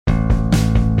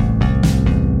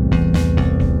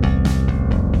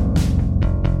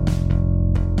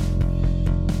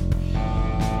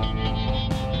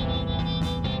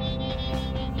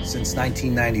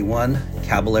1991,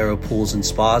 Caballero Pools and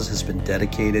Spas has been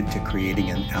dedicated to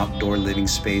creating an outdoor living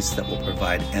space that will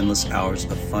provide endless hours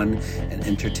of fun and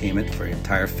entertainment for your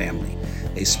entire family.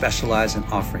 They specialize in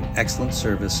offering excellent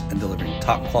service and delivering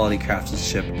top quality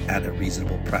craftsmanship at a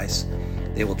reasonable price.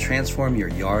 They will transform your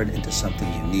yard into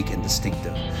something unique and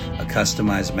distinctive, a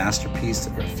customized masterpiece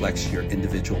that reflects your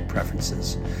individual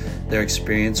preferences. Their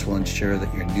experience will ensure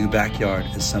that your new backyard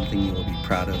is something you will be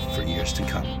proud of for years to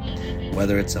come.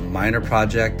 Whether it's a minor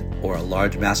project or a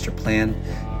large master plan,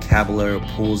 Caballero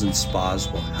Pools and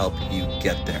Spas will help you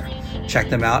get there. Check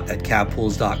them out at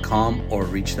cabpools.com or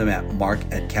reach them at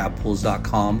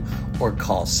mark@cabpools.com or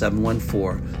call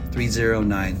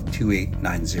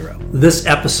 714-309-2890. This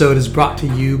episode is brought to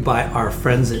you by our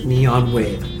friends at Neon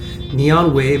Wave.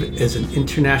 Neon Wave is an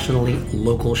internationally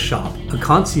local shop, a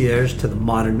concierge to the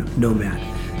modern nomad.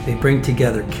 They bring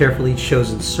together carefully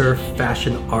chosen surf,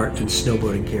 fashion, art, and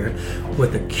snowboarding gear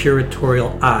with a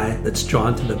curatorial eye that's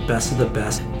drawn to the best of the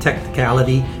best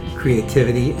technicality,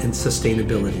 creativity, and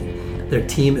sustainability. Their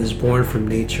team is born from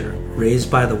nature, raised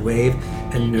by the wave,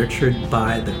 and nurtured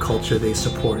by the culture they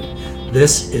support.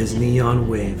 This is Neon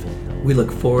Wave. We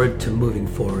look forward to moving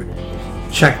forward.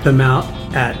 Check them out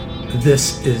at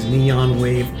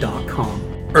thisisneonwave.com.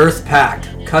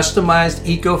 EarthPack, customized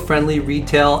eco-friendly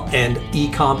retail and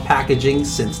e-com packaging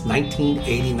since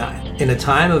 1989. In a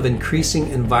time of increasing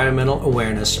environmental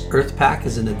awareness, EarthPack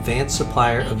is an advanced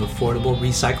supplier of affordable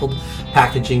recycled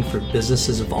packaging for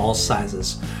businesses of all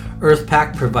sizes.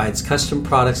 EarthPack provides custom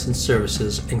products and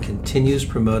services and continues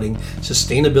promoting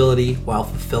sustainability while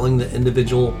fulfilling the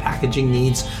individual packaging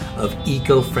needs of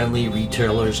eco-friendly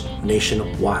retailers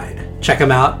nationwide. Check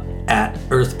them out at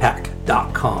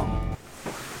earthpack.com.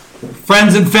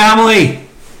 Friends and family,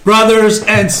 brothers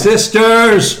and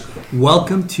sisters,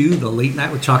 welcome to the Late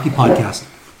Night with Chalky podcast.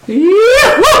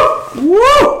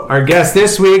 Our guest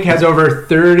this week has over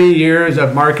 30 years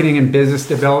of marketing and business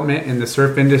development in the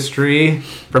surf industry.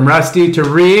 From Rusty to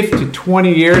Reef to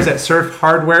 20 years at Surf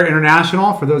Hardware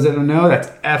International. For those that don't know,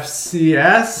 that's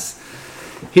FCS.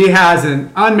 He has an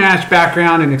unmatched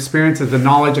background and experience of the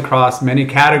knowledge across many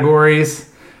categories,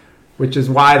 which is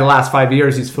why the last 5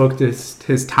 years he's focused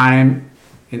his time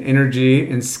and energy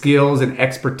and skills and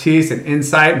expertise and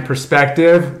insight and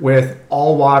perspective with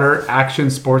All Water Action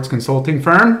Sports Consulting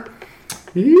Firm.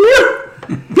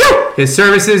 His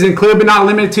services include but not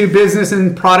limited to business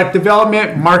and product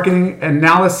development, marketing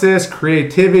analysis,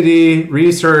 creativity,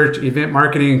 research, event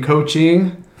marketing, and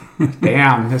coaching.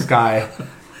 Damn, this guy.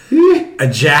 A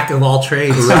jack of all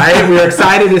trades. Right? We're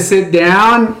excited to sit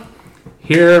down,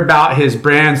 hear about his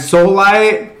brand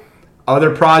Solite,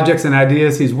 other projects and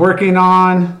ideas he's working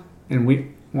on, and we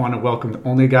want to welcome the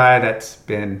only guy that's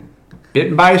been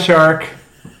bitten by a shark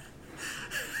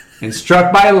and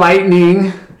struck by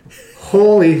lightning.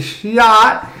 Holy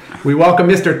shot. We welcome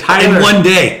Mr. Tyler. In one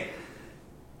day.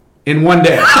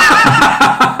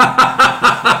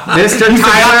 Mr.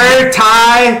 Tyler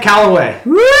Ty Calloway.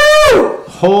 Woo!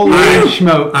 Holy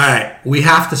smoke. All right. We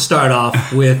have to start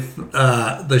off with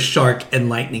the shark and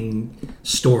lightning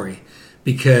story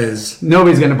because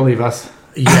nobody's going to believe us.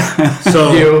 Yeah.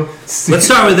 So let's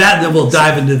start with that and then we'll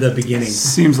dive into the beginning.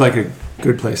 Seems like a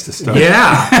good place to start.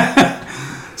 Yeah.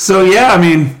 So, yeah, I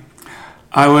mean,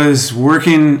 I was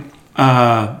working,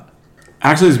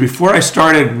 actually it was before I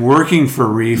started working for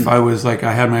Reef. I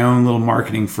had my own little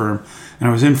marketing firm, and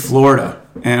I was in Florida,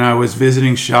 and I was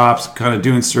visiting shops, kind of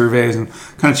doing surveys and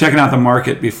kind of checking out the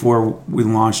market before we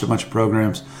launched a bunch of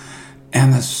programs.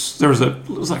 And it was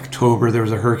like October, there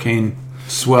was a hurricane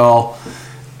swell,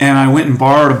 and I went and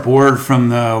borrowed a board from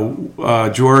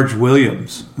the George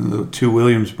Williams, the two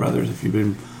Williams brothers. If you've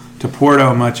been to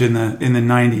Porto much in the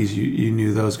 90s, you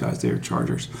knew those guys. They were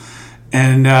Chargers.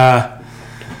 And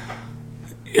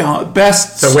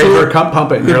best the waves were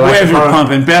pumping. The waves were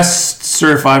pumping. Best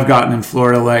surf I've gotten in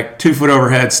Florida, like 2 foot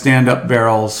overhead, stand up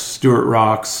barrels, Stewart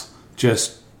rocks,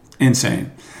 just insane.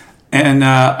 And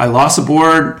I lost the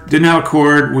board, didn't have a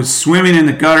cord, was swimming in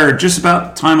the gutter. Just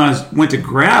about the time I went to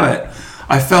grab it,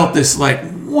 I felt this like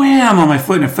wham on my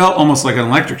foot, and it felt almost like an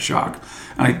electric shock.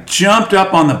 And I jumped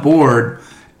up on the board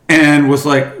and was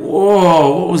like,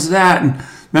 whoa, what was that? And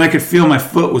then I could feel my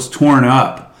foot was torn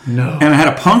up. No. And I had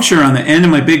a puncture on the end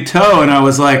of my big toe, and I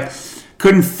was like,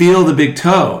 couldn't feel the big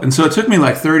toe. And so it took me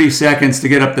like 30 seconds to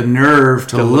get up the nerve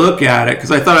to look at it,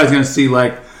 because I thought I was going to see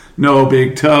like no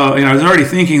big toe. I was already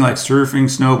thinking like surfing,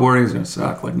 snowboarding is going to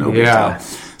suck, like no big toe.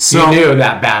 So you knew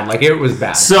that bad, like it was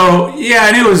bad. So yeah,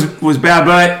 I knew it was bad,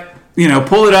 but I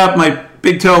pulled it up, my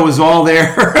big toe was all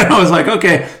there, and I was like,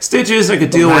 okay, stitches, I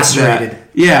could deal with that.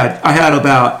 Yeah, I had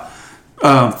about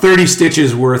 30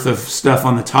 stitches worth of stuff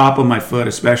on the top of my foot,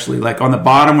 especially. Like on the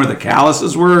bottom where the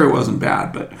calluses were, it wasn't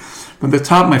bad. But the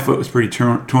top of my foot was pretty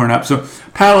torn up. So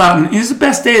paddle out, and it's the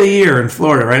best day of the year in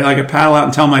Florida, right? Like I paddle out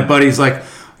and tell my buddies, like,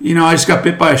 I just got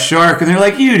bit by a shark. And they're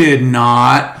like, you did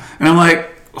not. And I'm like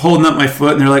holding up my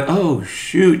foot, and they're like, oh,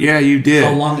 shoot, yeah, you did.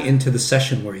 How long into the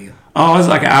session were you? Oh, it was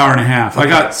like an hour and a half.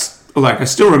 Okay. I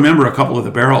still remember a couple of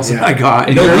the barrels that I got.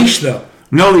 And no leash, though.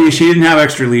 No leash. He didn't have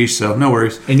extra leash, so no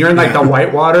worries. And you're in like the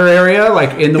whitewater area,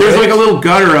 like in the There's like a little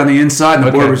gutter on the inside, and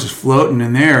the board was just floating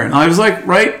in there. And I was like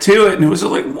right to it, and it was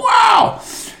like, wow.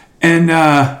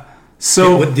 And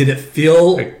so... Did it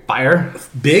feel... Like fire?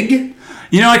 Big?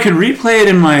 I could replay it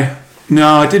in my...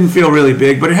 No, it didn't feel really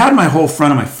big, but it had my whole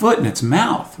front of my foot in its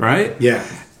mouth, right? Yeah.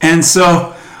 And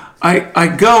so... I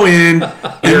go in,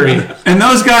 and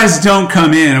those guys don't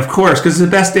come in, of course, because it's the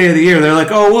best day of the year. They're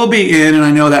like, oh, we'll be in, and I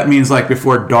know that means like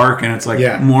before dark, and it's like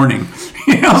morning.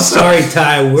 Sorry,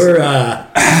 Ty, we're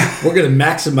going to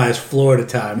maximize Florida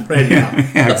time right now.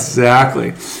 Yeah,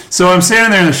 exactly. So I'm standing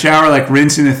there in the shower, like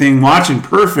rinsing the thing, watching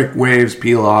perfect waves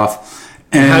peel off.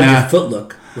 And how did your foot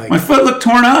look? My foot looked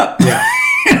torn up. Yeah.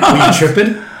 Were you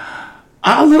tripping?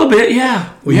 A little bit,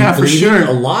 yeah. Were you for sure.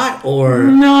 A lot, or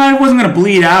no? I wasn't going to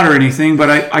bleed out or anything,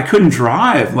 but I couldn't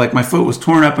drive. Like my foot was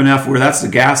torn up enough where that's the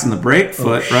gas and the brake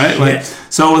foot, right? Shit. Like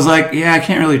so, it was like, I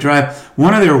can't really drive.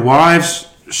 One of their wives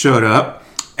showed up,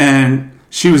 and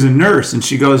she was a nurse, and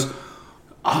she goes,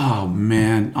 "Oh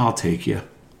man, I'll take you,"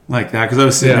 like that, because I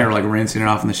was sitting there like rinsing it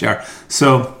off in the shower.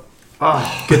 So.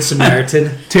 Oh, good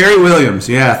Samaritan. Terry Williams,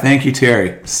 thank you,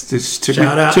 Terry.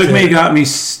 Got me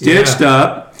stitched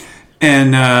up.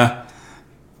 And,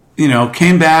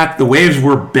 came back. The waves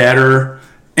were better.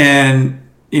 And,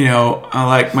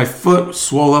 my foot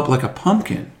swole up like a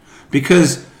pumpkin.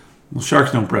 Because,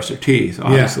 sharks don't brush their teeth,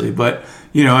 obviously. Yeah. But,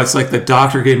 it's like the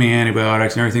doctor gave me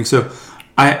antibiotics and everything. So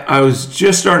I was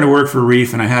just starting to work for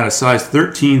Reef, and I had a size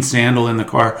 13 sandal in the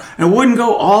car. And it wouldn't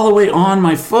go all the way on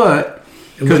my foot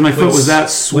because my foot was that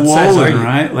swollen,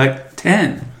 right? Like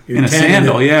 10. In a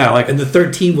sandal, and the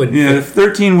 13 wouldn't fit. The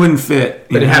 13 wouldn't fit.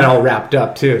 But it had it all wrapped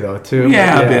up too, though,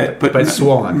 Yeah, a bit. But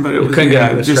swollen. But it was,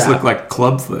 it just looked like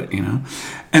clubfoot,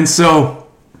 And so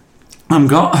I'm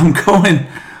going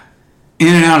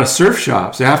in and out of surf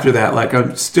shops after that. Like,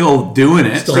 I'm still doing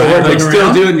it.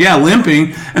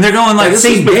 Limping. And they're going like, this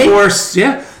is before,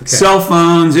 cell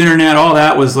phones, internet, all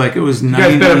that was like, it was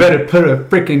 90. You guys better put a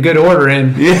freaking good order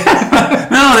in. Yeah.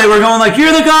 No, they were going like,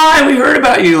 you're the guy, we heard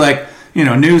about you. Like,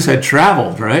 news had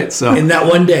traveled, right? So in that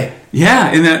one day,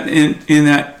 in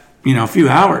that few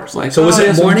hours. Like, so was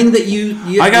it morning that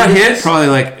you I got hit probably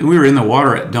like we were in the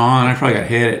water at dawn. I probably got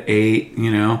hit at 8.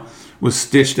 Was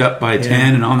stitched up by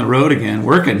 10 and on the road again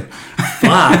working.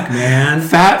 Fuck, man,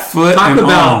 fat foot. Talk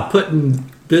about putting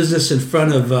business in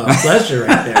front of pleasure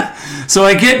right there. So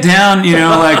I get down,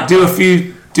 like do a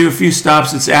few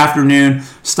stops. It's afternoon.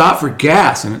 Stop for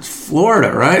gas, and it's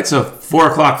Florida, right? So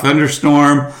 4 o'clock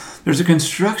thunderstorm. There's a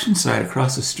construction site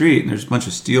across the street, and there's a bunch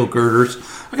of steel girders.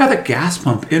 I got the gas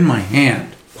pump in my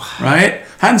hand, right?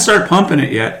 Hadn't started pumping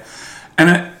it yet.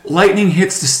 And lightning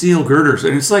hits the steel girders,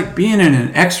 and it's like being in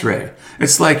an X-ray.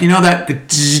 It's like, that...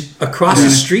 Across the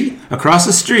street? Across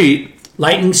the street.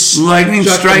 Lightning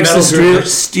strikes the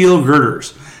steel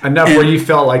girders. Enough where you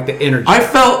felt like the energy. I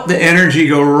felt the energy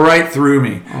go right through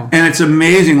me. Oh. And it's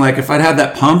amazing. Like, if I'd had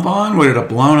that pump on, would it have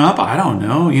blown up? I don't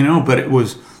know, but it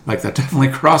was... Like, that definitely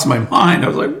crossed my mind. I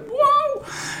was like, whoa.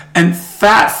 And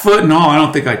fat foot and all, I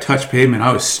don't think I touched pavement.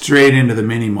 I was straight into the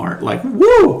mini mart. Like,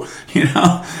 woo,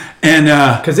 And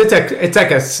because it's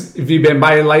like if you've been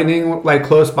by lightning, like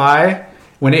close by,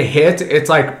 when it hits, it's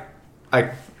like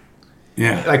the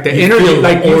energy,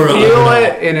 like you feel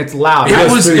it, and it's loud. It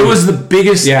was the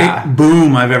biggest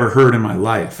boom I've ever heard in my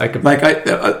life. Like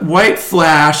a white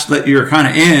flash that you're kind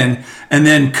of in, and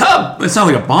then it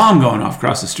sounded like a bomb going off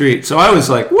across the street. So I was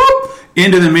like, whoop,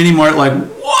 into the mini mart, like,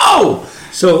 whoa.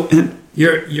 So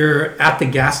you're at the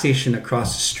gas station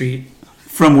across the street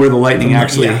from where the lightning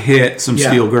actually hit some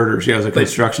steel girders. Yeah, it was a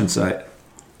construction site.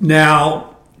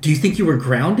 Now, do you think you were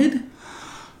grounded?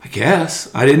 I guess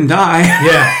I didn't die.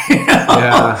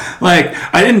 Yeah, Like,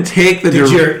 I didn't take the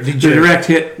direct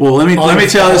hit. Well, let me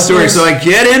tell this story. So I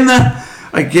get in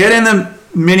the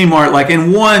mini mart, like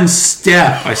in one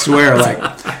step. I swear, like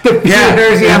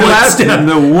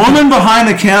the woman behind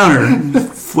the counter,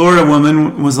 Florida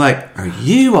woman, was like, "Are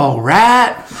you all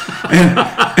right?" And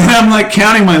I'm like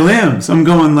counting my limbs. I'm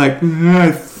going like,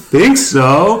 I think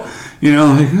so.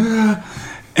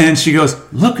 And she goes,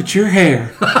 look at your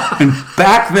hair. And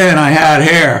back then I had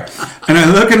hair. And I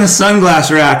look in the sunglass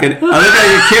rack and I look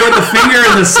at your kid with the finger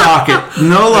in the socket.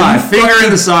 No lie. Finger in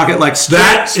the socket, like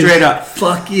straight up.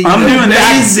 Fucking I'm doing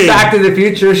amazing. Back to the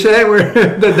Future shit where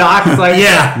the doc's like,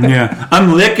 Yeah.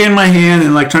 I'm licking my hand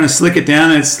and like trying to slick it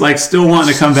down. And it's like still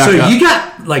wanting to come back up. So you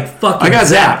got like fucking I got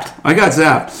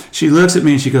zapped. She looks at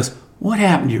me and she goes, what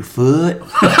happened to your foot?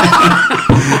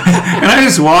 And I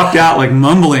just walked out like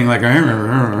mumbling, like, you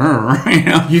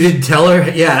know. You didn't tell her?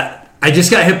 Yeah. I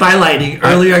just got hit by lightning.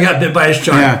 Earlier, I got bit by a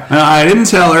shark. Yeah, I didn't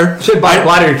tell her. Should buy a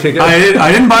lottery ticket. I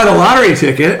didn't buy the lottery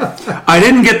ticket. I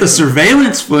didn't get the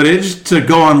surveillance footage to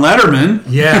go on Letterman.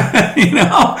 Yeah. You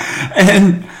know?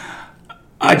 And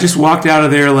I just walked out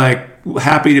of there like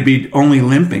happy to be only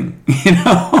limping, you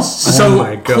know? So,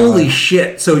 my God. holy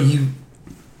shit. So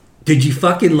did you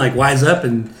fucking like wise up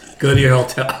and go to your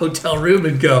hotel room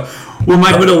and go, well,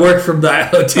 I'm going to work from the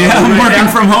hotel Yeah, room I'm right working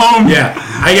now? from home. Yeah,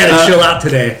 I got to chill out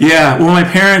today. Yeah, well, my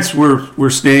parents were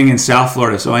staying in South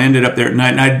Florida, so I ended up there at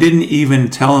night, and I didn't even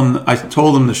tell them. I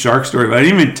told them the shark story, but I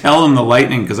didn't even tell them the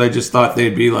lightning because I just thought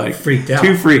they'd be like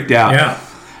too freaked out. Yeah.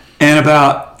 And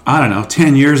about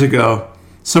 10 years ago,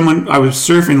 I was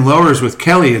surfing lowers with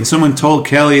Kelly, and someone told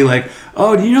Kelly like,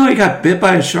 "Oh, do you know he got bit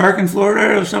by a shark in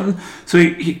Florida or something?" So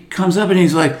he comes up and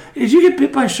he's like, "Did you get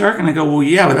bit by a shark?" And I go, "Well,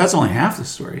 yeah, but that's only half the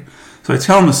story." So I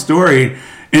tell him the story,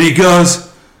 and he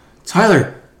goes,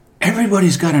 "Tyler,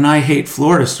 everybody's got an I hate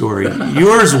Florida story.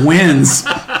 Yours wins."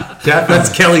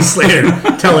 That's Kelly Slater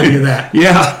telling you that.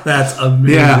 Yeah, That's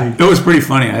amazing. yeah, it was pretty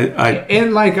funny.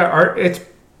 And like it's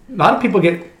a lot of people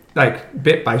get like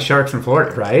bit by sharks in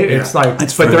Florida, right? Yeah. It's like,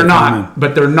 It's but they're fairly not. common.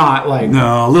 But they're not like.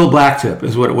 No, a little black tip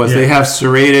is what it was. Yeah. They have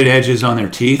serrated edges on their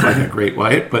teeth, like a great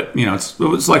white, but you know, it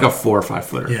was like a 4 or 5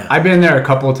 footer. Yeah. I've been there a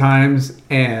couple of times,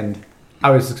 and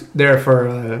I was there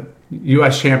for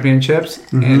U.S. Championships,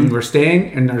 and we're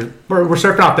staying, and we're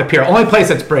surfing off the pier. Only place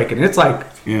that's breaking. It's like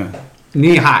Yeah.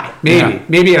 knee high,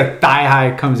 maybe a thigh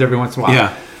high comes every once in a while.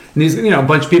 Yeah. And these, a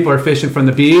bunch of people are fishing from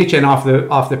the beach and off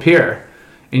the pier,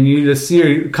 and you just see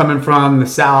her coming from the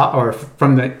south or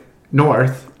from the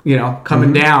north,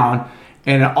 coming down,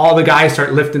 and all the guys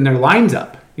start lifting their lines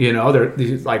up. They're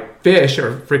these like fish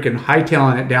are freaking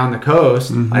hightailing it down the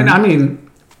coast, and I mean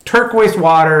turquoise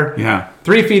water,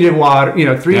 3 feet of water,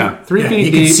 3 feet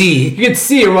you deep. can You can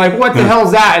see. We're like, what the hell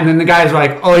is that? And then the guys are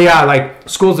like, oh yeah, like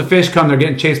schools of fish come, they're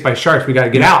getting chased by sharks. We got to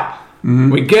get out.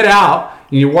 We get out,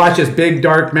 and you watch this big,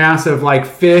 dark, massive like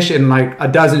fish and like a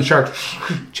dozen sharks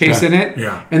chasing it.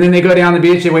 Yeah. And then they go down the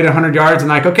beach. They wait 100 yards and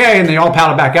like, okay, and they all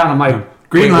paddle back out. And I'm like,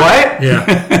 green what? Yeah.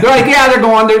 They're like, yeah, they're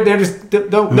going. They're just they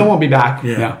won't be back.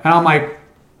 Yeah. And I'm like,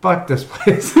 fuck this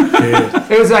place.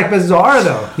 It was like bizarre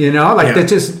though, like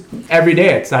that's just every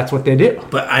day. That's what they do.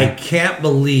 But I can't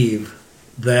believe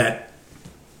that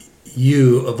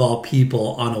you, of all people,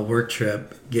 on a work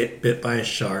trip, get bit by a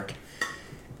shark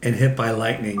and hit by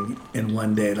lightning in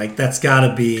one day. Like that's got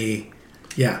to be,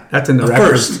 That's in the a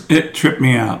records. first. It tripped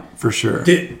me out for sure.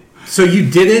 So you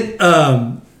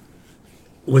didn't?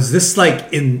 Was this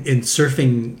like in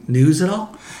surfing news at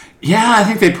all? Yeah, I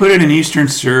think they put it in Eastern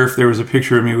Surf. There was a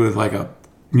picture of me with like a,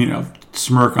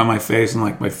 smirk on my face and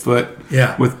like my foot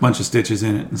with a bunch of stitches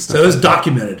in it and stuff. So it was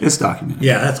documented. It's documented.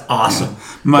 Yeah, that's awesome.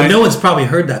 Yeah. But no one's probably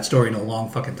heard that story in a long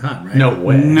fucking time, right? No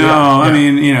way. No, I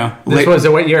mean, This was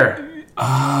what year?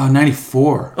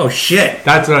 94. Oh shit.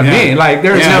 That's what I mean. Like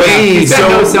there's no AIDS,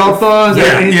 no cell phones. Yeah,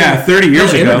 or anything. Yeah, 30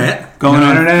 years No ago. internet. Going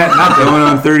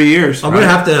on 30 years. I'm gonna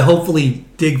have to hopefully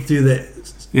dig through the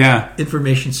Yeah.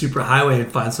 information superhighway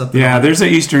and find something. Yeah, there's an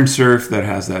Eastern Surf that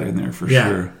has that in there for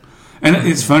sure. And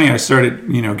it's funny, I started,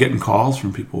 getting calls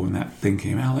from people when that thing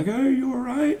came out, like, "Oh, you all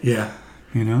right?" Yeah.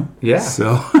 Yeah.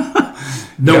 So,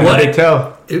 No, what? Big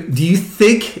toe. Do you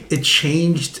think it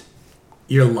changed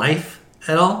your life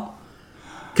at all?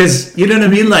 Because you know what I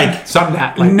mean, like Something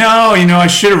that like no, I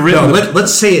should have no, written.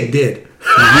 let's say it did.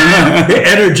 It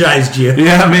energized you.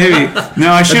 Yeah, maybe.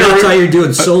 No, I should have. That's why you're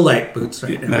doing Solite boots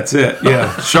right now. That's it.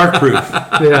 Yeah, shark proof.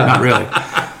 Yeah. Not really.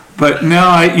 But no,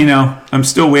 I'm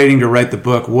still waiting to write the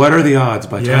book. What Are the Odds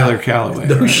by Tyler Calloway.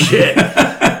 No shit. All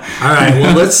right,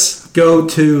 well, let's go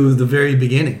to the very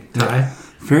beginning, Ty.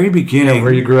 Very beginning.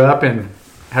 where you grew up and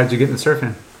how'd you get into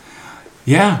surfing?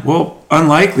 Yeah, well,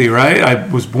 unlikely, right? I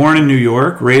was born in New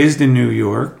York, raised in New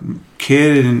York,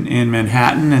 kid in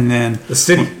Manhattan, and then The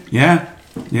city. Yeah,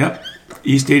 yep,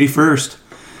 East 81st,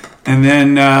 and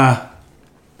then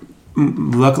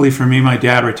luckily for me, my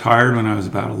dad retired when I was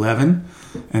about 11,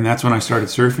 and that's when I started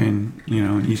surfing,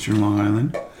 in Eastern Long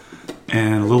Island,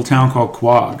 and a little town called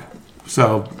Quogue,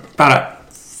 so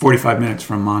about 45 minutes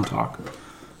from Montauk.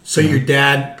 So your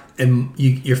dad and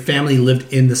your family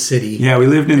lived in the city. Yeah, we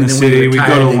lived in the And then when city. you We'd retired,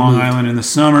 go to they Long moved. Island in the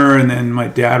summer, and then my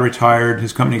dad retired.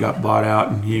 His company got bought out,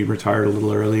 and he retired a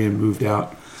little early and moved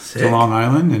out Sick. to Long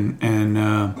Island. And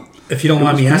If you don't It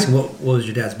mind was me great. asking, what was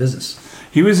your dad's business?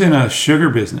 he was in a sugar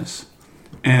business.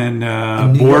 And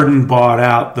New Borden bought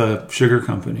out the sugar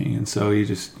company, and so he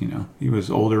just, he was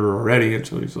older already, and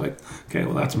so he's like, okay,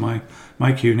 well, that's my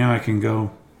cue. Now I can go.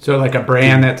 So like a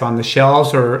brand that's on the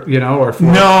shelves, or or for,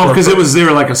 No, or because they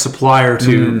were like a supplier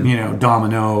to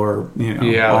Domino or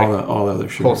Yeah, all the other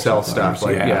sugar wholesale suppliers.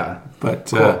 stuff, yeah. But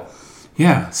Cool.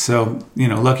 so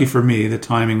lucky for me, the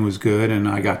timing was good, and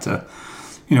I got to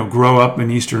grow up in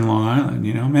Eastern Long Island.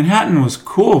 Manhattan was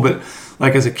cool, but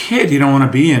like as a kid, you don't want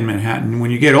to be in Manhattan. When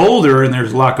you get older and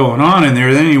there's a lot going on in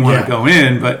there, then you want Yeah. to go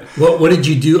in. But What did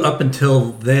you do up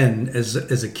until then as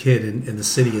a kid in the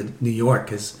city of New York?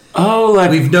 Because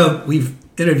we've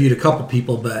interviewed a couple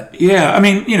people, but yeah, I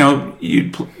mean,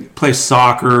 you'd play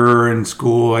soccer in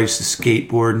school. I used to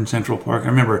skateboard in Central Park. I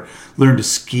remember learned to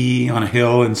ski on a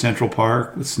hill in Central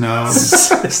Park with snow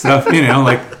and stuff,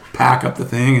 like pack up the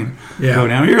thing and Yeah. go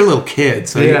down. You're a little kid.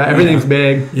 So everything's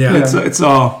big. Yeah. It's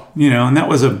all, and that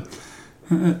was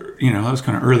that was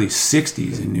kind of early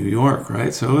 60s in New York,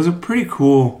 right? So it was a pretty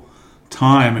cool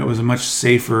time. It was a much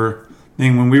safer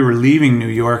thing. When we were leaving New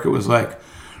York, it was like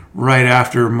right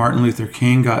after Martin Luther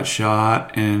King got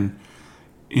shot, and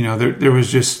there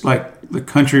was just like the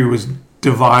country was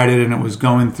divided, and it was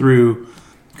going through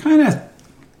kind of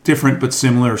different but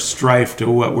similar strife to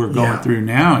what we're going Yeah. through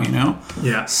now.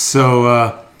 yeah,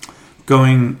 So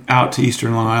going out to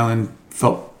Eastern Long Island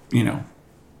felt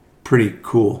pretty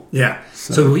cool. yeah.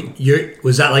 So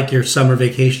was that like your summer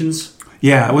vacations?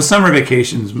 Yeah, it was summer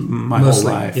vacations my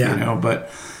Mostly, whole life, yeah. but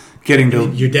getting to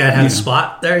Your dad had a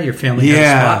spot there. Your family had a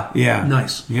yeah, spot. yeah,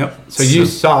 Nice. Yep. So you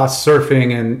saw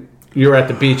surfing, and you were at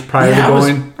the beach prior to it was-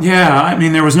 going. I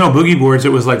mean, there was no boogie boards.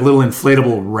 It was like little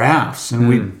inflatable rafts, and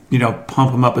we'd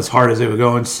pump them up as hard as they would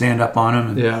go and stand up on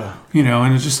them. And,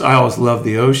 and it's just I always loved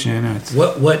the ocean. And it's,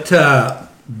 What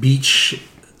beach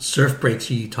surf breaks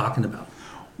are you talking about?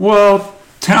 well,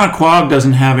 Town of Quogue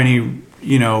doesn't have any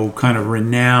kind of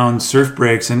renowned surf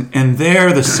breaks, and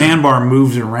there the sandbar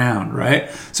moves around, right?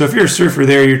 So if you're a surfer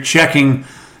there, you're checking,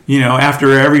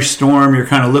 after every storm, you're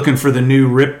kind of looking for the new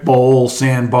Rip Bowl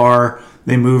sandbar.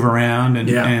 They move around, and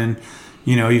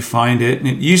you find it. And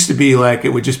it used to be like it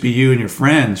would just be you and your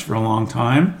friends for a long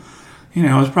time. It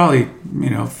was probably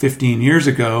 15 years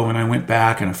ago when I went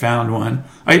back and I found one.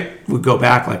 I would go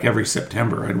back like every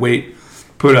September. I'd wait,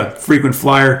 put a frequent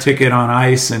flyer ticket on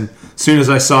ice, and as soon as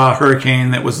I saw a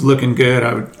hurricane that was looking good,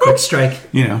 I would Quick strike.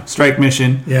 strike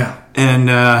mission. Yeah. And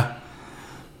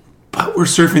but we're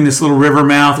surfing this little river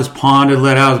mouth. This pond had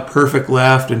let out a perfect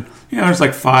left, and there's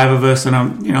like 5 of us,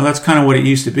 and that's kind of what it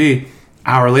used to be.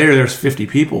 Hour later, there's 50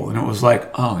 people, and it was like,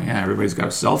 oh yeah, everybody's got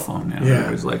a cell phone now. Yeah.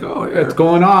 Everybody's like, oh yeah, It's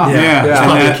going off. Yeah. There's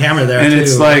probably a camera there, and too,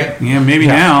 it's like, right? maybe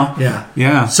now,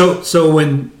 Yeah. So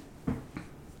when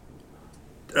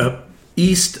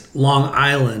East Long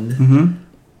Island,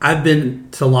 I've been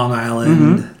to Long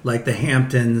Island, like the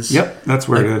Hamptons. Yep, that's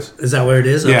where it is. Is that where it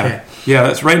is? Yeah, Okay. yeah,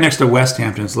 that's right next to West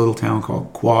Hampton. It's a little town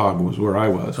called Quogue was where I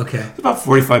was. Okay. It's about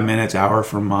 45 minutes, hour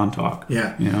from Montauk.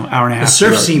 Yeah. Hour and a half. The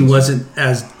surf to scene Arkansas. wasn't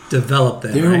as developed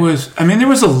then. There right? was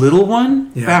a little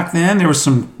one Yeah. back then. There was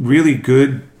some really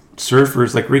good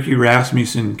surfers, like Ricky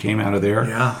Rasmussen came out of there.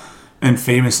 Yeah. And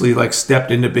famously like stepped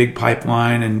into Big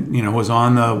Pipeline and, was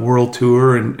on the world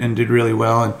tour and did really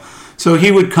well. And so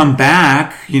he would come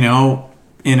back, in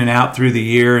and out through the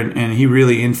year. And he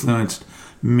really influenced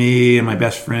me and my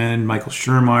best friend, Michael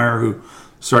Schurmeyer, who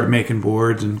started making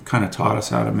boards and kind of taught us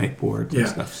how to make boards and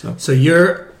stuff. So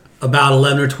you're about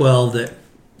 11 or 12 that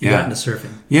you got into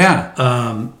surfing. Yeah.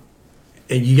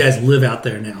 And you guys live out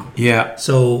there now. Yeah.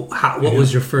 So what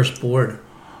was your first board?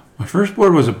 My first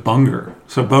board was a Bunger.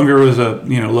 So Bunger was a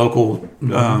local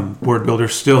board builder.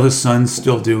 Still, his son's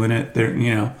still doing it.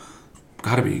 They're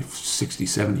got to be 60,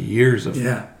 70 years of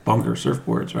Bunger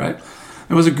surfboards, right?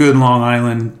 It was a good Long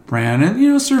Island brand, and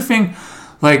surfing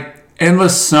like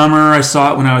Endless Summer. I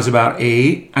saw it when I was about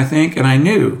 8, I think, and I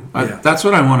knew that's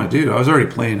what I want to do. I was already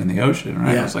playing in the ocean,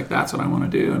 right? I was like, that's what I want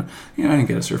to do. And I didn't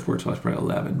get a surfboard until I was probably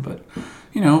 11, but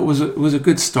it was a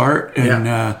good start.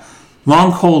 And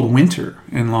long cold winter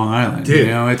in Long Island. Dude.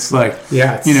 It's like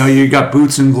Yeah, you got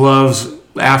boots and gloves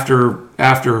after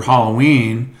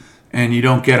Halloween, and you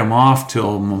don't get them off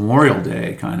till Memorial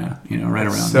Day, kind of right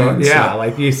around So then. yeah,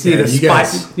 like you see the you spike.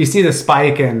 guys- You see the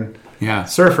spike in yeah,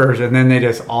 surfers, and then they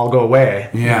just all go away.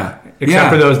 yeah.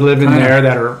 Except for those living Kinda. there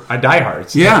that are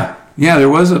diehards. Yeah, there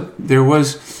was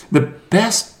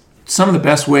some of the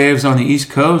best waves on the East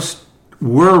Coast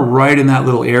we're right in that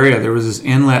little area. There was this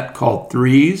inlet called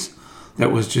Threes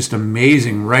that was just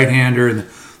amazing, right-hander, and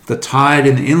the tide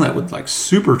in the inlet would like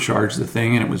supercharge the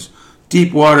thing, and it was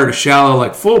deep water to shallow,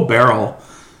 like full barrel.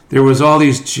 There was all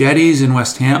these jetties in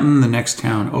West Hampton, the next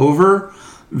town over,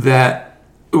 that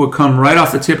it would come right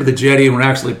off the tip of the jetty and would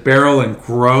actually barrel and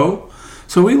grow.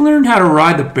 So we learned how to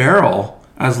ride the barrel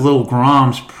as little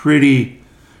Groms pretty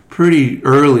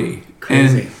early.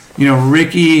 Crazy. And, you know,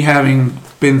 Ricky, having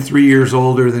been 3 years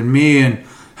older than me and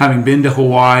having been to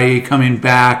Hawaii, coming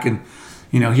back, and,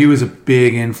 you know, he was a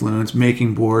big influence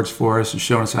making boards for us and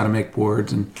showing us how to make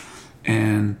boards.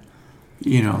 And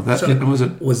you know, that it was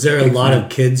a... Was there a lot of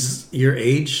kids your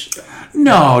age?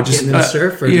 No, just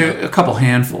surf, or yeah, a couple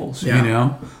handfuls, you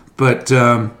know. But,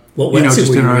 what you know,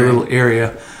 just in our little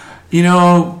area. You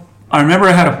know, I remember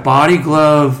I had a body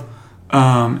glove,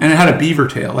 and it had a beaver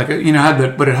tail. Like, you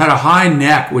know, but it had a high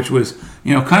neck, which was,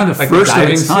 you know, kind of the like first of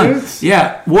its kind. Suits?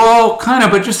 Yeah, well, kind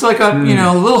of, but just like a, you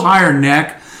know, a little higher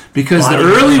neck, because the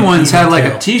early ones had like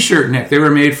a t-shirt neck. They were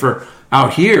made for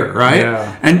out here, right?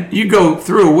 Yeah. And you go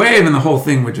through a wave and the whole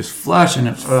thing would just flush and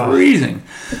it's freezing.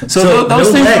 So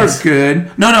those things were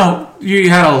good. No, you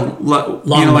had a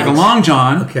like a long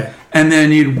john. Okay. And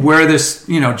then you'd wear this,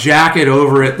 you know, jacket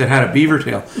over it that had a beaver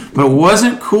tail. But it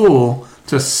wasn't cool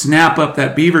to snap up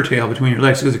that beaver tail between your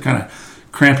legs because it kind of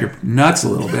cramp your nuts a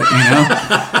little bit, you know?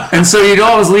 And so you'd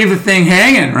always leave the thing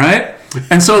hanging, right?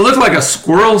 And so it looked like a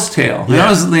squirrel's tail. Yeah. I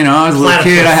was a little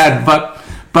kid. I had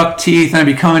buck teeth, and I'd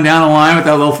be coming down the line with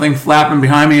that little thing flapping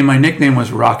behind me, and my nickname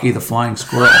was Rocky the Flying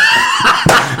Squirrel.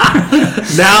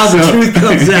 Now the truth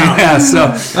comes out. Yeah, so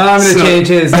I'm going to change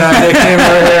his nickname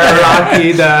over here,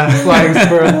 Rocky the Flying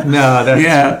Squirrel. No, that's...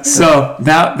 Yeah, so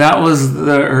that was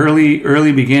the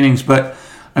early beginnings, but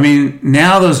I mean,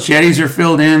 now those jetties are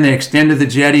filled in. They extended the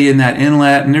jetty in that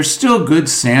inlet, and there's still good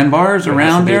sandbars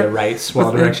around there. The right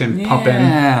swell direction pumping.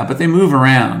 Yeah, but they move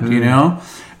around, you know?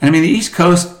 And I mean, the East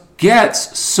Coast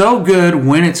gets so good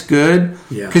when it's good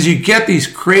because you get these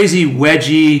crazy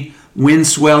wedgy, wind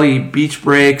swelly beach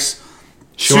breaks,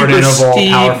 short interval,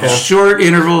 powerful. Short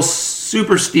intervals,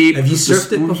 super steep. Have you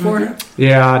surfed it before?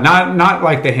 Yeah, not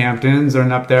like the Hamptons or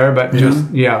up there, but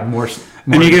just more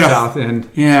and you get south end.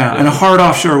 Yeah, and a hard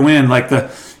offshore wind, like the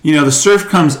surf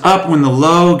comes up when the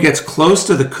low gets close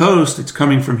to the coast. It's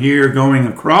coming from here, going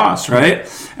across, right?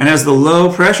 And as the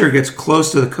low pressure gets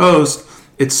close to the coast,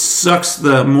 it sucks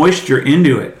the moisture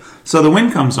into it. So the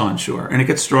wind comes onshore, and it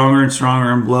gets stronger and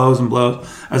stronger and blows and blows.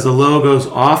 As the low goes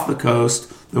off the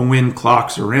coast, the wind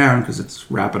clocks around because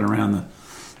it's wrapping around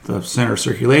the center of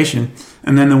circulation,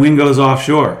 and then the wind goes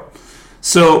offshore.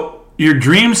 So your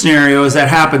dream scenario is that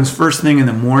happens first thing in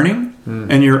the morning,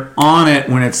 and you're on it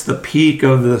when it's the peak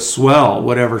of the swell,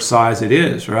 whatever size it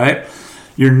is, right?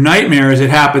 Your nightmare is it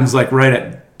happens like right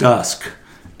at dusk.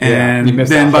 And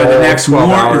then by the next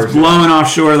morning, it's blowing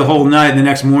offshore the whole night. And the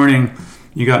next morning,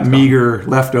 you got meager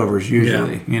leftovers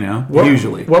usually, you know,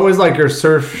 usually. What was like your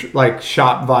surf like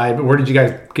shop vibe? Where did you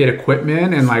guys get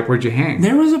equipment and like where'd you hang?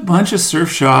 There was a bunch of surf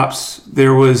shops.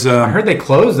 There was. I heard they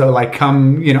closed though, like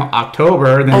come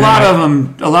October. Then a lot of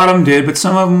them did, but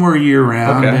some of them were year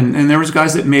round. Okay. And there was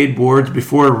guys that made boards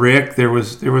before Rick. There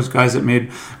was guys that made.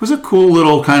 It was a cool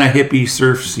little kind of hippie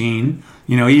surf scene.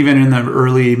 You know, even in the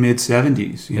early mid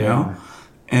 70s, you know,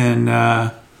 and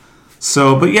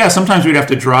but yeah, sometimes we'd have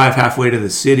to drive halfway to the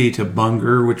city to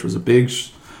Bunger, which was a big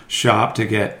shop to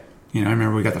get. You know, I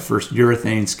remember we got the first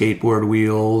urethane skateboard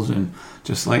wheels and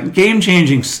just like game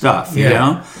changing stuff. You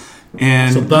know,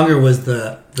 and so Bunger was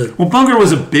the Bunger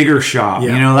was a bigger shop. You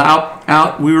know,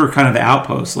 the we were kind of the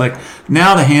outpost. Like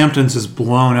now, the Hamptons has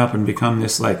blown up and become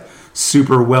this like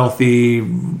super wealthy,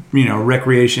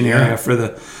 recreation area for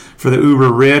the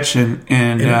uber rich and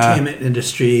entertainment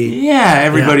industry. Yeah,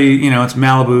 everybody, it's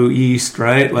Malibu East,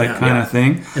 right? Like kind of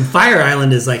thing. And Fire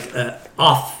Island is like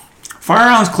off. Fire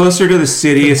Island's closer to the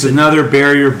city. It's another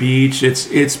barrier beach.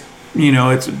 It's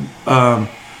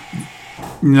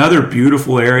another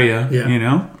beautiful area. Yeah.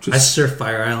 I surfed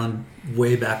Fire Island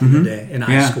way back in the day in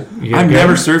high school. I've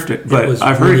never surfed it, but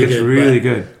I've heard it's really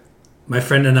good. My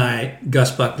friend and I,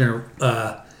 Gus Buckner,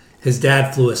 his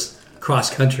dad flew us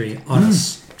cross country on a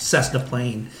Cessna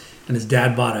plane, and his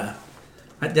dad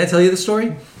did I tell you the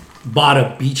story? Bought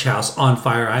a beach house on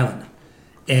Fire Island,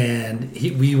 and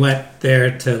we went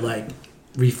there to like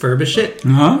refurbish it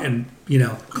and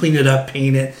clean it up,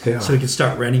 paint it so we could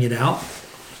start renting it out.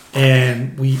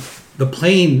 And the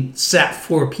plane sat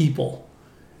 4 people.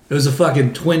 It was a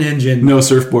fucking twin engine, no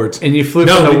surfboards, and you flew.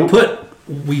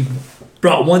 We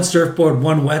brought one surfboard,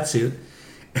 one wetsuit,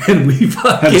 and we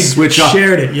fucking switch off.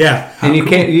 shared it. Yeah, And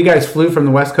you guys flew from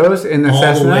the West Coast in the all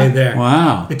Cessna? the way there.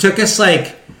 Wow. It took us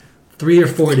like 3 or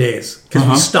 4 days because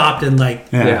we stopped in like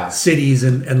Yeah. cities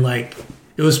and like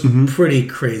it was pretty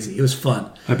crazy. It was fun,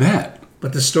 I bet.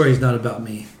 but the story's not about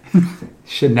me.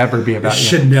 Should never be It about you.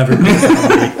 should never be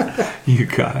about me. You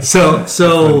guys.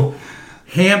 So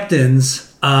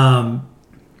Hamptons.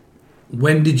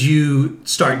 When did you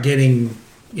start getting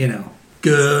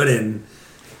good and?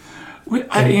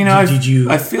 Did you?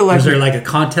 I feel like was there like a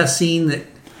contest scene that?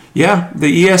 Yeah,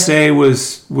 the ESA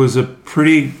was a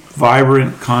pretty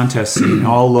vibrant contest scene,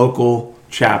 all local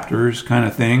chapters kind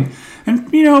of thing. And,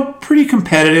 pretty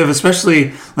competitive,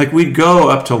 especially like we'd go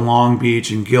up to Long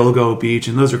Beach and Gilgo Beach,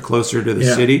 and those are closer to the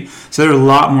city. So there are a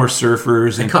lot more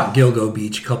surfers. I And caught Gilgo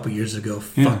Beach a couple years ago,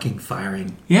 fucking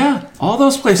firing. yeah, all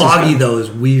those places. Foggy, though, is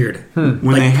weird. When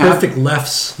Like they have perfect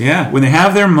lefts. Yeah, when they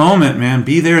have their moment, man,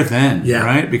 be there then, Yeah.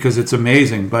 right? Because it's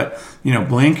amazing. But,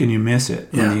 blink and you miss it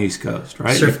Yeah. on the East Coast,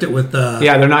 right? Surfed it with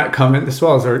Yeah, they're not coming. The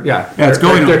swells are it's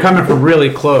going- They're coming from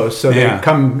really close, so Yeah. they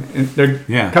come. They're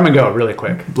come and go really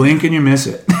quick. Blink and you miss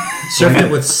it. surfed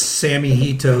it with Sammy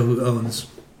Hito, who owns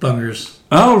Bungers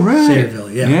Oh, right.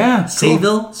 Sayreville. Yeah. Yeah, cool.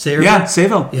 Sayville? Sayreville? Yeah,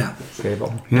 Sayville. Yeah.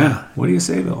 Stable. Yeah. What do you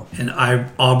say, Bill? And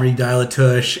Aubrey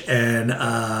Dilatush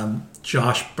and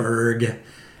Josh Berg.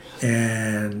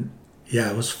 And yeah,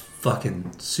 it was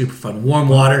fucking super fun. Warm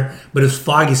water, but it was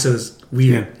foggy, so it was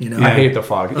weird, I hate the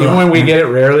fog. Even when we get it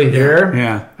rarely here,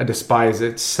 Yeah. I despise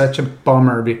it. It's such a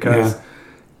bummer because Yeah.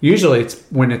 usually it's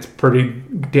when it's pretty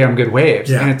damn good waves,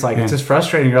 Yeah. and it's like it's just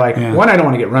frustrating. You're like, Yeah. one, I don't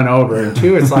want to get run over, and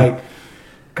two, it's like,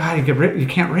 God, you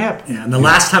can't rip. Yeah, and the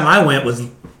last time I went was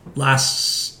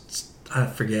last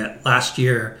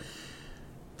year.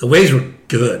 The waves were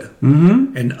good,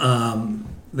 and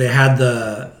they had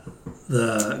the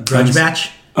grudge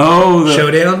match Oh, the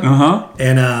showdown, Uh-huh.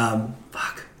 and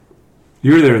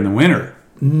You were there in the winter.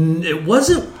 it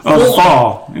wasn't Oh, the full-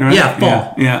 fall. Right? Yeah,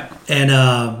 fall. Yeah.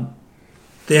 and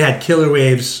they had killer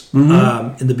waves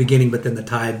in the beginning, but then the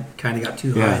tide kind of got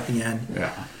too high Yeah. at the end. Yeah,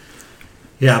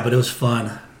 Yeah, but it was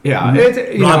fun. yeah.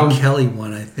 It's, Rob Kelly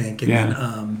won, I think, and Yeah.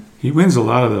 then, He wins a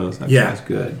lot of those. That Yeah. guy's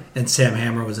good. and Sam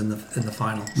Hammer was in the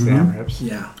final. Sam rips.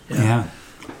 Yeah, Yeah.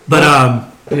 But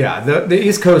Yeah, the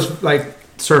East Coast like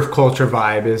surf culture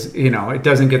vibe is it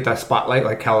doesn't get that spotlight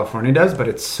like California does, but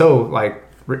it's so like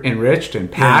enriched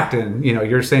and packed, and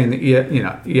you're saying the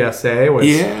ESA was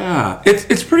Yeah,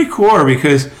 it's pretty core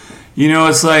because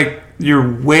it's like your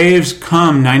waves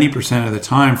come 90% of the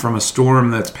time from a storm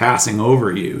that's passing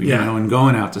over you, you Yeah. know, and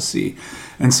going out to sea.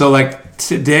 And so like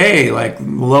today, like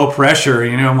low pressure,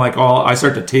 I'm like I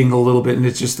start to tingle a little bit, and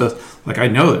it's just I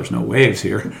know there's no waves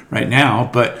here right now,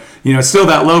 but still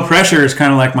that low pressure is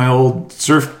kind of like my old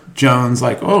surf Jones,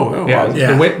 like yeah. well, Yeah. The is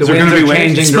there winds gonna are be waves?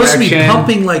 changing it's supposed to be direction.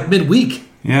 pumping like midweek.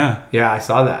 Yeah. Yeah, I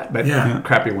saw that, but Yeah.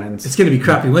 crappy winds. It's going to be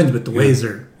crappy winds, but the waves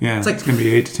are. Yeah, it's like going to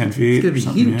be 8 to 10 feet. It's gonna or be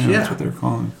something. huge, That's yeah. what they're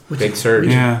calling. Big surge.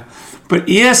 Yeah. But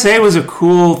ESA was a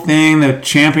cool thing. The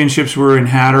championships were in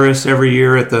Hatteras every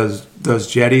year at those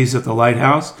jetties at the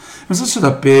lighthouse. It was just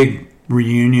a big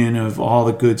reunion of all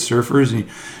the good surfers. And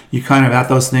you kind of at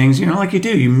those things, like you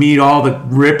do. You meet all the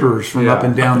rippers from Yeah, up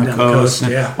and down the coast,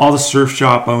 and yeah. all the surf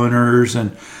shop owners.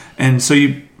 And so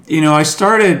I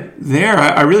started there.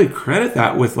 I really credit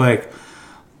that with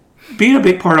being a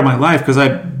big part of my life because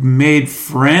I made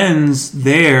friends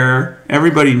there.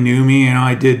 Everybody knew me.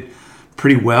 I did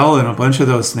pretty well in a bunch of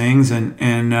those things.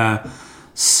 And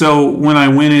so when I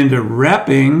went into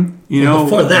repping,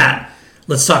 Before that,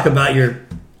 let's talk about your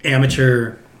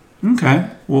amateur Okay.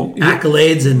 Well,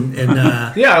 accolades and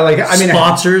Yeah, like I mean,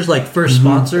 sponsors, like first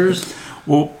sponsors.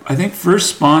 well, I think first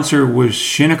sponsor was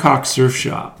Shinnecock Surf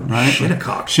Shop, right?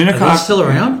 Shinnecock. Shinnecock. Are they still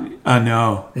around?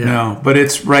 No, but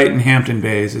it's right in Hampton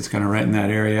Bays. It's kind of right in that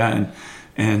area,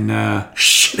 and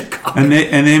Shinnecock. And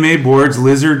they made boards,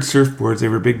 Lizard surfboards. They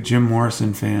were big Jim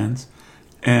Morrison fans.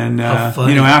 And How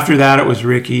funny. after that it was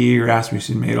Ricky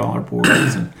Rasmussen made all our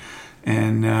boards,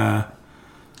 and Are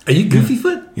you Goofy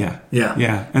Foot? yeah.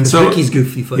 Yeah. And 'Cause so Ricky's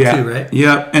Goofy Foot too, right?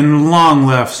 Yeah, and long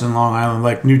lefts in Long Island.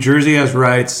 Like New Jersey has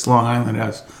rights, Long Island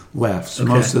has lefts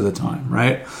most of the time,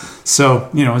 right? So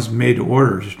it was made to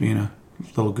order, just being a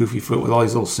little Goofy Foot with all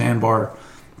these little sandbar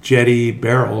jetty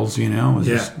barrels. It was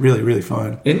just really really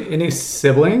fun. any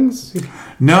siblings?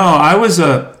 No, I was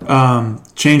a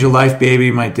change of life baby.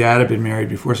 My dad had been married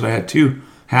before, so I had two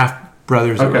half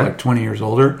brothers that were Okay. like 20 years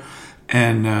older,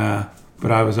 and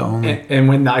but I was the only. And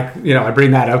when I bring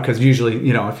that up because usually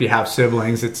if you have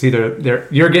siblings, it's either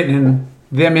you're getting in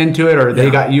them into it, or they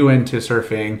got you into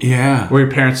surfing? Yeah. Were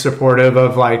your parents supportive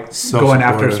of like going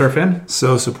after surfing?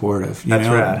 So supportive. That's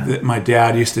rad. My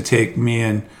dad used to take me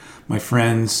and my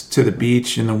friends to the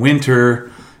beach in the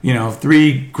winter.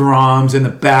 3 Groms in the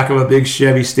back of a big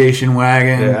Chevy station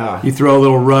wagon. Yeah. You throw a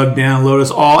little rug down, load us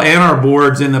all and our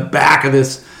boards in the back of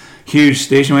this huge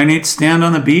station wagon. You'd stand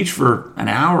on the beach for an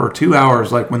hour or 2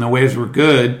 hours, like when the waves were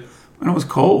good, when it was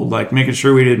cold, like making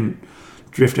sure we didn't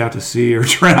drift out to sea or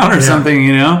drown or something,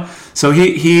 So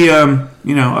he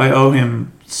I owe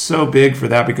him so big for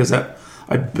that, because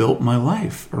I built my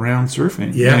life around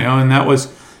surfing. And that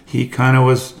was, he kind of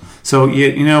was. So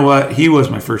you know what? He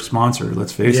was my first sponsor.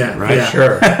 Let's face it, right? Yeah.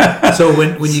 Sure. So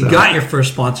when you got your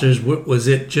first sponsors, was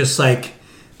it just like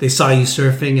they saw you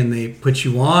surfing and they put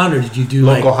you on, or did you do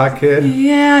local hot kid?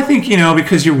 Yeah, I think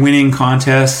because you're winning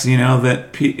contests,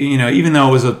 that even though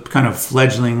it was a kind of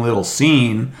fledgling little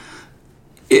scene,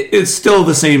 it's still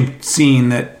the same scene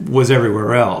that was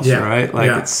everywhere else, right? Like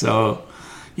it's so.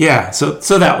 Yeah, so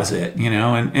that was it,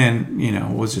 and it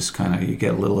was just kind of, you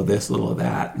get a little of this, a little of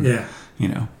that. And,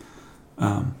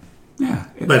 yeah.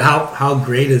 But how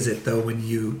great is it though when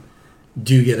you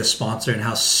do get a sponsor, and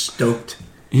how stoked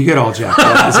you get all jacked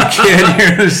up as a kid?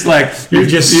 You're just like you're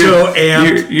so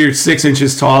amped. You're 6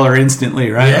 inches taller instantly,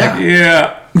 right? You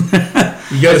got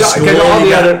school, all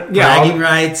the other bragging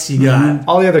rights. You got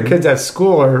all the other kids at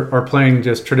school are playing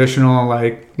just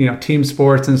traditional team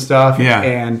sports and stuff. Yeah.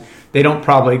 And they don't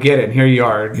probably get it. And here you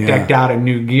are, decked out in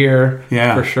new gear.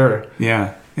 Yeah. For sure.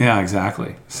 Yeah. Yeah,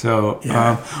 exactly. So,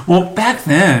 well, back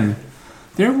then,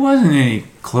 there wasn't any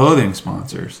clothing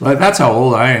sponsors. Like, that's how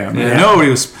old I am. Yeah. Nobody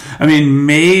was,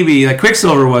 maybe, like,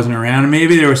 Quicksilver wasn't around, and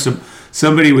maybe there was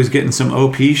somebody was getting some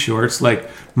OP shorts, like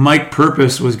Mike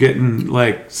Purpose was getting,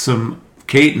 like, some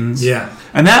Catons. Yeah.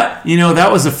 And that,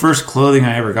 that was the first clothing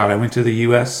I ever got. I went to the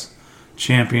U.S.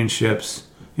 Championships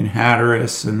in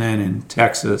Hatteras and then in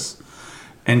Texas.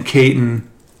 And Caton,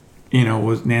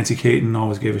 was Nancy Caton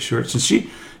always gave us shorts. And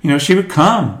she would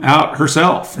come out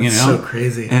herself, That's so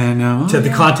crazy. And to the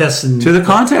contest. To the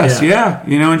contest, yeah.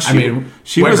 And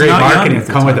she was great not marketing. young at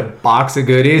the come time. with a box of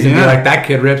goodies and be like, that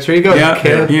kid rips. Here you go,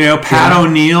 kid. Pat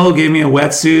O'Neill gave me a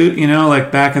wetsuit,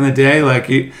 like back in the day. Like,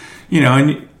 but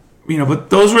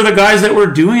those were the guys that were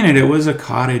doing it. It was a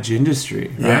cottage industry,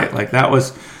 right? Yeah. Like that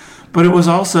was, but it was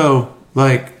also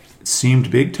like, it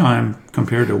seemed big time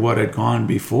compared to what had gone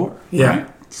before. Yeah. Right?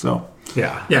 So.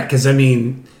 Yeah, because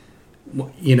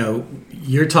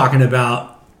you're talking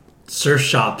about surf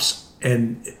shops,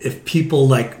 and if people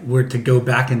were to go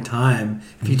back in time,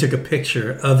 if you took a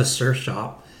picture of a surf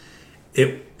shop,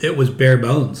 it was bare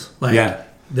bones.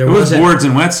 There was boards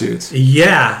and wetsuits.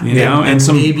 Yeah, and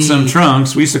some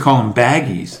trunks. We used to call them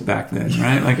baggies back then,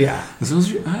 right? Like,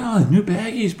 those new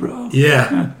baggies, bro.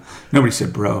 Yeah. Nobody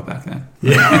said bro back then.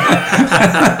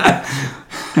 Yeah.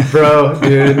 Bro,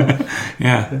 dude.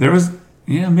 Yeah, there was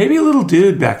maybe a little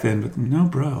dude back then, but no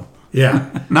bro.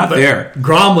 Yeah, not there.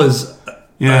 Grom was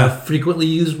a frequently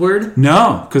used word.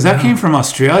 No, because that came from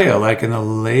Australia, like in the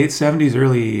late 70s,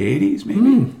 early 80s,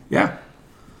 maybe. Yeah.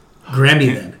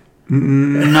 Grammy then.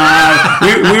 Nah,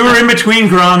 we were in between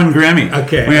Grom and Grammy.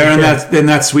 Okay, we were in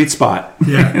that sweet spot.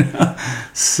 Yeah.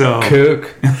 So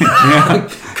Kook.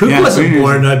 Kook wasn't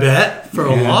born, I bet, for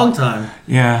a long time.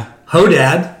 Yeah.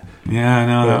 Hodad. Yeah, I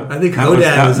know. I think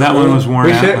Hodad that one was worn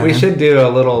out. We should do a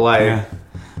little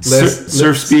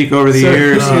surf speak over the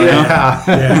years.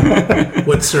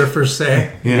 What surfers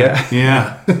say.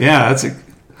 Yeah. That's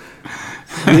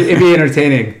it'd be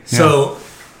entertaining. So,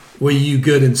 were you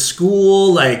good in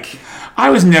school? I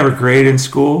was never great in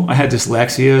school. I had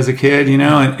dyslexia as a kid, and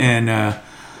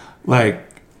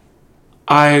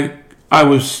I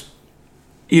was,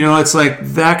 it's like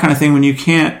that kind of thing when you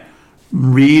can't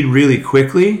read really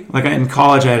quickly. Like in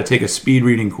college, I had to take a speed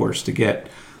reading course to get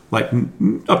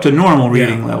up to normal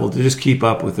reading level to just keep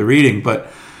up with the reading. But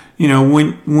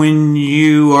when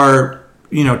you are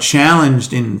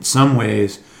challenged in some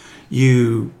ways,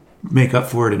 you make up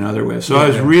for it in other ways. So I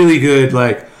was really good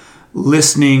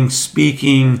listening,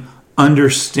 speaking,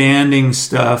 understanding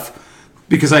stuff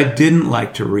because I didn't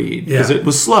like to read because it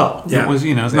was slow. It was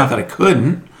it's not that I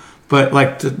couldn't.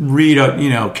 But to read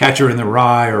Catcher in the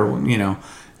Rye or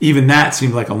even that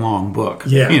seemed like a long book.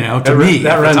 Yeah, to me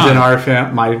that runs in our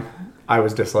family. I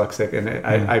was dyslexic, and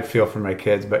I feel for my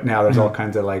kids. But now there's all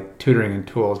kinds of tutoring and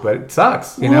tools. But it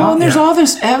sucks, Well, and there's all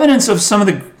this evidence of some of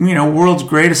the world's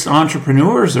greatest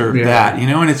entrepreneurs are that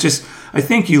and it's just I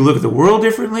think you look at the world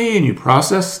differently and you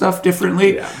process stuff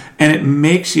differently, and it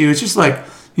makes you. It's just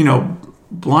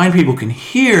blind people can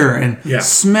hear and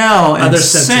smell and other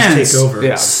sense senses take over.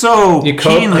 Yeah. So you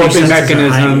keenly. Coping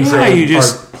mechanisms.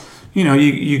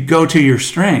 you go to your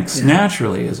strengths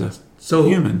naturally as a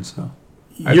human. So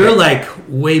you're like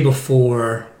way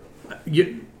before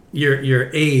your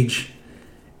age.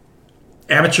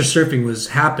 Amateur surfing was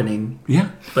happening,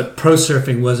 but pro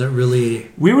surfing wasn't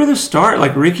really. We were the start.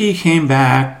 Like Ricky came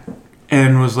back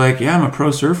and was like, "Yeah, I'm a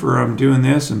pro surfer. I'm doing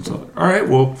this." And so, all right,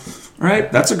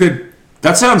 that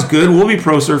sounds good. We'll be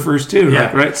pro surfers too,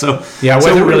 right? So it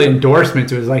wasn't really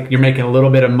endorsements. It was like you're making a little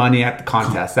bit of money at the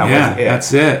contest. That was it.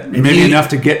 That's it. And maybe enough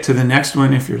to get to the next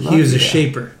one if you're lucky. He was a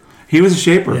shaper. He was a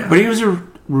shaper, but he was a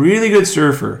really good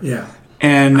surfer. Yeah,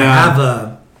 and I have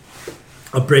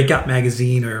a Breakout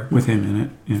magazine with him in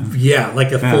it.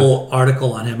 Like a full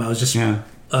article on him. I was just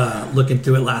looking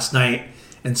through it last night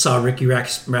and saw Ricky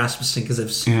Rasmussen because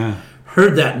I've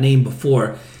heard that name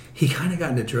before. He kind of got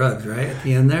into drugs, right, at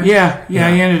the end there? Yeah. He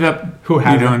ended up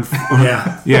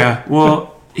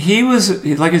Well, he was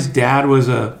like his dad was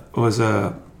a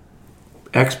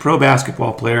ex-pro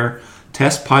basketball player,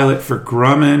 test pilot for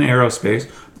Grumman Aerospace,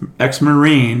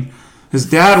 ex-Marine. His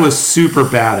dad was super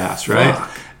badass, right?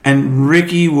 Fuck. And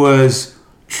Ricky was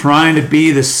trying to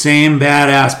be the same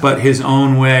badass, but his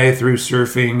own way through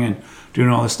surfing and doing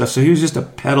all this stuff. So he was just a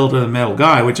pedal to the metal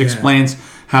guy, which explains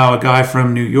how a guy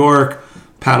from New York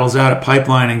paddles out at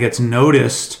Pipeline and gets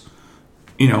noticed,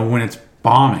 when it's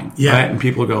bombing, right? And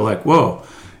people go like, whoa.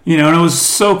 And it was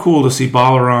so cool to see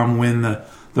Balaram win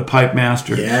the Pipe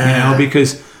Masters,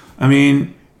 because, I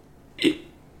mean...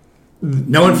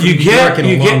 No one from New York in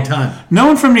a long time. No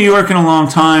one from New York in a long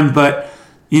time, but...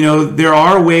 there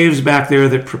are waves back there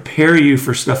that prepare you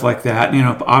for stuff like that.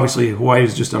 Obviously Hawaii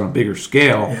is just on a bigger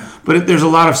scale, but there's a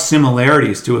lot of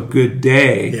similarities to a good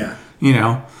day.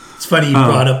 Yeah. It's funny you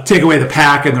brought up. Take away the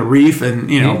pack and the reef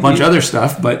and, a bunch of other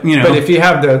stuff, but, But if you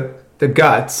have the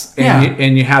guts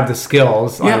and you have the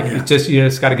skills, you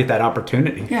just got to get that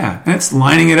opportunity. Yeah. And it's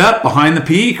lining it up behind the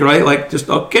peak, right? Like just,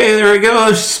 okay, there it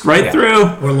goes, just right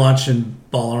through. We're launching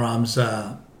Balaram's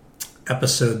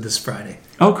episode this Friday.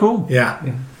 Oh, cool.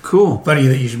 Yeah. Cool. Funny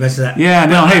that you should mention that. Yeah,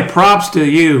 no, hey, props to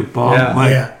you, Paul.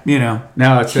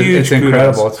 No, it's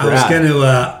incredible. It's I was going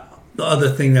to, the other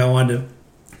thing that I wanted to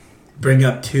bring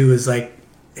up too is like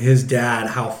his dad,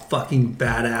 how fucking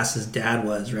badass his dad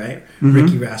was, right? Mm-hmm.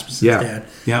 Ricky Rasmussen's dad.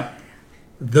 Yeah.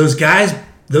 Those guys,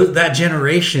 that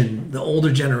generation, the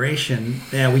older generation,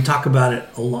 we talk about it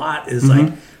a lot, is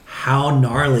like how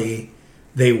gnarly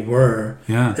they were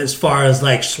as far as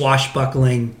like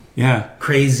swashbuckling,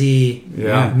 crazy,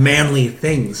 manly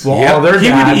things. Well,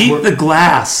 he would eat the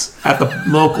glass at the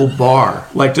local bar,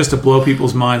 like just to blow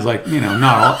people's minds, like,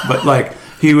 not all, but like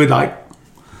he would like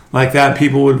that.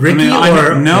 People would, Ricky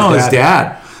his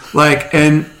dad. Like,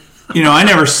 and I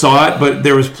never saw it, but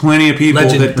there was plenty of people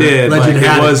that did.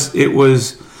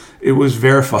 It was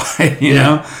verified, you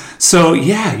know? So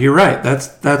you're right.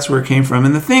 That's where it came from.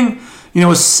 And the thing, it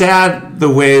was sad the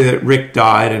way that Rick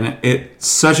died, and it's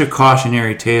such a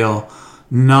cautionary tale,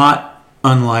 not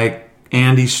unlike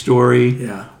Andy's story.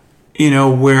 Yeah.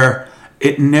 Where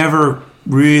it never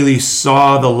really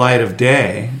saw the light of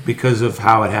day because of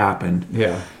how it happened.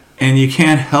 Yeah. And you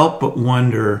can't help but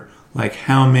wonder, like,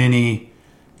 how many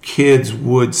kids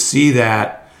would see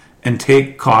that and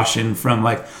take caution from,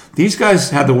 like, these guys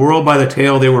had the world by the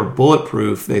tail. They were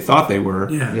bulletproof. They thought they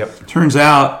were. Yeah. Yep. Turns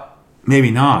out,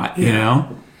 maybe not,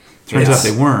 Turns out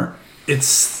they weren't.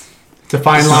 It's a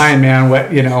fine line, man.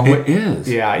 It is.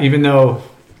 Yeah, even though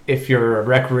if you're a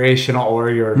recreational or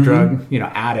you're a drug,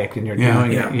 addict and you're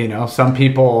doing it, some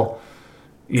people...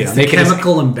 It's the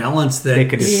chemical imbalance that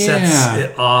sets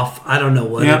it off. I don't know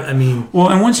what I mean. Well,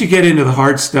 and once you get into the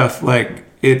hard stuff, like,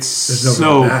 it's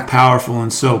so powerful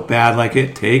and so bad, like,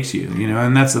 it takes you,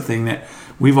 and that's the thing that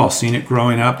we've all seen it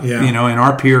growing up, in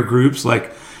our peer groups.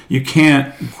 Like, you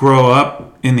can't grow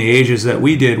up in the ages that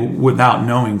we did without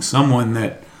knowing someone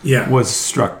that was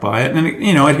struck by it. And,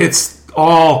 it hits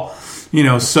all,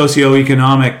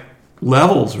 socioeconomic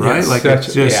levels, right? Like,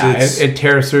 it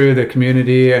tears through the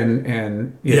community,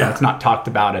 and it's not talked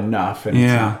about enough, and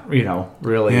it's not,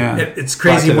 really it's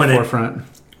crazy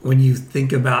when you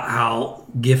think about how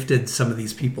gifted some of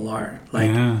these people are,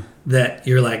 like that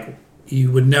you're like,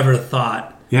 you would never have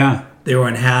thought they were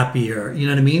unhappy, or you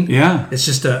know what I mean? It's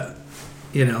just like,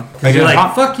 you're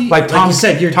like, fuck you. Like Tom, you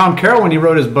said, Tom Carroll, when he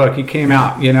wrote his book, he came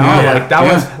out, like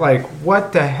that was like,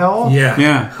 what the hell?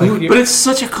 Yeah. But it's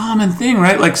such a common thing,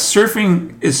 right? Like,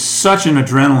 surfing is such an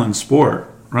adrenaline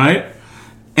sport, right?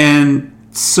 And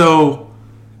so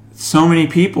many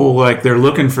people, like, they're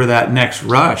looking for that next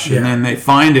rush, and then they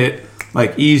find it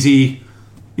like easy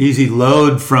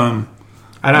load from.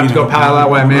 I don't have to go paddle that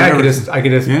way, man. I could just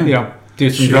do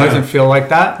some drugs and feel like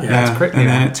that. That's great. And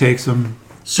then it takes them.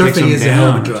 Surfing is a hell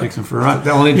of a drug. Takes them for a ride.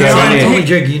 The only You drug know, I and need. The only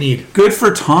drug you need. good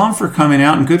for Tom for coming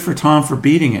out, and good for Tom for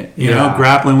beating it. You Yeah. know,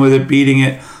 grappling with it, beating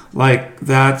it. Like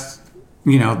that's,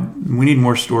 you know, we need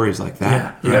more stories like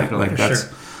that. Yeah, right? definitely, Like For that's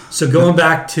sure. So going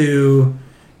back to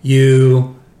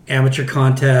you, amateur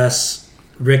contests,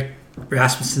 Rick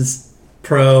Rasmussen's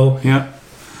pro. yeah.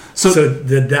 So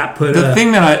did that put The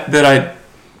thing that I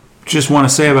just want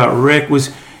to say about Rick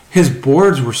was his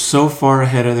boards were so far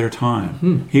ahead of their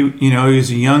time. He was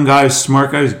a young guy, he was a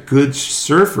smart guy, he was a good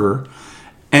surfer,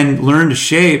 and learned to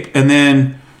shape. And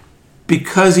then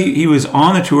because he was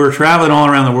on the tour, traveling all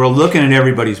around the world, looking at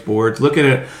everybody's boards, looking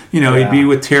at, he'd be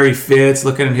with Terry Fitz,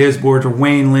 looking at his boards, or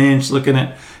Wayne Lynch, looking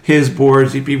at his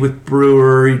boards. He'd be with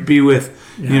Brewer. He'd be with,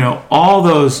 all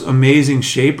those amazing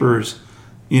shapers,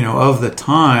 of the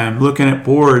time, looking at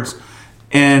boards.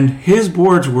 And his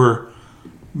boards were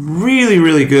really,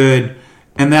 really good.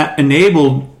 And that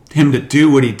enabled him to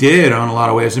do what he did on a lot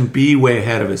of ways and be way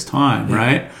ahead of his time,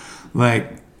 right?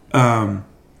 Like,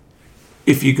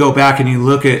 if you go back and you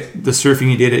look at the surfing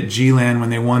he did at G-Land when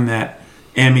they won that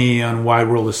Emmy on Wide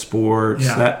World of Sports,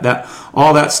 that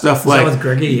all that stuff. Was that with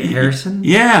Gregory Harrison?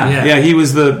 Yeah. He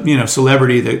was the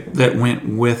celebrity that went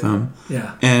with him.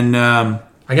 Yeah. And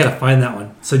I gotta find that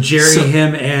one. So Jerry,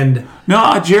 him, and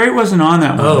no, Jerry wasn't on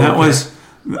that one. Oh, that okay. was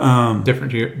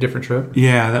Different trip.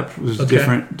 yeah, that was a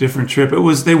Okay. different trip. It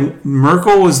was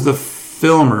Merkel was the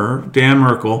filmer, Dan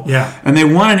Merkel. Yeah. and they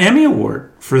won an Emmy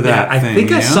award for that. I thing, think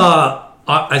you I know? saw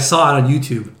it on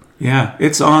YouTube. Yeah,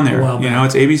 it's on there. A while back.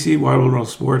 It's ABC Wide World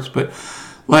Sports. But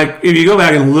like, if you go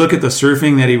back and look at the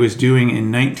surfing that he was doing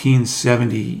in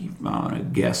 1970, I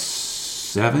guess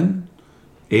 7,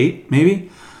 8,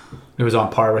 maybe. It was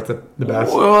on par with the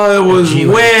best. Well, it was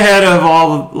G-Land. way ahead of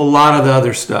a lot of the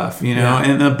other stuff, Yeah.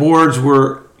 And the boards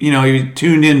were, he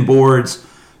tuned in boards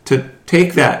to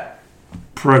take that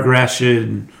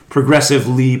progressive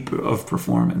leap of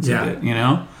performance. Yeah. Of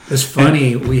it, It's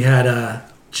funny. We had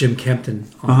Jim Kempton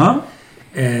on,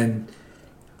 and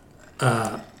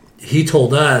he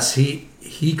told us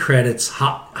he credits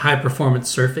high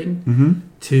performance surfing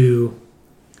to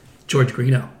George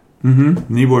Greeno.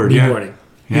 Kneeboard, yeah. Kneeboarding.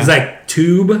 He's like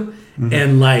tube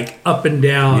and like up and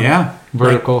down. Yeah,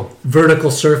 Vertical. Vertical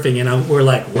surfing, and we're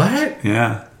like, what?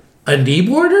 yeah. A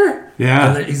kneeboarder? Yeah.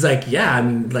 And then he's like, yeah. I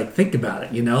mean, like, think about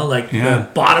it. Like Yeah. the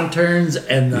bottom turns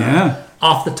and the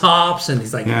off the tops, and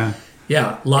he's like, Yeah.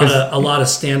 a lot of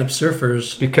stand up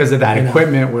surfers. Because of that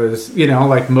equipment was,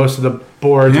 like most of the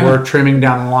boards Yeah. were trimming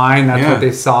down the line. That's Yeah. what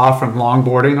they saw from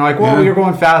longboarding. They're like, well, Yeah. we were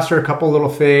going faster, a couple little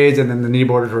fades, and then the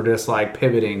kneeboarders were just like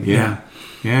pivoting. Yeah.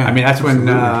 Yeah. I mean, that's absolutely.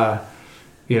 when,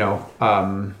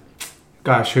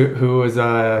 who was,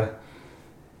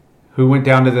 who went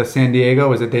down to the San Diego?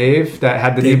 Was it Dave that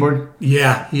had the kneeboard?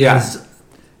 Yeah, he Yeah. has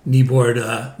kneeboard.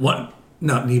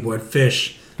 Not kneeboard.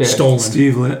 Fish stolen.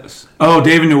 Steve Liss. Oh,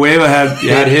 David Nueva had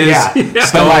his. Yeah.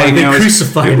 stolen. Like, they It was-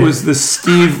 crucified It him. was the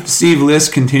Steve Liss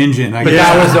contingent. I But guess.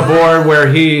 that was a board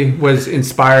where he was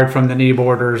inspired from the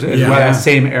kneeboarders in Yeah. that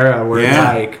same era where it's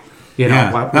Yeah. like,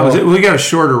 Yeah, that was it. We got a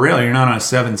shorter rail. You're not on a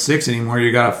 7.6 anymore.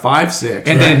 You got a 5.6.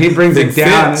 And then he brings That it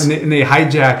down fits. and they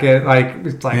hijack it. Like,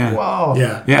 it's like, Yeah. whoa.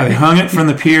 Yeah. Yeah, they hung it from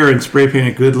the pier and spray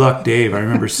painted "Good Luck, Dave." I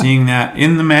remember seeing that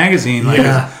in the magazine, like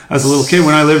Yeah. as a little kid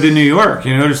when I lived in New York.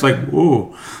 Just like,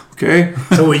 whoa, okay.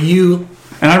 So when you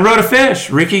And I rode a fish.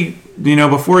 Ricky,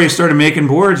 before he started making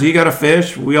boards, he got a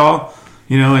fish. We all,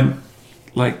 and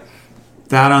like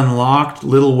that unlocked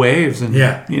little waves and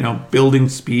building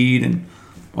speed and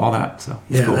all that. So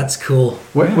it's cool. that's cool.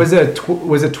 Was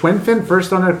it twin fin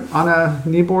first on a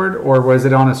kneeboard, or was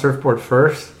it on a surfboard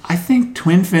first? I think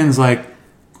twin fins, like,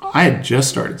 I had just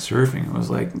started surfing. It was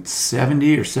like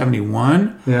 70 or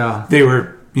 71. Yeah. They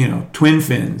were, twin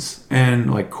fins.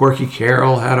 And like Corky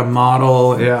Carroll had a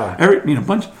model. And Yeah.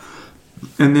 bunch.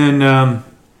 And then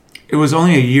it was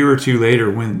only a year or two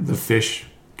later when the fish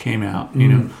came out,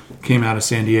 came out of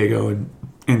San Diego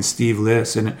and Steve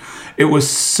Liss. And it was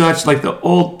such like the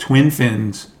old twin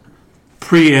fins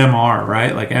pre-MR,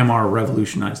 right? Like MR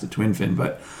revolutionized the twin fin,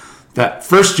 but that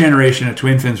first generation of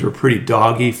twin fins were pretty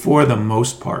doggy for the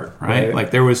most part, right?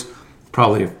 Like there was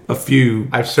probably a few.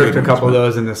 I've surfed a couple of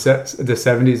those in the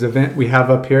 70s event we have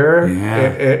up here.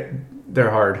 Yeah.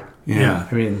 They're hard. Yeah.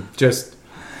 I mean, just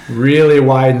really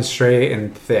wide and straight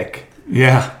and thick.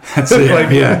 Yeah, that's it.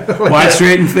 Like- yeah, wide,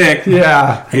 straight, and thick.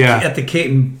 Yeah. Yeah. At the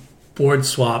Caton board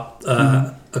swap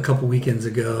a couple weekends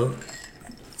ago,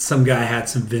 some guy had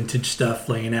some vintage stuff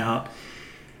laying out,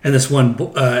 and this one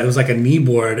it was like a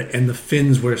kneeboard, and the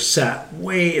fins were sat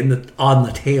way on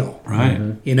the tail, Right.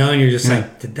 and you're just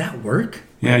like, did that work?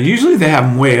 Yeah, usually they have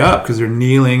them way up because they're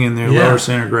kneeling in their lower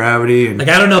center of gravity. And like,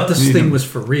 I don't know if this thing was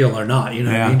for real or not. You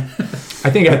know what I mean? I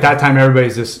think at that time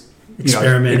everybody's just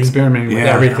experimenting with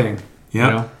everything. Yeah.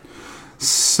 You know?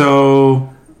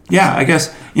 So, yeah, I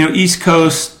guess, East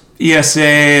Coast, ESA,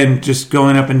 and just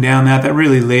going up and down that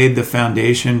really laid the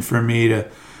foundation for me to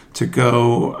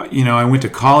go. I went to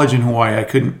college in Hawaii. I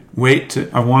couldn't wait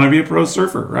I want to be a pro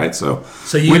surfer, right? So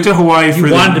you went to Hawaii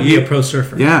you wanted to be a pro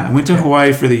surfer. Yeah, I went to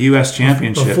Hawaii for the U.S.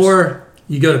 Championships. Before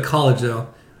you go to college, though,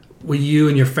 were you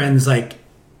and your friends like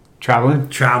traveling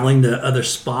to other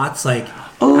spots, like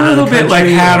a little bit like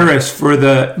Hatteras for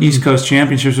the East Coast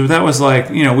Championships? But that was like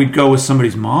we'd go with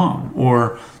somebody's mom.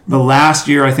 Or the last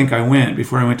year I think I went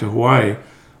before I went to Hawaii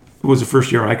was the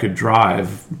first year I could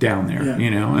drive down there. And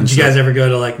did you guys ever go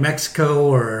to like Mexico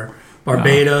or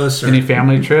Barbados? Or any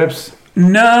family trips?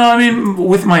 No, I mean,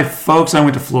 with my folks, I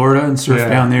went to Florida and surfed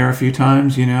down there a few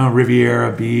times,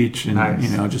 Riviera Beach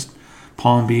and, just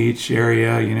Palm Beach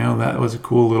area, that was a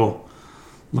cool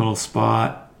little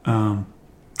spot.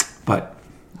 But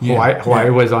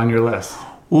Hawaii was on your list.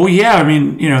 Well, yeah, I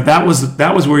mean, that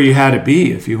was where you had to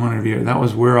be if you wanted to be there. That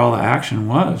was where all the action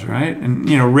was, right? And,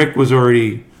 Rick was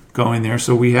already going there,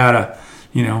 so we had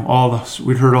we'd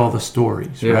heard all the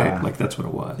stories, right? Like that's what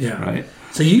it was, right?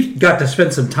 So you got to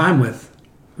spend some time with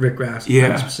Rick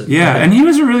Rasmussen. Yeah, and he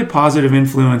was a really positive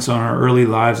influence on our early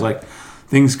lives. Like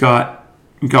things got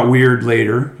weird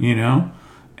later, and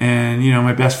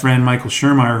my best friend Michael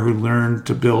Schermeyer, who learned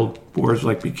to build boards,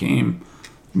 became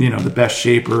the best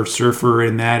shaper surfer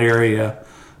in that area.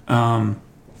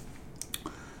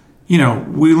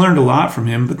 We learned a lot from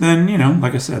him, but then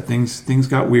like I said, things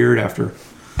got weird after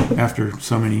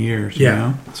so many years.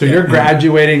 So you're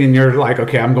graduating and you're like,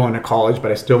 okay, I'm going to college,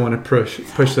 but I still want to push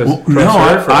this.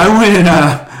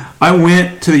 I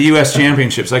went to the U.S.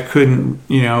 Championships. I couldn't,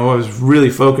 I was really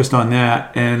focused on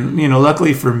that, and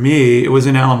luckily for me, it was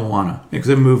in Ala Moana because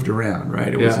it moved around.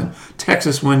 Right, it was in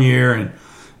Texas one year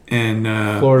and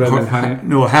Florida,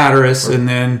 Hatteras, and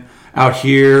then out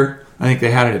here. I think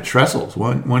they had it at Trestles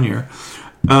one year.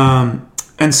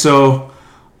 And so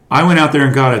I went out there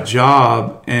and got a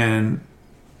job and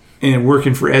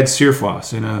working for Ed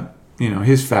Searfoss in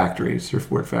his factory,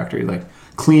 surfboard factory, like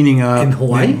cleaning up. In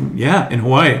Hawaii? In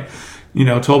Hawaii.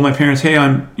 Told my parents, hey,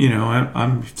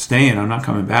 I'm staying. I'm not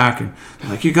coming back. And they're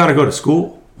like, you got to go to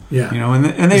school. Yeah.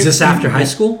 And they, is this after high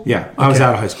school? Yeah. I was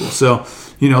out of high school. So,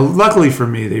 luckily for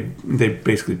me, they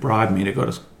basically bribed me to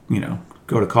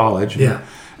go to college.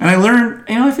 And I learned,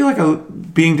 I feel like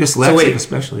being dyslexic,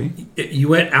 especially. You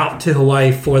went out to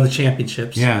Hawaii for the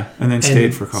championships. Yeah, and then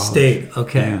stayed for college.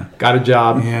 Okay. Yeah. Got a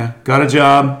job. Yeah, got a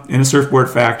job in a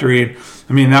surfboard factory.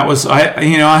 I mean, that was,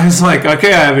 I was like,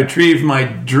 okay, I have achieved my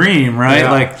dream,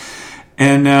 right?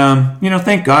 Yeah.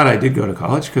 Thank God I did go to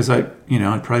college because I'd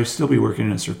probably still be working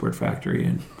in a surfboard factory.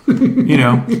 And,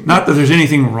 not that there's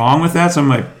anything wrong with that.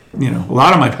 Some of my, a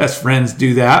lot of my best friends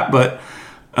do that, but...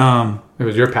 it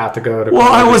was your path to go to.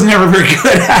 Well, I was never very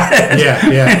good at it.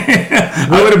 Yeah.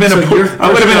 I would have been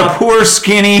a poor,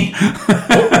 skinny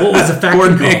what was the factory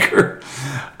board maker.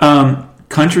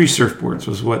 Country Surfboards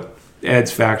was what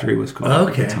Ed's factory was called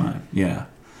at the time. Yeah.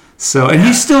 So, and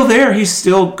he's still there. He's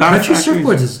still got Country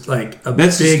Surfboards is like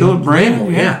that's big still a brand.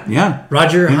 label. Yeah.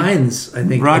 Roger Hines, I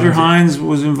think. Roger Hines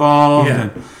was involved.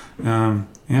 Yeah. And,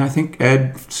 I think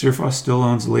Ed Searfoss still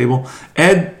owns the label.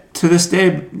 Ed, to this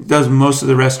day, does most of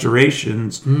the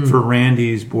restorations for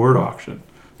Randy's board auction.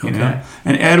 You know,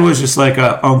 and Ed was just like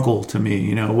a uncle to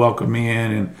me. Welcomed me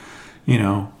in, and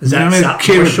is that a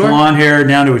kid with blonde hair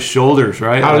down to his shoulders,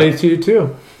 right? Howdy to you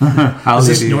too. Is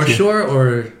this North Shore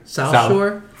or South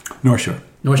Shore? North Shore.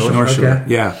 North Shore. Okay.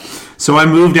 Yeah. So I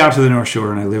moved out to the North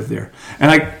Shore and I lived there.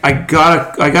 And I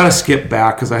gotta skip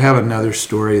back because I have another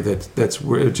story that's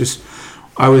where it just.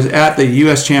 I was at the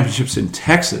U.S. Championships in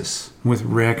Texas with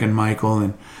Rick and Michael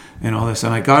and all this,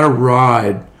 and I got a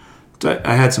ride.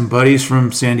 I had some buddies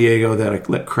from San Diego that I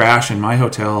let crash in my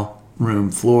hotel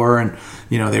room floor, and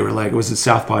they were like, it was at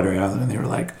South Padre Island, and they were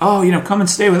like, oh, come and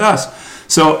stay with us.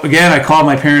 So again, I called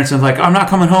my parents and like, I'm not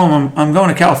coming home. I'm going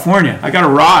to California. I got a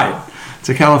ride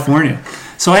to California.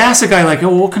 So I asked the guy like, oh,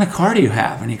 well, what kind of car do you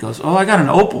have? And he goes, oh, I got an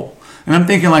Opel. And I'm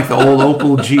thinking like the old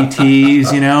Opel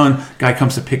GTs, and the guy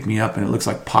comes to pick me up and it looks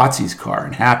like Potsy's car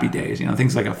in Happy Days,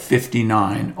 things like a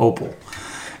 59 Opel.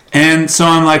 And so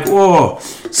I'm like, whoa.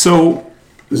 So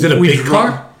is it a big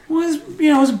car? It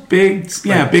was a big,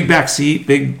 big back seat,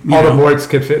 big. All the boards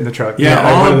could fit in the truck. Yeah,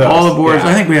 all the boards.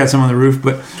 Yeah. I think we had some on the roof,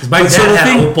 but my dad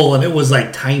had Opel and it was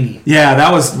like tiny. Yeah,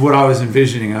 that was what I was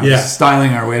envisioning. I was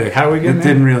styling our way to. How do we get it?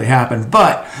 Didn't really happen,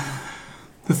 but.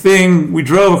 the thing, we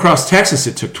drove across Texas.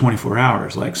 It took 24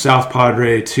 hours, like South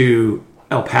Padre to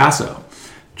El Paso.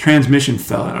 Transmission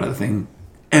fell out of the thing.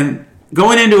 And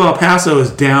going into El Paso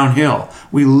is downhill.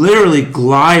 We literally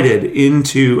glided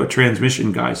into a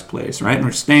transmission guy's place, right? And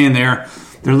we're staying there.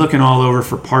 They're looking all over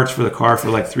for parts for the car for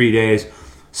like 3 days.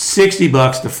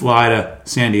 $60 to fly to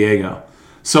San Diego.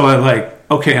 So I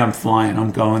okay, I'm flying.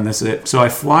 I'm going. This is it. So I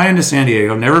fly into San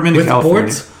Diego. Never been to California.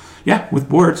 Boards? Yeah, with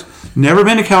boards. Never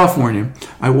been to California.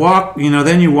 I walk,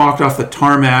 then you walked off the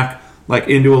tarmac, like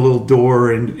into a little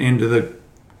door and into the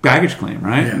baggage claim,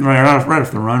 right? Yeah. Right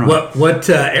off the runway. What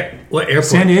airport?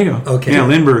 San Diego. Okay. Yeah,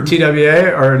 Lindbergh.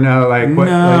 TWA or no? Like what?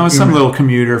 No, like some little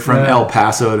commuter from El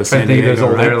Paso to San think of Diego. those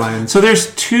old Right? airlines. So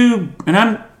there's two, and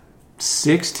I'm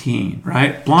 16,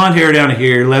 right? Blonde hair down to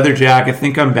here, leather jacket.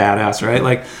 Think I'm badass, right?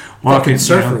 Like walking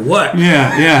surfer. What?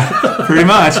 Yeah, pretty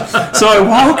much. So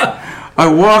I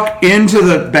walk into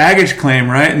the baggage claim,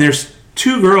 right? And there's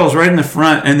two girls right in the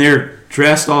front, and they're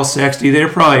dressed all sexy. They're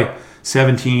probably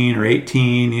 17 or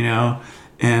 18,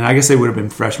 and I guess they would have been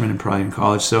freshmen and probably in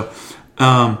college. So,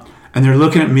 and they're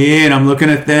looking at me, and I'm looking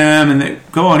at them, and they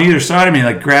go on either side of me,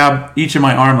 like grab each of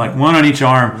my arm, like one on each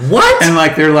arm. What? And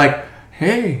like they're like,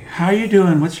 "Hey, how you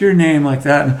doing? What's your name?" Like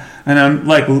that, and I'm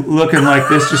like looking like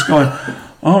this, just going,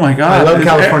 "Oh my God, I love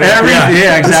California."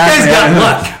 Yeah, exactly. This guy's got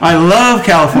luck. I love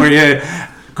California.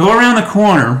 Go around the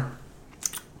corner,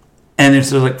 and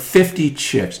there's like 50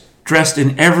 chicks dressed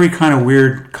in every kind of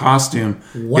weird costume.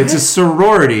 What? It's a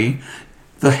sorority.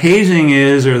 The hazing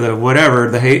is, or the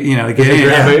whatever, to get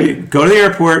in. Go to the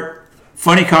airport,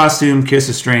 funny costume, kiss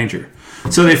a stranger.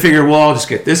 So they figure, well, I'll just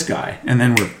get this guy, and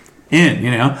then we're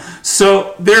in,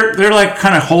 So they're like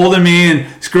kind of holding me,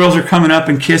 and these girls are coming up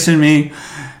and kissing me.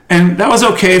 And that was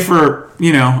okay for,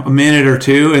 a minute or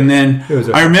two. And then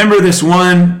I remember this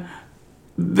one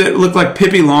that looked like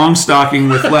Pippi Longstocking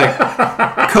with like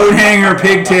coat hanger,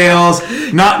 pigtails,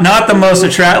 not the most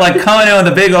attractive, like coming in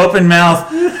with a big open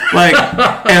mouth, like,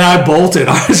 and I bolted.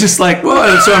 I was just like,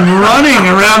 whoa. So I'm running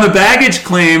around the baggage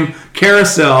claim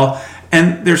carousel,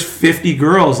 and there's 50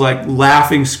 girls like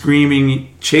laughing, screaming,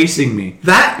 chasing me.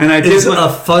 That and I did is a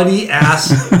funny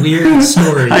ass weird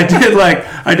story. I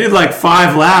did like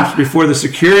 5 laps before the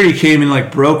security came and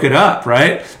like broke it up,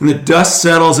 right? And the dust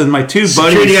settles, and my two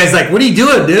Security buddies. guy's like, "What are you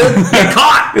doing, dude? Get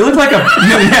caught!" It looked like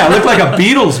a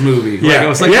Beatles movie. Like, it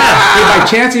was like, Hey, by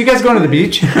chance, are you guys going to the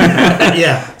beach?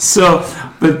 Yeah. So,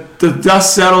 but the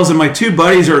dust settles, and my two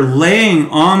buddies are laying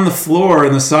on the floor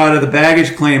on the side of the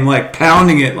baggage claim, like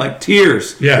pounding it, like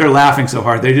tears. Yeah. They're laughing so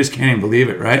hard they just can't even believe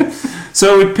it, right?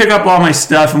 So we pick up all my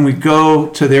stuff and we go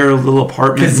to their little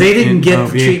apartment. Because they didn't in get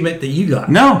OV. the treatment that you got.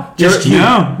 No, Just you.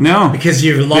 No. Because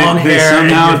you have long They hair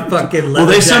somehow- and your fucking leather Well,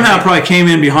 they somehow jacket. probably came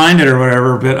in behind it or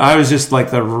whatever, but I was just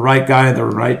like the right guy at the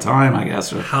right time, I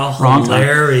guess. Or How wrong time.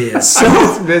 hilarious.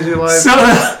 Visualize. So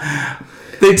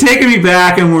they taken me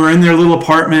back, and we're in their little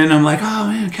apartment, and I'm like, oh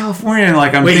man, California. And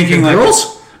like I'm Wait, thinking the like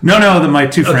girls? No, my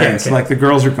two friends. okay. Like the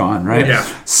girls are gone, right? Yeah.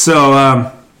 So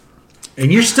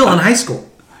And you're still in high school.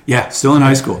 yeah, still in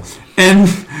high school. And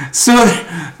so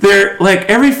they're like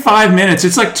every 5 minutes,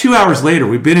 it's like 2 hours later.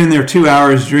 We've been in there 2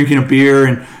 hours drinking a beer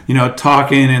and,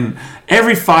 talking. And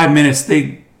every 5 minutes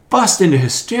they bust into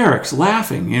hysterics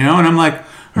laughing, and I'm like,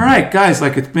 all right, guys,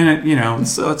 like it's been,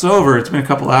 it's over. It's been a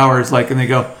couple hours. Like, and they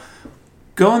go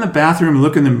in the bathroom and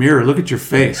look in the mirror. Look at your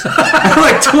face. I had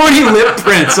like 20 lip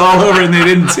prints all over, and they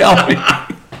didn't tell me.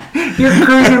 You're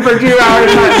cruising for 2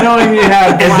 hours not knowing you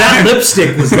had And that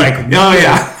lipstick was like, Oh,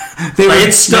 yeah.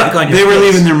 It's stuck on your They were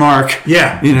face. leaving their mark.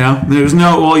 Yeah. There was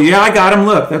no, well, yeah, I got him.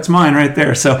 Look, that's mine right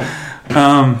there. So,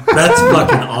 That's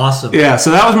fucking awesome. yeah,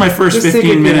 so that was my first Just think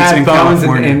if 15 you minutes had in phones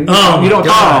California. and Oh, you don't.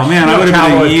 gosh. Oh, man, you I don't would have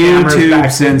travel been a with cameras YouTube back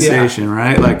then. sensation,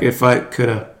 right? Like if I could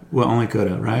have, well, only could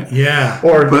have, right? Yeah.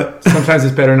 Or But- sometimes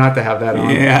it's better not to have that on.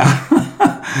 Yeah.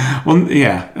 Well,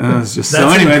 yeah. It was just, so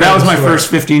That's an anyway, that was my incredible first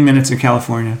 15 minutes in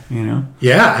California,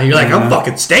 Yeah. You're like, I'm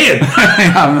fucking staying.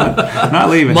 I'm not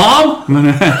leaving. Mom?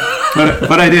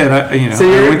 But I did. I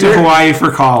you're- went to you're- Hawaii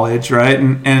for college, right?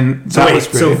 And So that was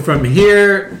great. so from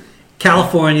here,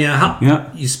 California, Yeah.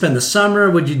 you spend the summer,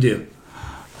 what'd you do?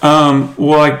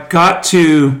 Well, I got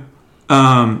to.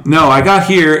 I got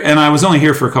here, and I was only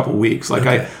here for a couple weeks. Like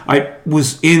Okay. I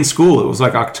was in school. It was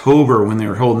like October when they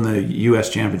were holding the U.S.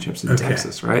 championships in Okay.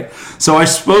 Texas, right? So I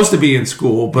was supposed to be in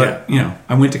school, but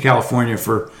I went to California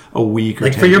for a week or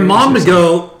Like 10 for your days mom or to something.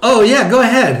 go, oh yeah, go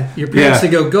ahead. Your parents Yeah.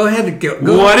 to go ahead and go.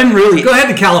 Well, I didn't really. Go ahead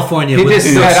to California. He with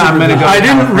just no said, "I'm gonna supervision." go." I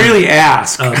didn't California. really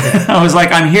ask. Okay. I was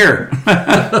like, I'm here.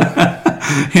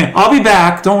 Yeah, I'll be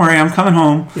back. Don't worry, I'm coming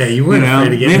home. Yeah, you weren't afraid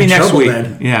to get maybe in next trouble week.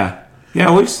 then. Yeah.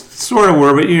 Yeah, we sort of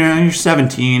were, but you're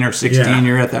 17 or 16. Yeah.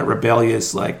 You're at that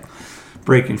rebellious, like,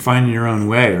 finding your own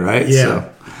way, right? Yeah.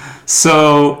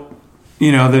 So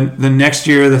the next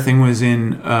year the thing was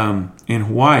in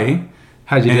Hawaii.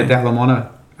 How'd you get to Ala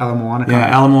Moana? Ala Moana.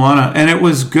 Yeah, Ala Moana, and it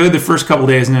was good the first couple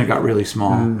days, and then it got really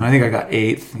small. I think I got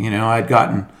 8th. I'd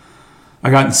gotten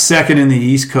 2nd in the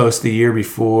East Coast the year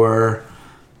before.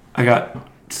 I got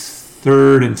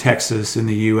 3rd in Texas in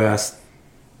the U.S.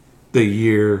 that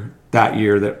year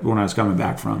that when I was coming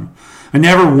back from. I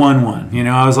never won one.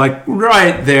 I was like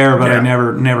right there, but I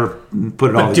never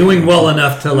put it all. But doing together. well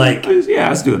enough to like. Yeah, I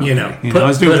was doing. Okay. I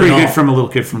was doing put pretty it good all. from a little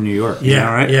kid from New York.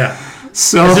 Yeah, right. Yeah.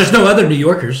 So 'cause there's no other New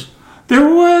Yorkers. there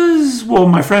was. Well,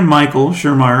 my friend Michael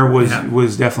Schermeyer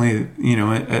was definitely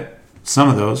at some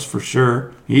of those for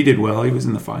sure. He did well. He was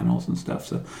in the finals and stuff.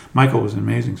 So Michael was an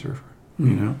amazing surfer.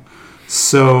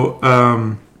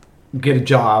 So. Get a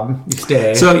job, you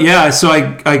stay. So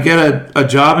I get a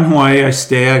job in Hawaii. I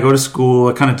stay. I go to school.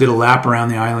 I kind of did a lap around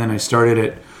the island. I started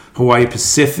at Hawaii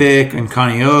Pacific and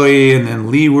Kaneohe, and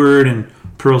then Leeward and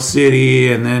Pearl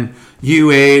City, and then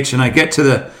UH. And I get to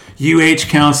the UH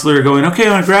counselor going, okay,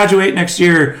 I want to graduate next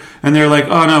year. And they're like,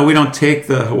 oh no, we don't take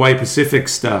the Hawaii Pacific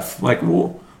stuff. Like,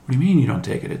 well, what do you mean you don't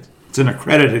take it? It's an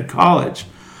accredited college.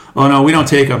 Oh no, we don't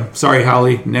take them. Sorry,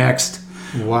 Holly. Next.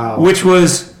 Wow. Which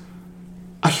was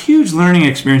a huge learning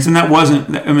experience, and it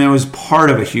was part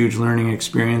of a huge learning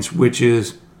experience, which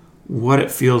is what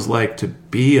it feels like to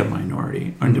be a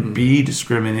minority and to be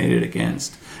discriminated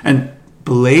against and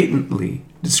blatantly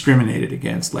discriminated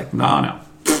against. Like, no,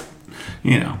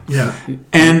 Yeah.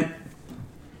 And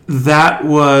that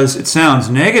was, it sounds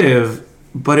negative,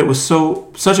 but it was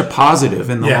such a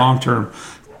positive in the long term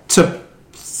to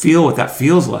feel what that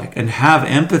feels like and have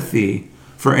empathy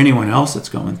for anyone else that's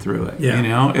going through it.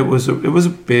 Yeah. It was a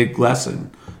big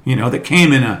lesson, that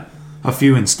came in a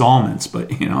few installments, but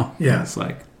it's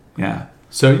like, yeah.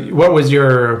 So what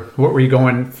were you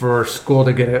going for school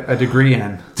to get a degree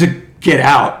in? To get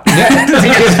out.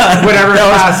 Whatever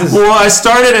classes. Well, I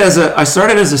started as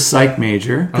a psych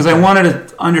major because I wanted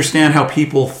to understand how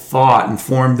people thought and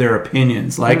formed their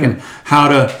opinions, and how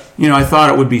to, I thought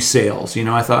it would be sales.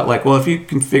 I thought like, well, if you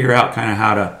can figure out kind of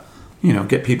how to,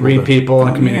 get people read to, people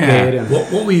and communicate. Yeah. And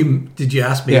What were you? Did you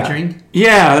ask majoring?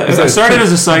 Yeah, I started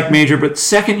as a psych major, but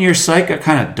second year psych got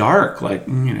kind of dark. Like,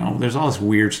 there's all this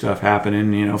weird stuff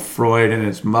happening. Freud and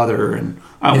his mother and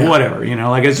whatever.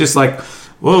 It's just like,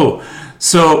 whoa.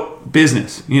 So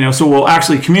business, so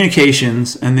actually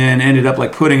communications, and then ended up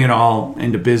like putting it all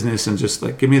into business and just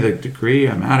like, give me the degree,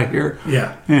 I'm out of here.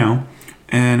 Yeah.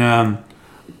 And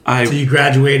So you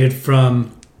graduated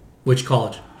from which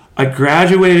college? I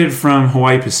graduated from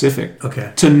Hawaii Pacific.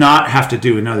 Okay. To not have to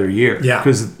do another year. Yeah.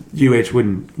 Because UH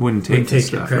wouldn't take this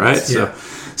your stuff, credits, right? yeah.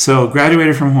 So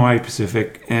graduated from Hawaii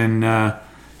Pacific, and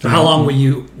So how long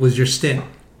was your stint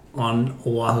on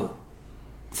Oahu?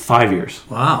 5 years.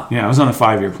 Wow. Yeah, I was on the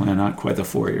 5-year plan, not quite the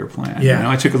 4-year plan. Yeah.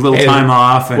 I took a little time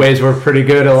off. And, waves were pretty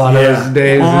good a lot of those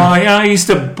days. well, I used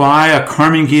to buy a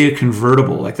Carmen Ghia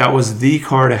convertible. Like, that was the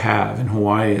car to have in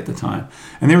Hawaii at the time.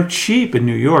 And they were cheap in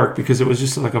New York because it was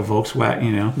just like a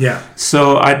Volkswagen, Yeah.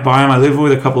 So I'd buy them. I lived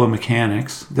with a couple of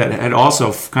mechanics that had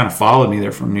also kind of followed me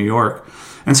there from New York.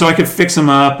 And so I could fix them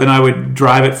up, and I would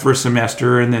drive it for a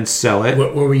semester and then sell it.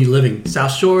 Where were you living?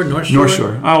 South Shore, North Shore? North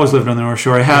Shore. I always lived on the North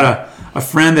Shore. I had a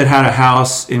friend that had a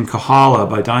house in Kahala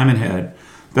by Diamond Head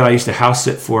that I used to house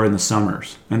sit for in the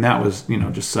summers. And that was,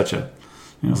 just such a,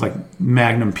 it was like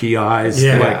Magnum PIs,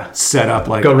 like set up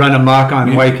like. Go run amok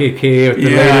on Waikiki with the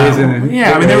ladies. And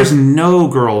I mean, there was no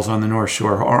girls on the North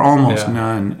Shore, or almost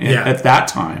none at that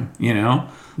time,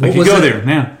 Like, you go there,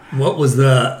 man. What was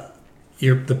the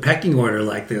pecking order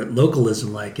like, the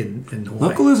localism like in Hawaii?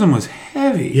 Localism was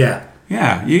heavy. Yeah.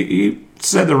 Yeah, you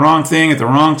said the wrong thing at the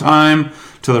wrong time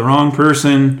to the wrong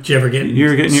person. Did you ever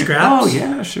get scraps? Oh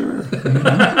yeah, sure.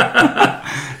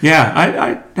 Yeah,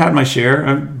 I had my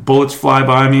share. Bullets fly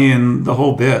by me and the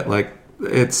whole bit. Like,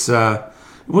 it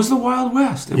was the Wild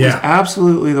West. It was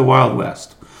absolutely the Wild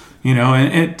West.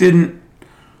 And it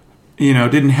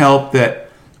didn't help that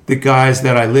the guys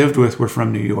that I lived with were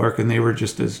from New York, and they were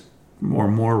just as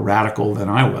more radical than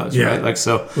I was, right? Like,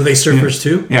 so were they surfers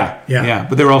too? Yeah.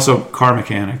 But they were also car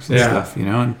mechanics and stuff,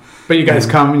 And, but you guys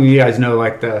you guys know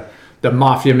like the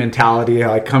mafia mentality,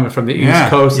 like coming from the East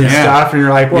Coast and stuff, and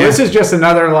you're like, well, this is just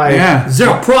another like, is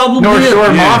there a problem North here?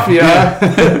 Shore mafia?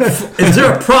 Is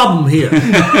there a problem here?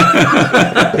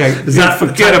 Is that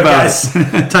forget about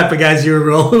it. Type of guys you were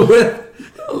rolling with?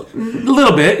 A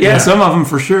little bit, some of them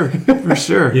for sure,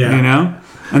 Yeah.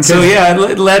 And so,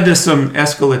 it led to some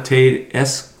escalated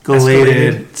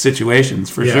situations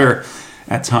for sure.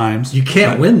 at times. You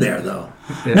can't win there though.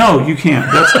 No, you can't.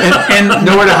 That's and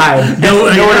Nowhere to hide.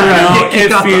 Nowhere to run. Get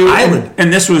kicked off the island.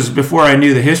 And this was before I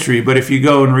knew the history, but if you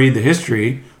go and read the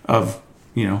history of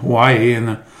Hawaii, and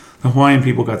the Hawaiian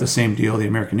people got the same deal the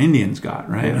American Indians got,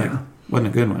 right? Like, wasn't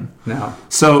a good one. No.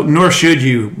 So nor should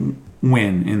you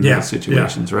win in those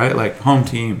situations, right? Like home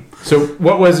team. So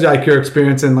what was like your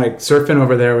experience in like surfing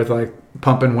over there with like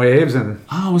pumping waves and?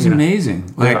 Oh, it was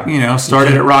amazing. Like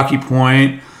started at Rocky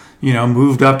Point.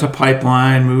 Moved up to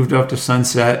Pipeline, moved up to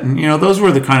Sunset, and those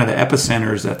were the kind of the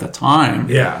epicenters at the time.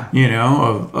 Yeah.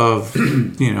 Of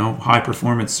high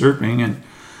performance surfing, and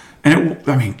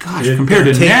compared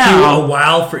to take now, you a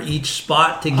while for each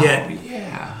spot to get. Oh,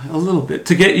 yeah, a little bit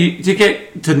to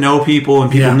get to know people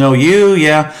and people know you.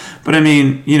 Yeah, but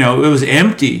it was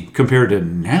empty compared to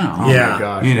now. Yeah. Oh my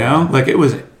gosh, like it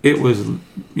was.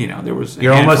 There was.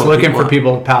 You're almost looking for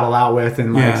people to paddle out with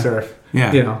and like surf.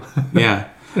 Yeah. Yeah.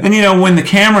 And when the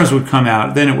cameras would come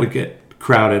out, then it would get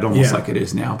crowded almost like it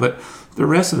is now. But the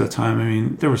rest of the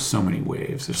time, there were so many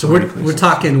waves. There's so we're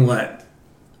talking what?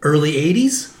 Early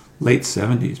 80s? Late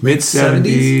 70s. Mid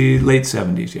 70s? Late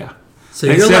 70s, yeah. So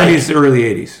late 70s, early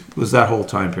 80s was that whole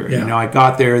time period. Yeah. I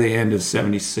got there the end of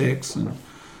 76 and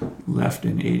left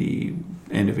in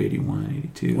end of 81,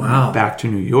 82. Wow. Back to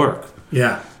New York.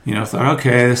 Yeah. Thought,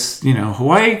 okay, this,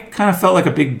 Hawaii kind of felt like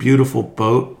a big, beautiful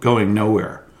boat going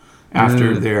nowhere.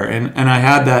 After there, and I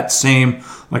had that same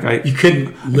you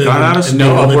couldn't live got out of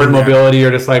no upward mobility.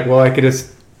 You're just like, well, I could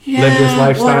just live this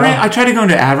lifestyle. I tried to go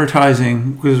into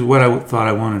advertising because what I thought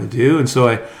I wanted to do, and so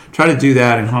I tried to do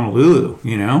that in Honolulu,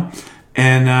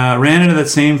 and ran into that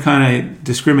same kind of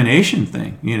discrimination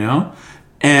thing,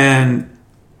 and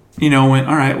went,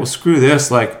 all right, well, screw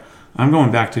this, like I'm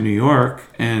going back to New York,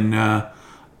 and I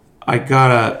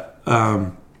got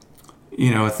a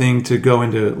thing to go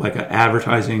into like an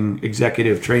advertising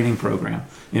executive training program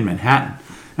in Manhattan.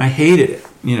 And I hated it.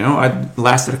 I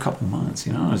lasted a couple months,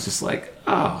 I was just like,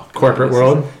 oh. Corporate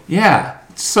world? Yeah.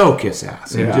 So kiss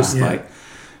ass. And just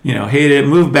Yeah. hated it.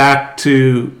 Moved back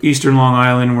to Eastern Long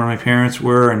Island where my parents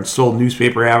were and sold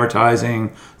newspaper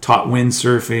advertising, taught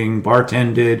windsurfing,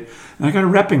 bartended, and I got a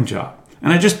repping job.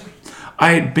 And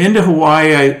I had been to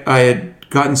Hawaii. I had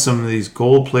gotten some of these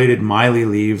gold-plated Miley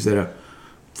leaves that a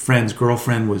friend's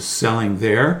girlfriend was selling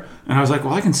there, and I was like,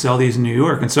 well, I can sell these in New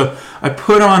York. And so I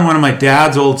put on one of my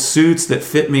dad's old suits that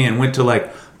fit me and went to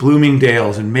like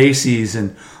Bloomingdale's and Macy's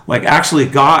and like actually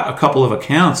got a couple of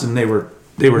accounts, and they were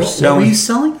selling. What were you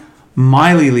selling?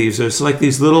 Miley leaves. There's like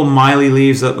these little Miley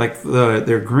leaves that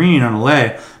they're green on a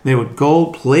lei. They would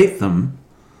gold plate them,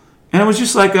 and it was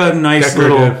just like a nice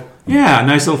Decorative.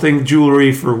 nice little thing,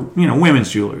 jewelry for women's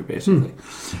jewelry basically.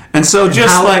 And so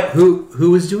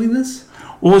who was doing this?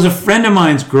 Well, it was a friend of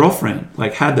mine's girlfriend,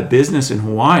 had the business in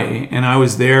Hawaii, and I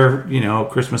was there,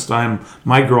 Christmas time.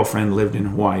 My girlfriend lived in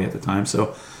Hawaii at the time,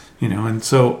 so, and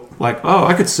so,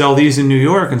 I could sell these in New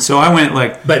York, and so I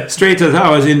went, straight to I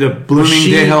was into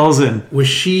Bloomingdale's, and... Was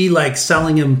she,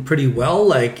 selling them pretty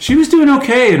well, She was doing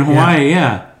okay in Hawaii,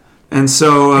 yeah. And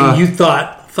so... and you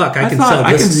thought, fuck, I can sell this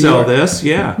I can sell this,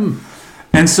 yeah.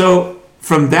 And so,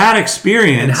 from that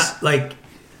experience... And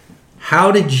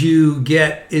how did you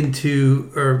get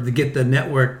into or get the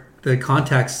network, the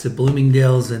contacts to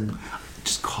Bloomingdale's and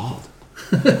just called?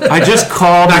 I just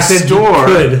called the store.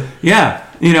 Yeah,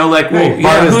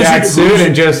 who's that suit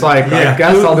and just I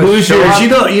guess I'll just show up.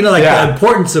 The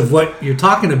importance of what you're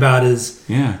talking about is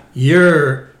you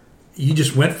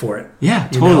just went for it. Yeah,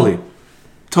 totally.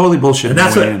 Totally bullshit. And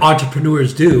that's what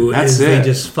entrepreneurs do. They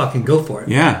just fucking go for it.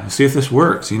 Yeah, see if this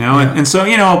works, And so,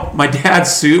 my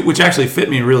dad's suit, which actually fit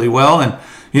me really well, and,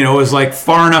 was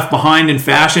far enough behind in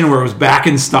fashion where it was back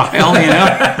in style, Was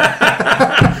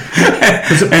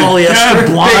it polyester?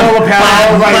 Blonde.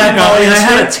 I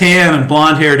had a tan and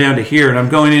blonde hair down to here, and I'm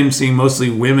going in and seeing mostly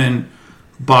women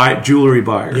jewelry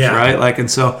buyers, right? And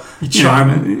so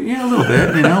charming, a little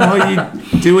bit. Well, you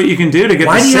do what you can do to get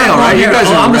the sale, right? You guys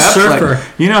are I'm reps, a surfer.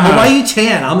 How you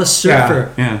tan? I'm a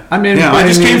surfer. Yeah. I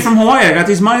just came from Hawaii. I got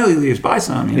these Miley leaves. Buy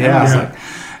some. And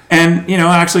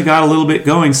I actually got a little bit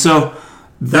going. So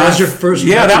that was your first.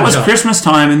 Yeah, that was Christmas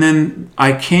time, and then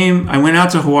I went out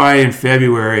to Hawaii in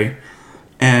February,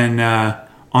 and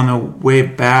on the way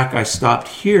back, I stopped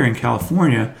here in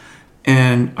California.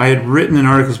 And I had written an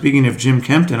article, speaking of Jim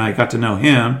Kempton, I got to know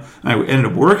him. I ended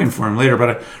up working for him later, but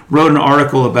I wrote an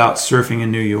article about surfing in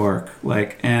New York.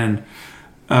 With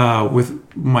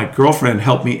my girlfriend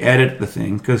helped me edit the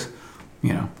thing because,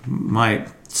 my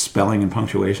spelling and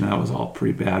punctuation, that was all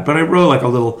pretty bad. But I wrote a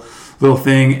little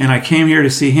thing, and I came here to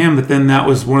see him, but then that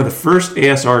was one of the first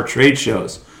ASR trade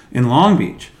shows in Long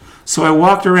Beach. So I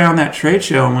walked around that trade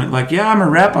show and went like, yeah, I'm a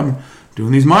rep. I'm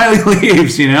doing these Miley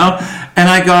leaves, And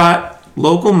I got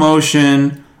Local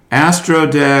Motion,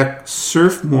 Astrodeck,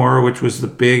 Surfmore, which was the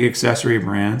big accessory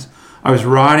brands. I was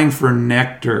riding for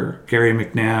Nectar, Gary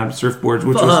McNabb surfboards,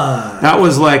 which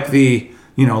was like the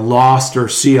Lost or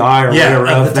CI or whatever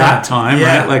of that time,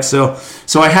 right? Like so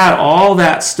I had all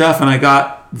that stuff, and I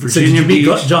got Virginia Beach. Did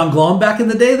you meet John Glom back in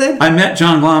the day then? I met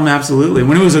John Glom absolutely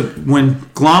when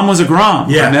Glom was a Grom.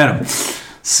 I met him.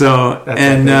 So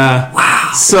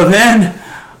wow. So then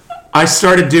I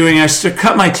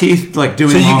cut my teeth like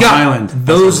doing Long Island.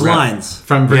 Those lines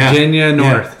from Virginia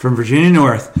North. From Virginia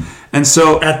North. And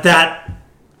so at that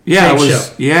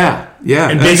show. Yeah.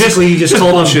 And basically you just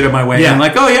told them shit at my way. Yeah. I'm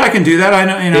like, oh yeah, I can do that. I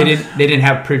know. They didn't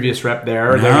have previous rep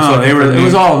there. No, it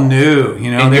was all new.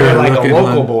 And they were like a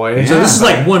local boy. Yeah. So this is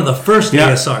like one of the first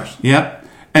ASRs. Yep.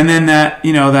 And then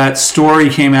that story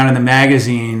came out in the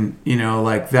magazine.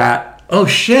 Like that. Oh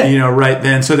shit! Right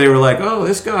then. So they were like, "Oh,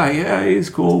 this guy, yeah, he's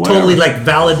cool." Whatever. Totally like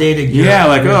validated. And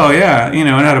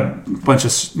had a bunch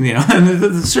of and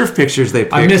the surf pictures they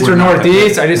picked. I'm Mr.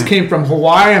 Northeast. I just came from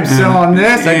Hawaii. I'm still on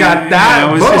this. I got that.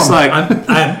 It was just like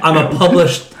I'm a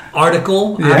published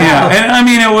article. And I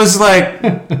mean, it was like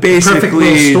basically perfect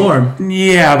little storm.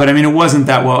 Yeah, but I mean, it wasn't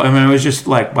that well. I mean, it was just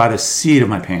like by the seat of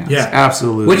my pants. Yeah,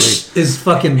 absolutely. Which is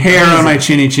fucking hair amazing. On my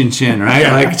chinny chin, right?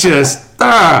 Yeah. Like just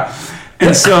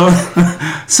And so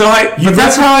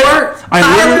that's how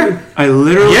I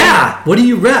literally. Yeah. What do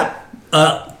you rep?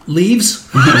 Leaves.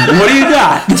 What do you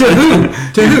got?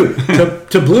 To who?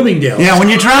 To Bloomingdale's. Yeah. When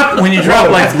you drop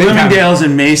like Bloomingdale's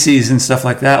and Macy's and stuff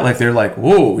like that, like they're like,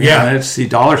 whoa, I just see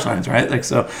dollar signs, right? Like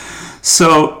so.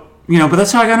 But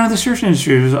that's how I got into the surf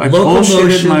industry. I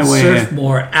bullshitted my way in.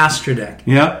 Surfmore, Astrodeck.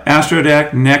 Yep,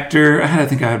 Astrodeck, Nectar. I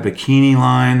think I had a bikini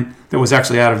line that was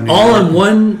actually out of New York. All in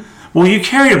one. Well, you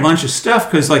carried a bunch of stuff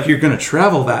because, like, you're going to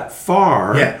travel that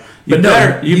far. Yeah, you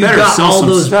better got sell all some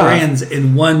those stuff. brands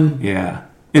in one. Yeah,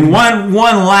 in one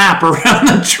lap around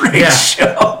the trade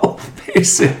show,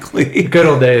 basically. Good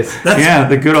old days. That's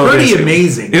the good old days. Pretty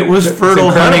amazing. It was fertile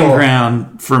hunting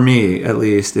ground for me, at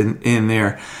least in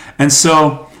there. And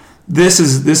so this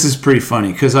is pretty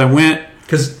funny because I went.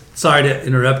 Sorry to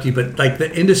interrupt you, but like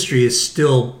the industry is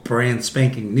still brand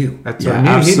spanking new. That's what I mean.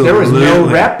 Absolutely. There was no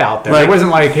rep out there. It wasn't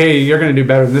like, hey, you're going to do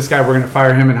better than this guy. We're going to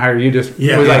fire him and hire you. It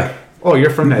was like, oh, you're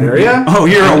from that area? Oh,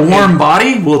 you're a warm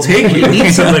body? We'll take you. You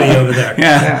need somebody over there.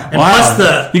 Yeah. And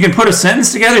plus you can put a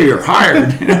sentence together, you're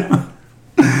hired.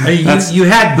 You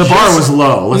had the bar was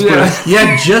low. You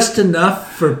had just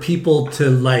enough for people to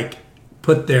like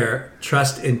put their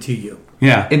trust into you.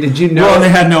 Yeah. And did you know? Well, they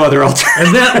had no other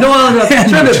alternative.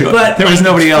 But there was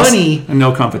nobody else and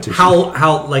no competition.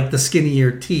 How like the skin of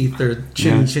your teeth or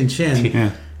chin,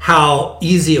 how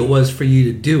easy it was for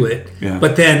you to do it. Yeah.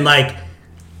 But then like,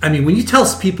 I mean, when you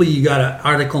tell people you got an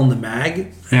article in the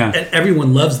mag, and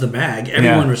everyone loves the mag,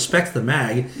 everyone respects the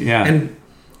mag, and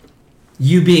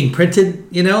you being printed,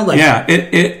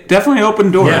 it definitly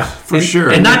opened doors for sure,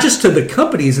 and not just to the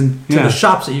companies and to the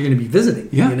shops that you're going to be visiting.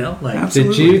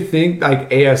 Absolutely. Did you think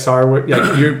like ASR,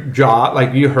 like your jaw,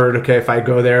 like you heard, okay, if I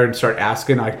go there and start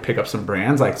asking, I can pick up some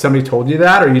brands? Like somebody told you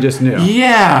that, or you just knew?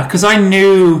 Yeah, because I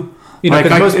knew.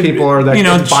 Because most people are like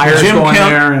buyers Jim going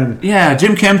there, and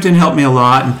Jim Kempton helped me a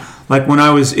lot. And like when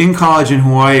I was in college in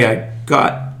Hawaii, I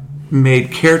got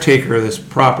made caretaker of this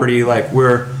property, like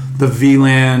where the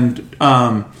VLand,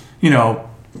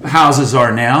 houses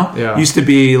are now. Yeah. Used to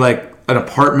be like an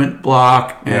apartment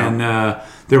block, and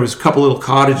there was a couple little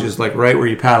cottages like right where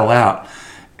you paddle out.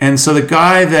 And so the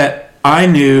guy that I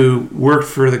knew worked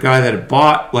for the guy that had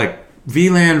bought like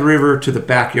VLand River to the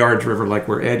Backyards River, like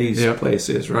where Eddie's place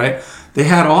is, right? They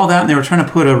had all that, and they were trying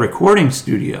to put a recording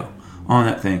studio on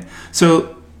that thing.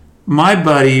 So my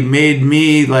buddy made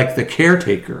me like the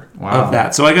caretaker of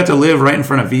that. So I got to live right in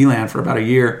front of VLand for about a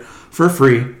year for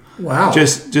free. Wow.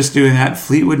 Just doing that.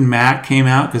 Fleetwood Mac came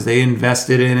out because they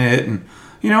invested in it, and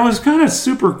it was kind of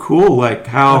super cool. Like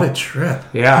how what a trip.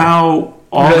 Yeah. How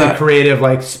all really that creative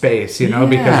like space, because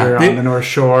you're on the North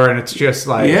Shore, and it's just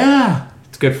like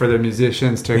it's good for the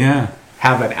musicians to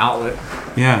have an outlet.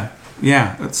 Yeah.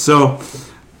 So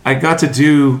I got to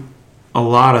do a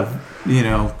lot of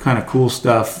kind of cool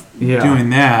stuff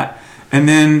doing that, and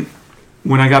then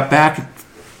when I got back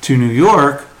to New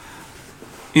York,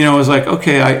 it was like,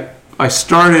 okay, I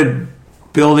started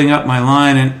building up my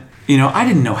line, and I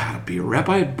didn't know how to be a rep.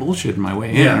 I had bullshitted my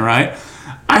way in, right?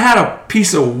 I had a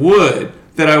piece of wood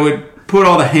that I would put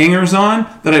all the hangers on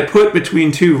that I put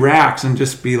between two racks and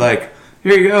just be like,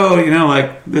 here you go,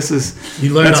 like this is.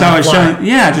 You learned that's on how the I fly. showed.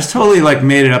 Yeah, just totally like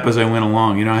made it up as I went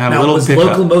along. I had a Now, little was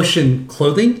pickup. Locomotion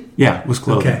clothing? Yeah, it was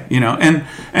clothing. Okay.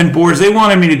 And boards. They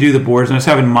wanted me to do the boards, and I was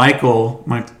having Michael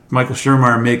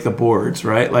Schermeyer make the boards,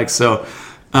 right? Like so.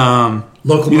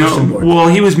 Locomotion board. Well,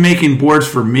 he was making boards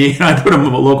for me, and I put a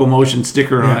Locomotion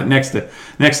sticker on it next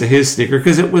to his sticker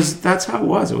because that's how it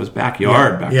was. It was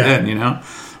backyard back then,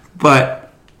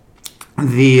 But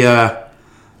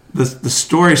the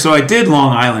story. So I did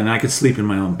Long Island, and I could sleep in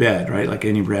my own bed, right, like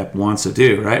any rep wants to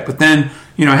do, right. But then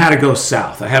I had to go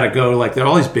south. I had to go there are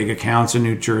all these big accounts in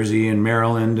New Jersey and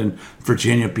Maryland and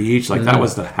Virginia Beach. Like that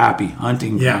was the happy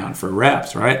hunting ground for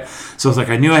reps, right. So it's like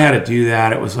I knew I had to do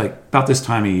that. It was like about this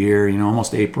time of year,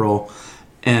 almost April,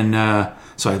 and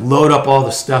so I load up all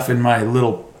the stuff in my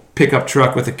little pickup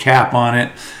truck with a cap on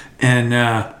it, and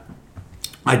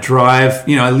I drive,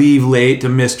 I leave late to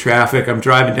miss traffic. I'm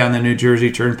driving down the New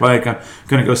Jersey Turnpike. I'm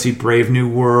going to go see Brave New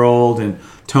World and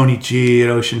Tony G at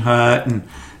Ocean Hut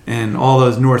and all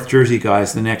those North Jersey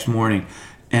guys the next morning.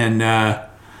 And,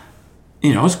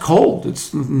 it's cold. It's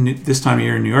this time of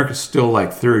year in New York, it's still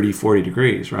like 30, 40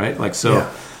 degrees, right? Like,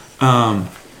 so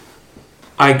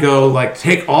I go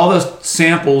take all those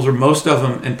samples or most of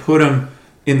them and put them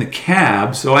in the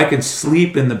cab so I can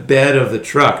sleep in the bed of the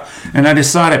truck. And I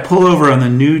decide I pull over on the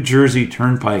New Jersey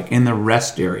Turnpike in the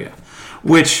rest area,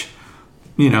 which,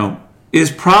 is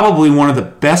probably one of the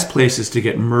best places to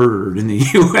get murdered in the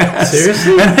U.S.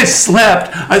 Seriously? And I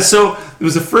slept. So it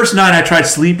was the first night I tried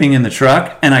sleeping in the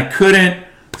truck, and I couldn't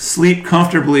sleep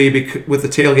comfortably with the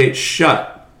tailgate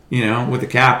shut, with the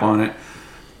cap on it.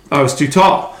 I was too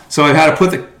tall. So I had to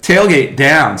put the tailgate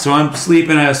down. So I'm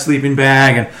sleeping, I have a sleeping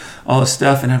bag and all this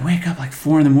stuff, and I wake up like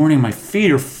 4 a.m, my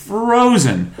feet are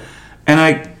frozen, and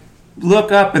I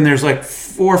look up and there's like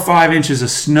 4 or 5 inches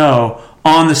of snow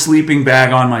on the sleeping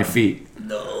bag on my feet.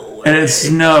 No way. And it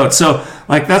snowed. So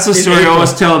that's a story I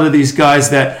always tell to these guys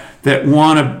that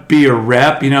want to be a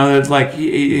rep, that's like,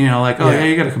 you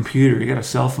got a computer, you got a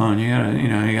cell phone, you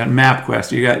got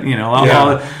MapQuest, you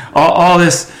got, all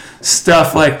this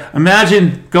stuff. Like,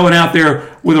 imagine going out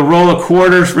there with a roll of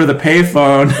quarters for the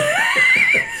payphone.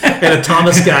 And a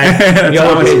Thomas guy.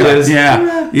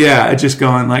 Yeah, just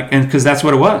going and because that's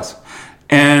what it was.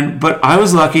 But I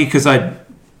was lucky because I'd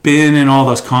been in all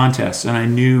those contests and I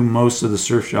knew most of the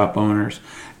surf shop owners,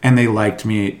 and they liked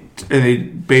me. And they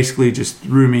basically just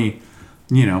threw me,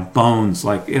 bones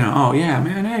oh yeah,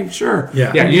 man, hey, sure.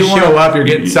 Yeah, you show up, you're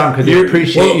getting some because they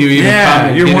appreciate you even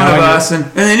coming. You're one of us. And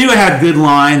they knew I had good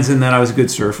lines and that I was a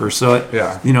good surfer. So,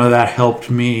 that helped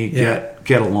me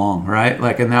get along, right?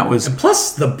 And that was... And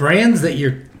plus, the brands that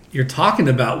you're talking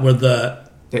about were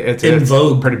it's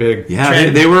vogue, pretty big. Yeah,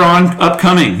 they were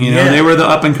upcoming. They were the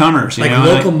up and comers.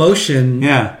 Locomotion.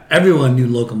 Everyone knew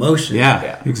Locomotion.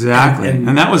 Yeah. Exactly.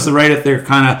 And that was right at their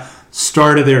kind of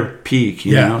start of their peak.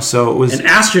 You know, so it was. And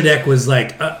Astrodeck was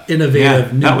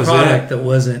innovative new product that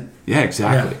wasn't. Yeah,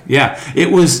 exactly. Yeah, it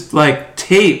was like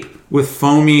tape with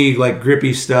foamy,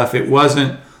 grippy stuff. It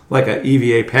wasn't like an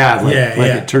EVA pad,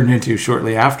 it turned into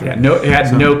shortly after. Yeah, it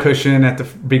had no cushion at the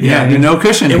beginning. Yeah, no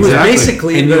cushion. It was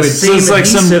basically the same it's like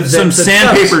some adhesive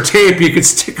sandpaper tape you could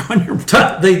stick on your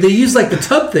butt. They used the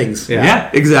tub things. Yeah,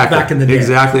 exactly. Back in the day.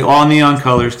 Exactly. All neon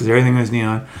colors because everything was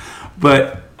neon.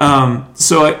 But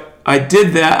so I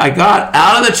did that. I got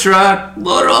out of the truck,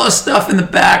 loaded all the stuff in the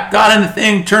back, got in the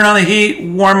thing, turned on the heat,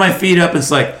 warmed my feet up. It's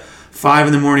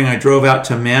 5 a.m. I drove out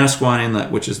to Manasquan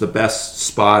Inlet, which is the best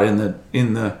spot in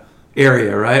the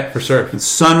area, right? For sure. The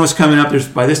sun was coming up.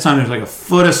 By this time, there's a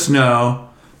foot of snow.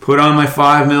 Put on my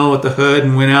 5mm with the hood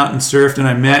and went out and surfed. And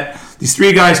I met these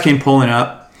 3 guys came pulling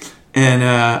up, and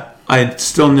I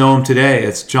still know them today.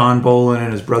 It's John Bolin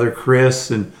and his brother Chris.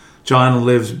 And John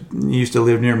used to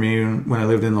live near me when I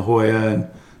lived in La Jolla, and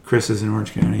Chris is in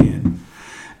Orange County.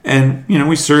 And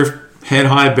we surfed head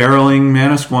high barreling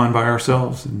Manasquan by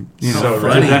ourselves, and so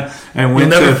funny. And you'll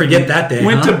never forget that day.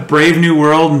 Went to Brave New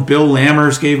World, and Bill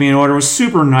Lammers gave me an order. It was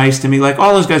super nice to me.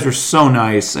 All those guys were so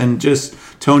nice, and just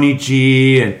Tony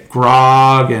G and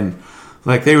Grog, and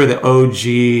they were the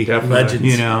OG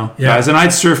legends, guys. And I'd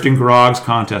surfed in Grog's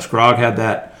contest. Grog had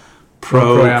that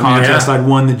pro contest. I'd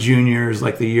won the juniors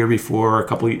the year before.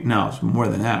 It was more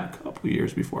than that.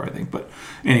 Years before, I think. But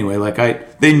anyway,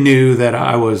 they knew that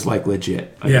I was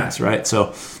legit, I guess, right?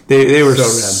 So they were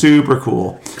super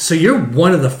cool. So you're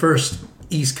one of the first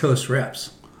East Coast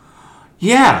reps.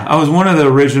 Yeah, I was one of the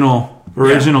original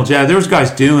jazz. There was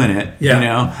guys doing it,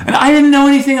 and I didn't know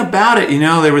anything about it.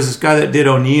 There was this guy that did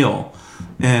O'Neill,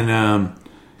 and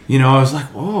I was like,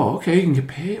 "Whoa, okay, you can get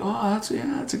paid. Oh,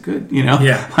 that's a good,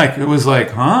 Yeah. Like it was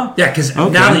like, huh? Yeah, because now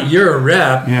that you're a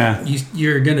rep, Yeah.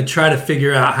 you're going to try to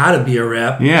figure out how to be a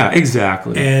rep. Yeah,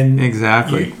 exactly. And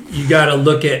exactly. You got to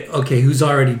look at, okay, who's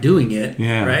already doing it,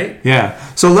 Yeah. right? Yeah.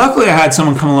 So luckily I had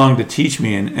someone come along to teach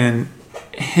me, and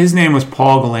his name was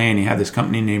Paul Ghislaine. He had this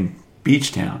company named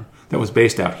Beachtown that was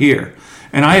based out here.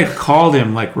 And I had called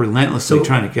him like relentlessly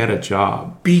trying to get a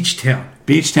job. Beachtown.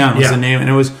 Beachtown was the name, and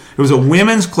it was a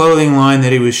women's clothing line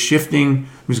that he was shifting.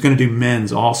 He was going to do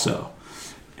men's also.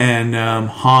 And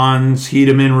Hans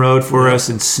Hedeman rode for us,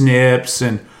 and Snips,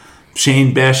 and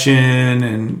Shane Beshin,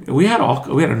 and we had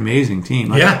an amazing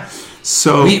team. Yeah.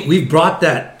 So we brought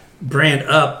that brand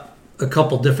up a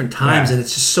couple different times, and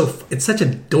it's just it's such a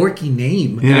dorky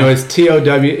name. It was TOWNE,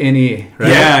 right?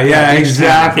 Yeah,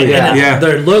 exactly. And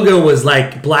their logo was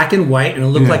like black and white, and it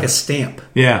looked like a stamp.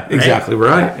 Yeah, exactly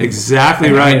right.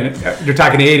 Exactly right. I mean, you're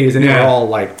talking 80s, and they were all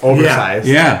like oversized.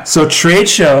 Yeah. So trade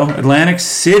show, Atlantic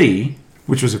City,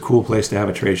 which was a cool place to have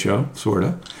a trade show, sort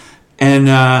of. And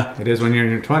it is when you're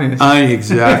in your 20s.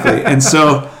 Exactly. And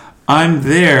so I'm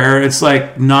there. It's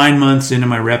like 9 months into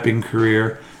my repping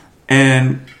career,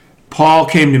 and Paul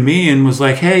came to me and was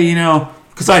like, "Hey,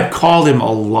 because I'd called him a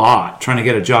lot trying to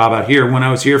get a job out here when I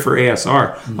was here for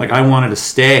ASR. Like I wanted to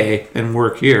stay and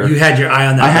work here. You had your eye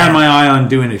on that. I had my eye on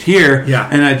doing it here, Yeah.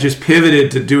 and I just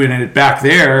pivoted to doing it back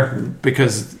there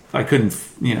because I couldn't,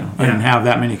 I didn't have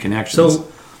that many connections. So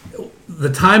the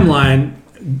timeline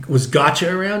was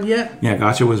Gotcha around yet? Yeah,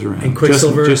 Gotcha was around. And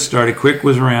Quicksilver just started. Quick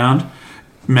was around.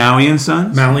 Maui and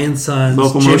Sons.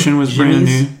 Local Motion was brand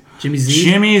new. Jimmy Z?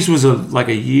 Jimmy's was like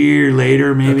a year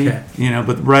later, maybe. Okay.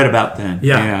 But right about then.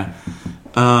 Yeah.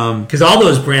 Because all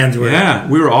those brands were. Yeah,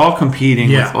 we were all competing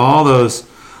with all those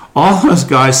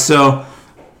guys. So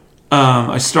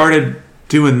I started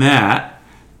doing that,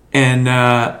 and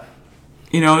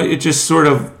it just sort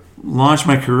of launched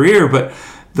my career. But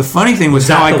the funny thing was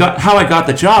how I got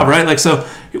the job, right? Like, so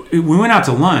we went out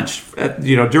to lunch,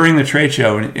 during the trade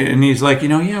show, and he's like, why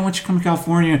don't you come to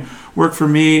California, work for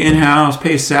me in-house,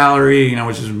 pay salary,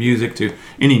 which is music to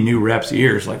any new rep's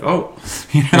ears. Like,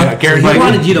 Gary, he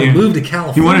wanted you to move to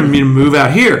California. He wanted me to move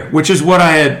out here, which is what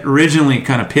I had originally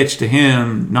kind of pitched to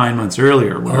him 9 months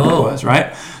earlier, whatever it was,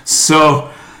 right?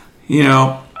 So,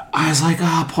 I was like,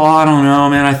 Paul, I don't know,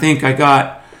 man. I think I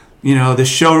got the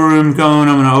showroom going.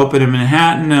 I'm going to open in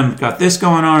Manhattan. I've got this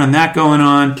going on and that going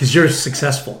on. Because you're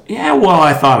successful. Yeah, well,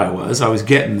 I thought I was. I was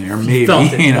getting there, maybe,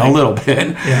 a little bit.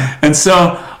 Yeah. And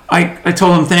so I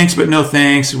told him thanks, but no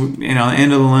thanks. The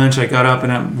end of the lunch, I got up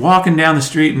and I'm walking down the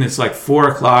street, and it's like 4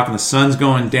 o'clock, and the sun's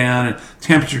going down, and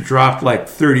temperature dropped like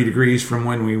 30 degrees from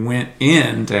when we went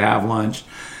in to have lunch.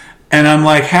 And I'm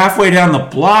like halfway down the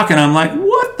block, and I'm like,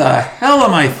 what the hell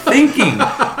am I thinking?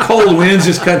 Cold winds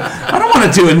just cut. I don't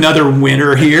want to do another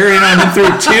winter here. I've been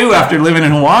through 2 after living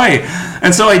in Hawaii.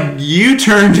 And so I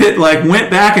U-turned it, went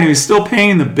back, and he was still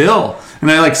paying the bill.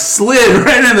 And I slid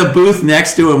right in the booth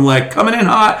next to him, coming in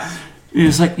hot. He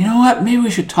was like, you know what? Maybe we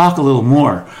should talk a little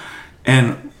more.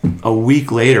 And a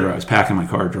week later, I was packing my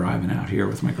car, driving out here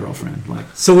with my girlfriend.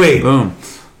 So wait. Boom.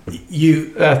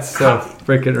 That's so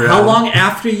freaking rad. How long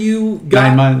after you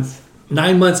got 9 months?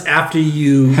 9 months after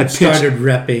you Had started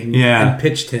repping Yeah. and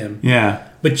pitched him. Yeah.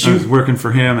 But I was working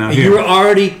for him out here. You were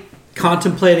already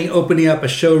contemplating opening up a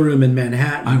showroom in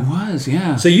Manhattan. I was,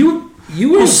 yeah. So you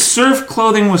were Well, surf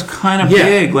clothing was kind of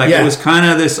big. It was kind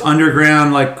of this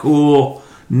underground, cool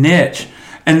niche.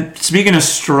 And speaking of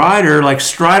Strider,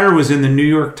 Strider was in the New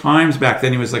York Times back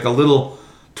then. He was a little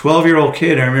 12-year-old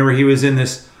kid. I remember he was in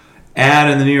this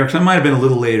ad in the New York Times. It might have been a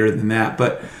little later than that,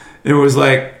 but it was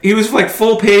he was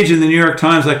full page in the New York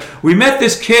Times. We met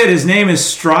this kid. His name is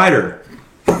Strider.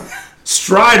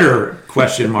 Strider ?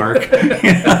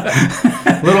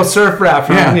 Little surf rap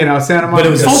from Santa Monica. But it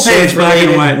was Full page black and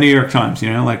surf-related- white New York Times.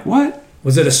 What?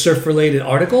 Was it a surf-related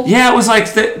article? Yeah, it was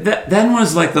then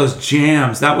was those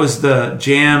jams. That was the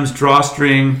jams,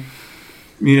 drawstring,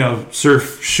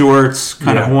 surf shorts,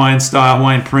 kind of Hawaiian style,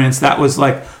 Hawaiian prints. That was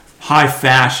high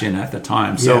fashion at the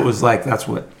time. So it was that's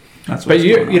what. But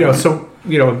you're in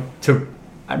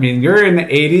the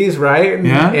 80s, right?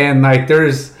 Yeah. And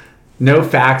there's no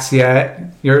fax yet.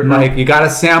 You're you got a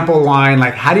sample line.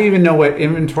 How do you even know what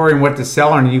inventory and what to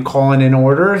sell? And are you calling in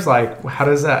orders? How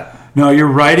does that? No, you're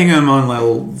writing them on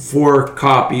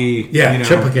 4-copy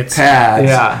triplicates pads.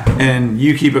 Yeah. And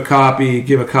you keep a copy,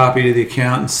 give a copy to the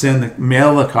accountant, and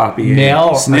mail the copy in.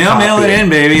 Mail it in,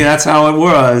 baby. That's how it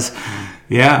was.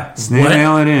 Yeah, snail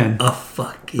mail it in. A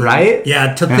fucking right?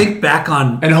 Yeah, think back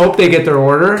on and hope they get their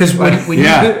order because when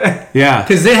yeah,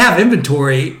 because they have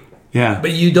inventory Yeah.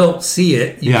 but you don't see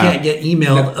it. You Yeah. can't get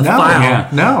emailed a No, file. Yeah.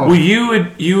 No. Well,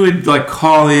 you would like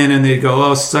call in and they'd go,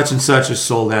 oh, such and such is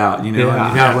sold out. You know, Yeah.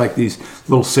 and you have like these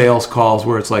little sales calls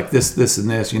where it's like this, and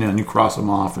this. You know, and you cross them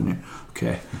off and you're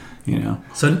okay. You know,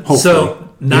 So Hopefully.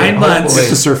 9 Yeah, months, if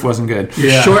the surf wasn't good.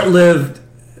 Yeah. short-lived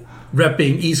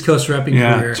East Coast repping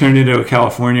Yeah, career. turned into a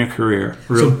California career.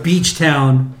 So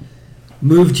Beachtown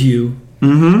moved you.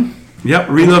 Yep,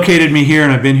 relocated me here,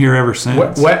 and I've been here ever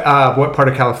since. What part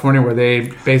of California were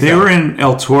they based? They out? were in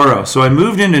El Toro, so I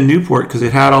moved into Newport because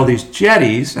it had all these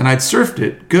jetties, and I'd surfed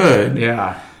it good.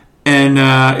 Yeah. And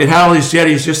it had all these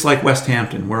jetties just like West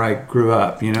Hampton, where I grew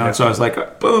up, you know. Yeah. So I was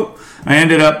like, boom. I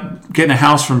ended up getting a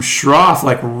house from Schroff,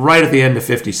 like right at the end of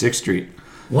 56th Street.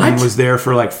 What? And was there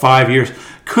for like 5 years.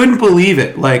 Couldn't believe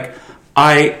it. Like,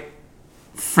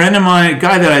 friend of mine, a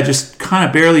guy that I just kind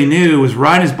of barely knew, was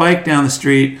riding his bike down the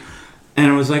street, and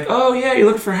it was like, oh, yeah, you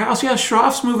looking for a house? Yeah,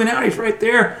 Schroff's moving out. He's right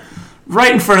there,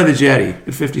 right in front of the jetty at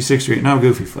 56th Street. And I'm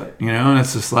Goofy Foot, you know? And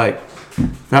it's just like,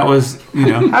 that was, you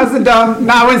know. How's the dumb?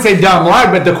 No, I wouldn't say dumb luck,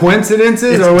 but the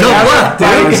coincidences It's or whatever. dumb luck, dude.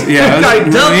 That was, yeah, Like,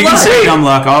 dumb you can luck. say dumb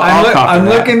luck. I'll cop to I'm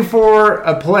that. looking for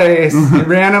a place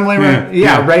randomly. Right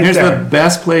Here's there. the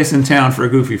best place in town for a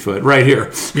Goofy Foot, right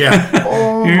here. Yeah.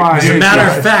 Oh my! As a matter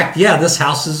God. of fact, yeah, this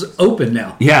house is open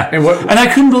now. Yeah, And what-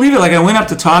 I couldn't believe it. Like, I went up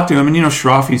to talk to him, and you know,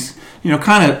 Schroff, he's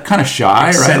kind of shy,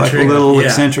 right? Like a Eccentric, little yeah.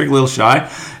 eccentric, little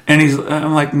shy. And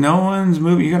I'm like, no one's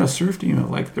moving. You got a surf team of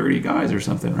like 30 guys or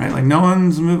something, right? Like, no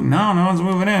one's moving. No one's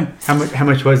moving in. How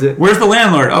much was it? Where's the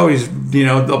landlord? Oh, he's the 2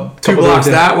 Couple blocks doors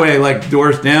that way, like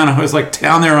doors down. I was like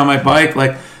down there on my bike,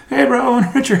 like, hey, bro, I want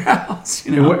to rent your house.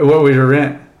 You And know, what was your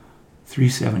rent?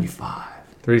 $375.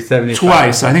 $375.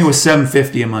 Twice. I think it was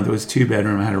 $750 a month. It was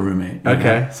 2-bedroom. I had a roommate. you know?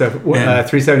 Okay, so And-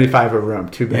 $375 a room,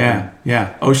 2 Yeah, bedroom.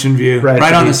 yeah. Ocean view, Right right, at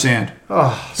the on the beach. sand,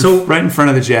 So right in front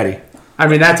of the jetty. I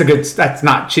mean, that's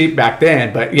not cheap back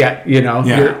then, but yeah, you know,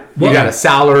 Yeah. you got a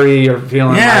salary, you're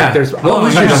feeling Yeah. like there's what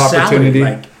was a your ton of salary opportunity.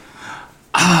 like?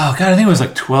 Oh God, I think it was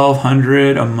like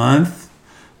 $1,200 a month,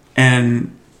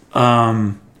 and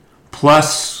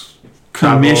plus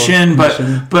commission.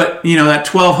 commission. But you know that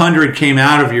 $1,200 came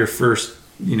out of your first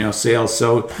sales,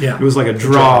 so Yeah. it was like a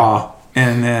draw.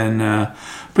 And then,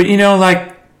 but you know,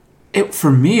 like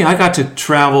for me, I got to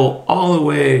travel all the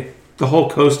way the whole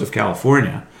coast of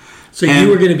California. So And- you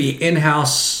were going to be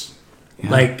in-house,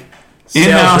 like sales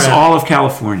In-house, rep, all of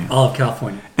California. all of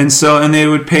California. And they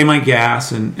would pay my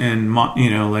gas and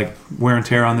like wear and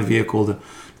tear on the vehicle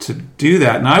to do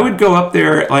that. And I would go up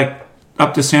there, like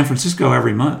up to San Francisco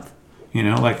every month,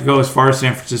 like go as far as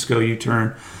San Francisco,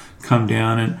 U-turn, come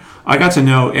down. And I got to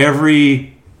know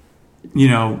every,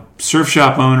 surf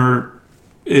shop owner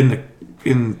in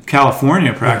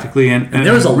California practically. And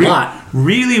there was a lot.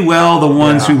 Really well, the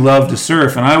ones Yeah. who love to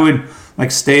surf. And I would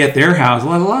like stay at their house. A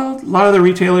lot of the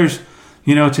retailers,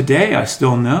 today I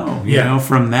still know, Yeah.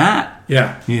 from that.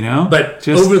 Yeah. But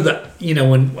just, over the,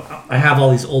 when I have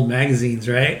all these old magazines,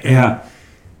 right? And yeah,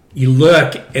 you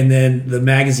look, and then the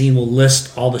magazine will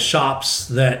list all the shops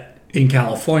that in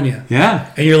California. yeah,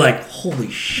 And you're like,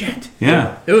 holy shit.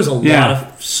 yeah. There was a Yeah. lot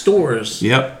of stores.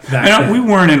 Yep. Back And then. we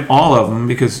weren't in all of them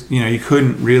because, you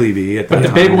couldn't really be at that But the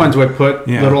time. big ones would put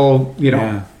Yeah. little,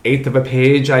 Yeah. eighth of a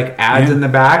page like ads Yeah. in the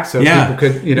back, so Yeah. people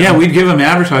could, Yeah, we'd give them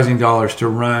advertising dollars to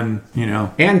run,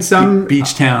 and some.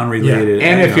 beach town related.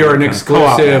 And if you're an kind of co-op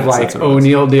exclusive ads, like that's what it was.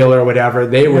 O'Neill deal or whatever,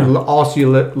 they would Yeah.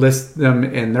 also list them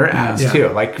in their ads Yeah. too.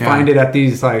 Like Yeah. find it at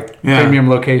these like Yeah. premium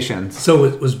locations. So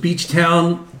was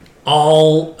Beachtown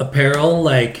all apparel?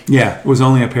 Like, Yeah, it was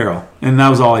only apparel. And that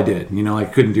was all I did. I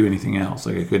couldn't do anything else.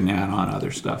 Like I couldn't add on other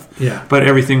stuff. Yeah. But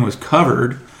everything was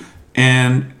covered.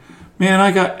 And man,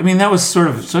 that was sort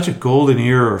of such a golden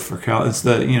era for Cal. It's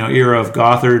the, era of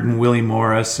Gothard and Willie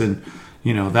Morris. And,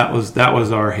 that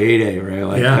was our heyday, right?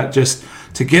 Like Yeah. that, just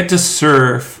to get to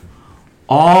surf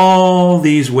all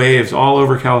these waves all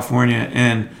over California.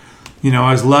 And,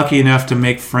 I was lucky enough to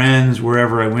make friends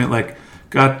wherever I went. Like,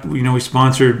 we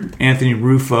sponsored Anthony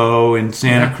Rufo in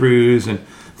Santa Yeah. Cruz and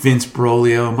Vince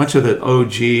Brolio, a bunch of the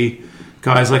OG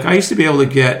guys. Like, I used to be able to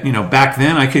get, back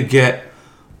then I could get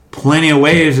plenty of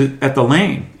waves at the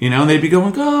lane, and they'd be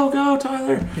going, go,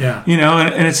 Tyler. Yeah.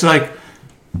 And it's like,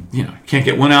 can't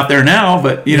get one out there now,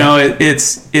 but,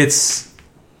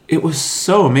 it was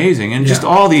so amazing. And just Yeah.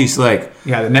 all these, like,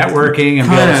 Yeah, the networking and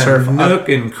be able kind to of surf nook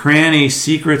and cranny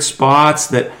secret spots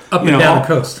that Up and down the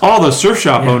coast. All those surf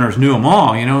shop owners knew them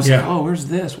all. It's Yeah. like, oh, where's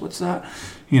this? What's that?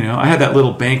 I had that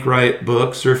little Bankwright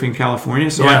book, Surfing California.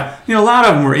 So Yeah. a lot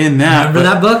of them were in that. remember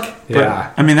that book? But, Yeah.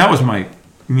 I mean, that was my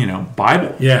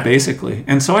Bible. Yeah. Basically.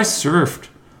 And so I surfed,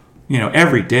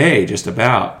 every day just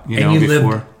about, and you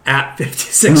before. lived at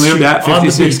 56th We Street lived at on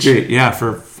the 56th beach. Street, yeah,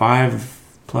 for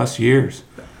 5+ years.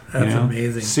 That's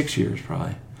amazing. 6 years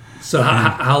probably. So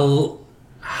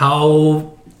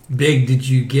how big did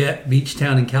you get Beach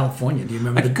Town in California? Do you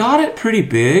remember? I got it pretty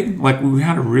big. Like, we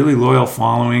had a really loyal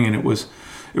following, and it was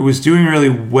doing really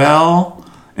well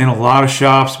in a lot of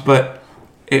shops, but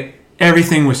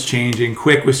everything was changing.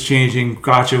 Quick was changing,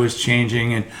 Gotcha was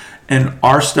changing, and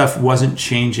our stuff wasn't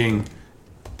changing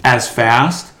as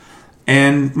fast.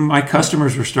 And my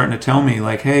customers were starting to tell me,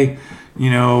 like, hey,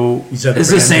 it's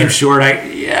the same short.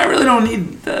 I really don't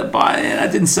need the buy-in. I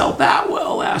didn't sell that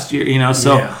well last year,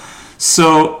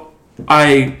 So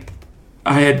I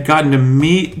had gotten to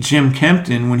meet Jim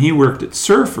Kempton when he worked at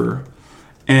Surfer,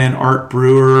 and Art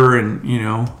Brewer, and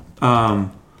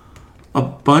a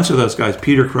bunch of those guys,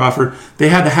 Peter Crawford. They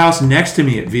had the house next to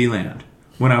me at V-Land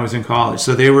when I was in college,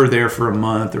 so they were there for a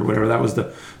month or whatever. That was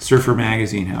the Surfer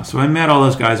magazine house. So I met all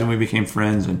those guys, and we became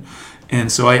friends,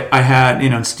 and so I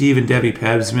had, Steve and Debbie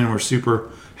Pebsman were super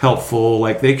helpful.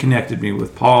 Like, they connected me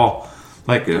with Paul.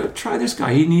 Like, try this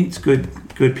guy. He needs good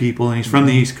people, and he's from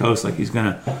the East Coast. Like, he's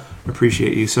gonna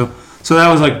appreciate you. So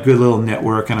that was like a good little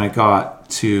network, and I got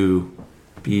to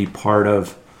be part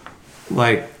of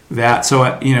like that. So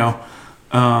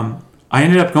I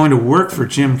ended up going to work for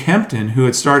Jim Kempton, who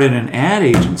had started an ad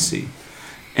agency,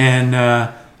 and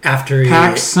after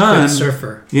PacSun,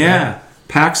 Surfer,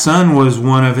 PacSun was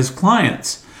one of his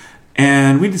clients,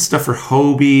 and we did stuff for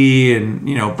Hobie and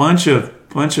a bunch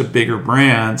of bigger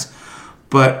brands.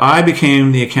 But I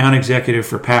became the account executive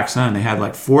for PacSun. They had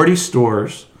like 40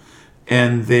 stores,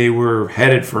 and they were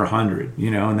headed for 100.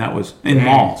 And that was in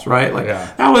malls, right? Like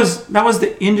that was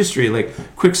the industry.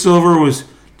 Like, Quicksilver was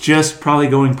just probably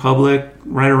going public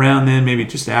right around then, maybe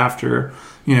just after.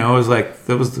 It was like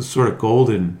that was the sort of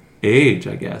golden age,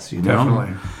 I guess.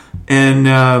 Definitely. And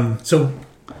so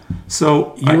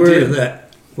you were the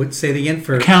say it again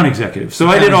for account executive. So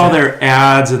I did all their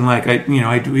ads, and like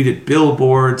we did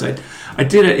billboards. I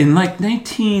did it in like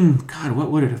what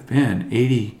would it have been?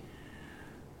 84.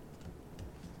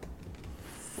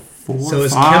 So it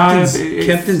was 5,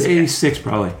 Kempton's 86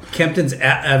 probably. Kempton's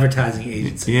advertising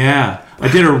agency. Yeah, I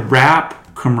did a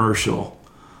rap commercial,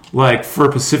 like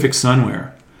for Pacific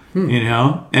Sunwear,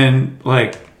 and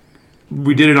like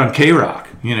we did it on K-Rock,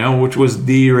 which was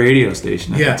the radio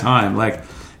station at the time. Like,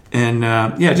 and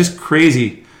just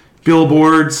crazy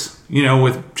billboards,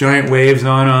 with giant waves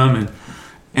on them,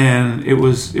 and it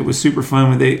was super fun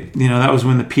when that was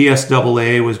when the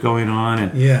PSAA was going on,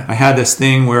 and I had this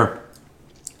thing where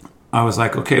I was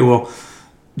like, okay, well,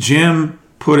 Jim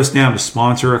put us down to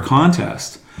sponsor a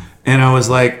contest, and I was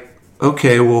like,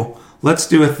 okay, well, let's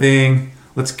do a thing.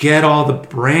 Let's get all the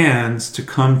brands to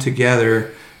come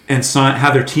together and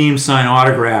have their team sign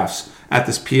autographs at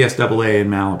this PSAA in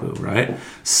Malibu, right?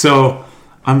 So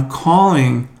I'm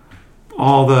calling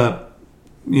all the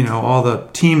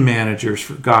team managers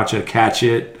for Gotcha, Catch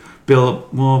It,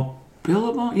 Billabong.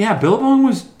 Yeah, Billabong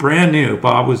was brand new.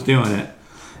 Bob was doing it.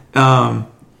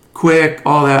 Quick,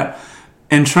 all that.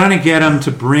 And trying to get them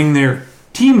to bring their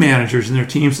team managers and their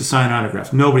teams to sign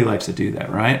autographs. Nobody likes to do that,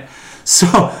 right? So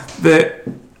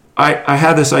I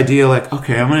had this idea, like,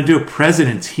 okay, I'm going to do a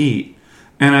President's Heat.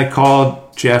 And I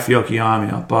called Jeff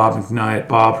Yokoyama, Bob McKnight,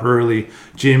 Bob Hurley,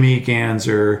 Jimmy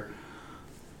Ganser.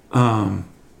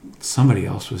 Somebody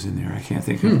else was in there. I can't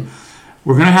think of.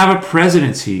 We're going to have a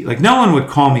President's Heat. Like, no one would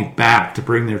call me back to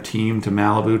bring their team to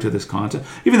Malibu to this contest.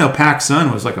 Even though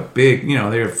PacSun was like a big,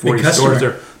 they have 40 stores.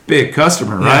 They're a big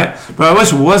customer, right? But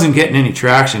I wasn't getting any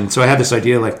traction. So I had this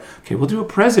idea, like, okay, we'll do a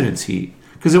President's Heat.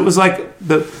 Because it was like,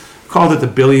 called it the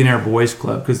Billionaire Boys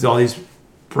Club, because all these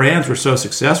brands were so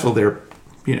successful. They're,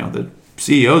 the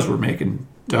CEOs were making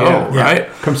dough, right?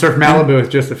 Come Surf Malibu is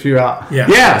just a few out.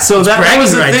 Yeah. So that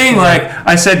was the thing. Like,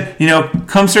 I said,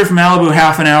 come surf Malibu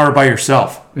half an hour by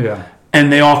yourself. Yeah.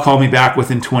 And they all called me back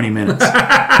within 20 minutes.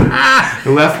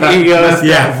 Left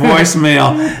that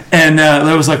voicemail, and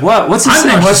it was like, what's his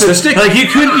name? What's this? Like, you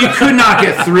could not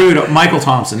get through to Michael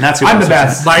Thompson. That's who I'm the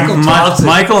best. Michael Thompson.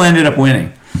 Michael ended up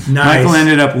winning. Nice. Michael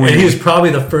ended up winning. And he was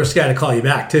probably the first guy to call you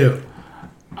back too.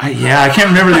 I can't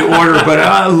remember the order,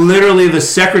 but literally the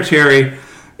secretary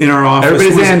in our office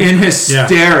was in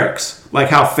hysterics, like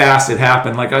how fast it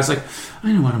happened. Like, I was like,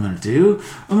 I know what I'm going to do.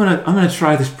 I'm going to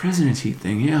try this President's Heat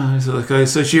thing. Yeah.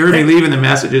 So she heard me leaving the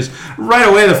messages. Right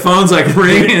away, the phone's like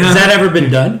ringing. Has that ever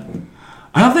been done?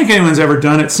 I don't think anyone's ever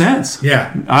done it since.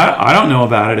 Yeah. I don't know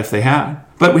about it if they had.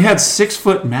 But we had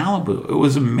 6-foot Malibu. It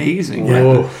was amazing.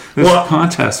 Whoa. This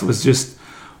contest was just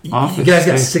off. You guys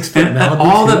got 6-foot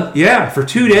Malibu? And for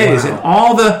 2 days. Wow. And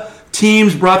all the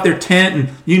teams brought their tent,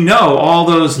 and all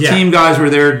those team guys were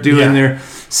there doing their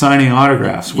signing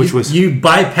autographs, which was you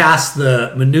bypassed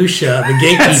the minutia of the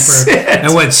gatekeeper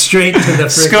and went straight to the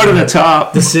let's go to the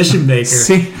top decision maker.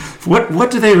 See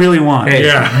what do they really want? Hey.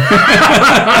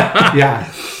 Yeah.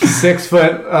 Yeah. 6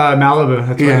 foot Malibu.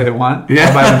 That's what they want. Yeah.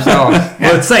 All by themselves.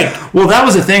 Well, it's like that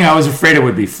was the thing. I was afraid it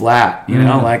would be flat, and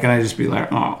I'd just be like,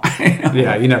 oh.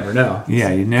 Yeah, you never know.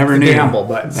 Yeah, you never knew. Gamble,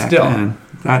 but Back still. then.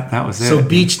 That was it. so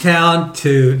Beachtown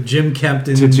to Jim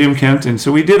Kempton. To Jim Kempton.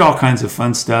 So we did all kinds of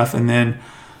fun stuff, and then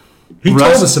He told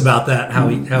us about that, how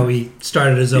he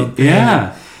started his own thing.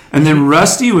 Yeah. And then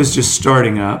Rusty was just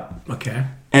starting up. Okay.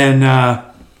 And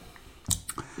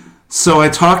so I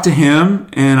talked to him,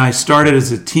 and I started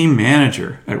as a team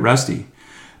manager at Rusty.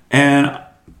 And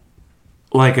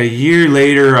like a year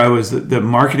later, I was the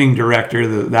marketing director.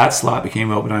 That slot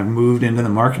became open. I moved into the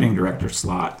marketing director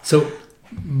slot. So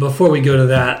before we go to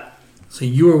that, so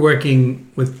you were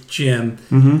working with Jim,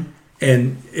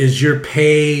 and is your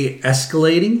pay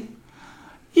escalating?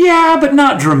 Yeah, but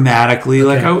not dramatically.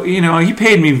 Okay. Like he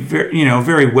paid me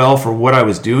very well for what I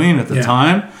was doing at the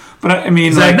time. But I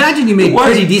mean, I imagine you made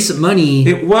pretty decent money.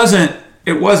 It wasn't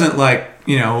like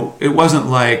it wasn't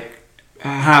like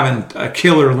having a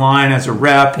killer line as a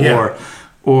rep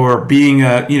or being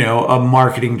a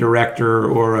marketing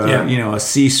director or a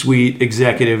C-suite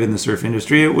executive in the surf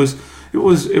industry. It was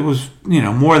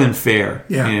more than fair.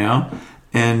 Yeah.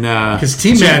 And because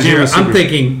team manager, I'm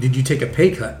thinking, did you take a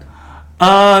pay cut?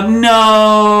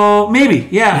 No, maybe.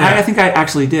 Yeah. I think I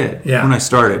actually did when I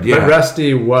started. Yeah. But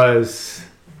Rusty was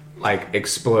like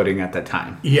exploding at the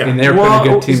time. Yeah. And they were a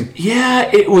good team.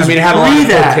 It was. I mean, it had a lot of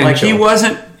potential. Like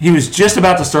he was just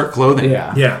about to start clothing.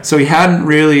 Yeah. Yeah. So he hadn't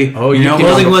really.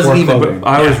 Clothing wasn't even. Clothing.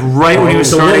 I was right when he was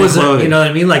starting what was clothing. it? You know what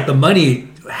I mean? Like the money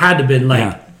had to have been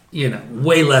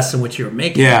way less than what you were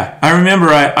making. Yeah. I remember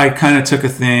I kind of took a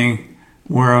thing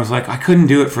where I was like, I couldn't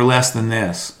do it for less than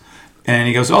this. And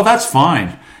he goes, oh, that's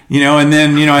fine. And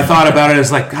then, I thought about it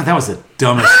as like, God, that was the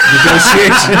dumbest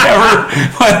negotiation ever in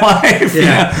my life.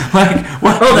 Yeah.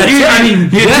 You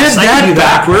did that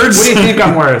backwards. What do you think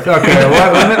I'm worth? Okay,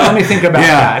 let me think about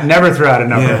that. Never throw out a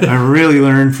number. Yeah, I really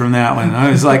learned from that one.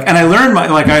 I was like, and I learned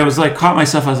caught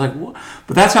myself. I was like, what?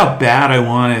 But that's how bad I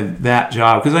wanted that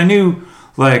job. Because I knew,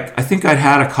 I think I'd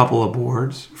had a couple of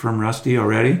boards from Rusty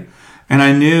already. And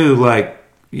I knew,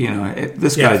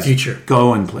 this guy's future.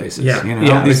 Going places.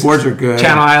 Yeah. These boards are good.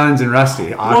 Channel Islands and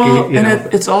Rusty.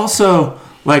 It's also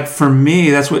for me,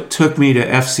 that's what took me to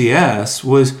FCS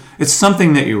was it's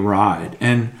something that you ride,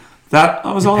 and that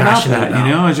I was all about that.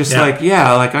 It's just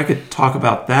I could talk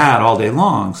about that all day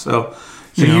long. So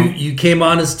you came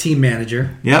on as team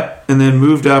manager. Yep, and then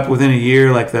moved up within a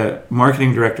year. Like the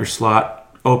marketing director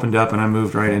slot opened up, and I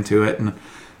moved right into it, and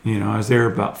I was there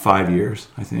about 5 years,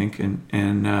 I think,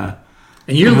 and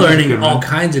you're learning all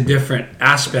kinds of different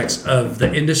aspects of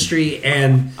the industry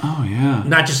and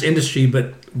not just industry,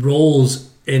 but roles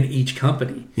in each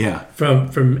company. Yeah.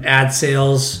 From ad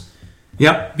sales.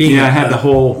 Yep. I had the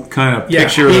whole kind of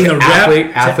picture being of a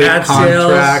rep, athlete ad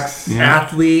contracts, sales,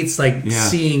 athletes,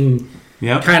 seeing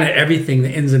kind of everything,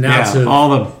 the ins and outs of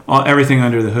all everything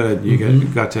under the hood. You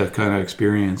got to kind of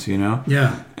experience,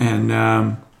 Yeah.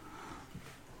 And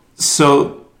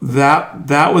so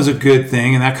that was a good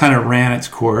thing, and that kind of ran its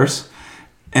course.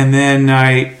 And then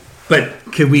But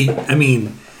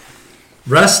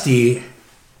Rusty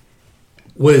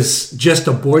was just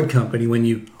a board company when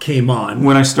you came on.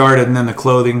 When I started, and then the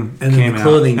clothing came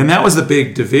out. And that was the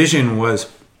big division was,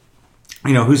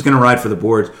 who's going to ride for the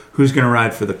boards, who's going to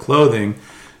ride for the clothing.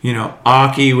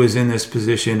 Aki was in this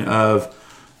position of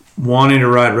wanting to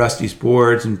ride Rusty's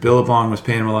boards, and Billabong was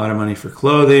paying him a lot of money for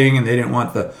clothing, and they didn't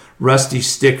want the Rusty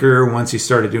sticker once he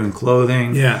started doing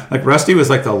clothing. Yeah. Like Rusty was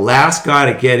like the last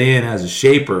guy to get in as a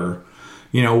shaper,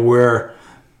 where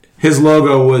his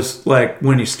logo was like,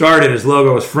 when he started, his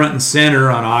logo was front and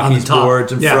center on Aki's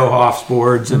boards and Frohoff's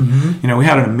boards. And, we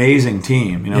had an amazing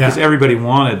team, because everybody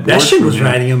wanted boards. Beshin was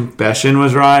riding him. Beshin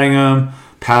was riding him.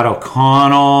 Pat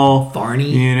O'Connell.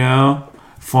 Farney.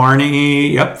 Farney.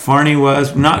 Yep. Farney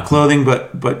was not clothing,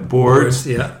 but boards.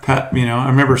 Yeah. Pat, I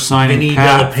remember signing Vinny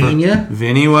Pat. Della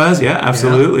Vinny was,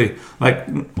 absolutely. Yeah. Like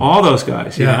all those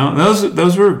guys,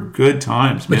 those were good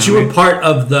times. But you were part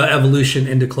of the evolution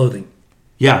into clothing.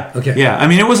 Yeah. Okay. Yeah.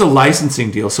 It was a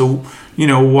licensing deal. So,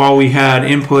 while we had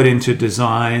input into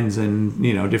designs and,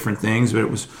 different things, but it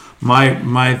was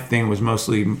my thing was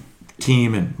mostly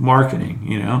team and marketing,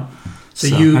 So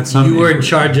you were in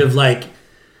charge of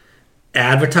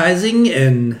advertising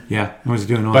and I was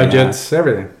doing all budgets, that.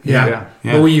 everything. Yeah.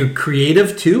 But were you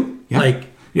creative too? Yeah.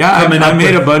 I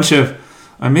made a bunch of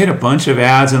I made a bunch of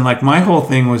ads, and like my whole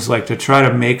thing was like to try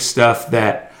to make stuff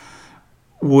that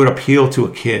would appeal to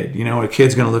a kid. You know, a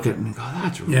kid's going to look at it and go,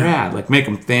 "That's rad!" Like make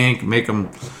them think, make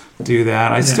them do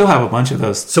that. I still have a bunch of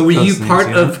those. So were you things,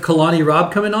 part of Kalani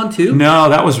Robb coming on too? No,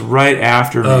 that was right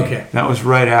after me. Okay. That was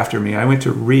right after me. I went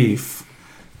to Reef,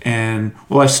 and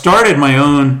I started my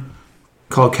own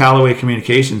called Callaway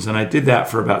Communications, and I did that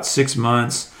for about 6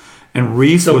 months. And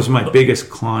Reef was my biggest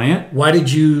client. Why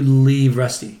did you leave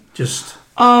Rusty? Just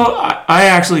I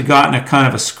actually got in a kind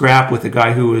of a scrap with the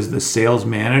guy who was the sales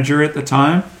manager at the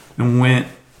time, and went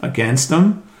against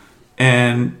him,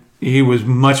 and he was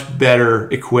much better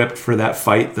equipped for that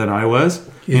fight than I was.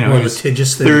 He's more he was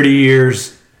litigious than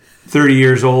 30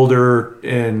 years older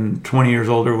and 20 years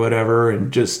older, whatever,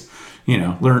 and just,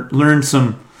 learn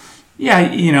some.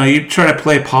 Yeah, you try to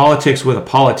play politics with a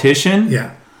politician.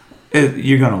 Yeah,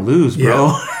 you're gonna lose,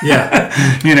 bro.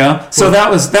 Yeah. So that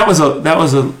was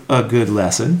a good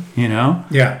lesson.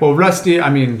 Yeah. Well, Rusty,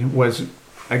 was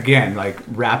again like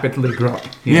rapidly growing.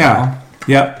 You know?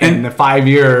 Yeah. In the 5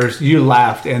 years you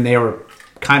left, and they were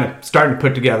kind of starting to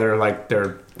put together like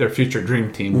their future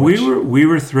dream team. We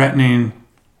were threatening.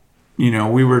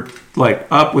 We were like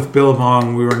up with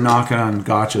Billabong. We were knocking on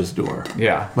Gotcha's door.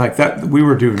 Yeah, like that. We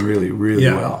were doing really, really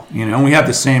well. And we had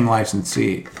the same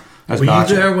licensee as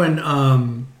Gotcha. Were you there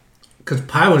when? Because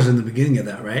Pye was in the beginning of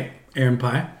that, right? Aaron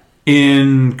Pye.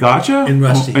 In Gotcha? In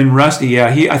Rusty. In Rusty, yeah.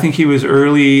 I think he was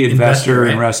early investor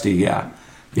right? in Rusty, yeah.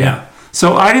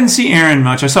 So I didn't see Aaron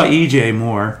much. I saw EJ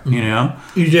more,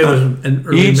 EJ was an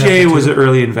early investor EJ was too. an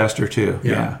early investor too.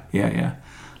 Yeah.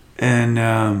 And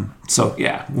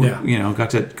got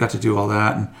to do all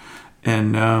that.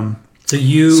 So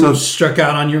you struck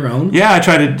out on your own? Yeah, I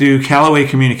tried to do Callaway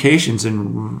Communications,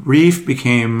 and Reef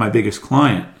became my biggest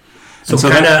client. So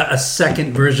kind of a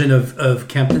second version of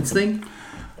Kempton's thing?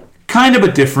 Kind of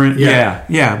a different,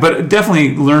 yeah. But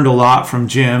definitely learned a lot from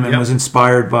Jim, and was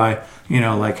inspired by,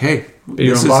 hey, be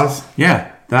your own boss?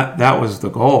 Yeah, that was the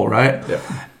goal, right? Yep.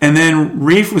 And then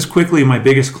Reef was quickly my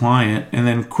biggest client, and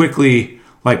then quickly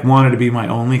wanted to be my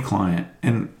only client,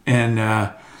 and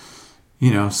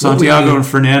Santiago and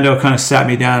Fernando kind of sat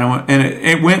me down, and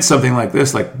it went something like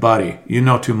this, like, buddy, you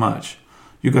know too much.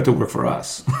 You got to work for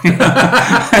us.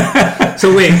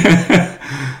 So wait,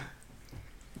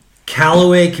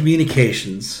 Callaway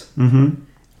Communications,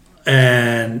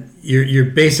 and you're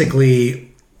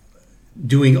basically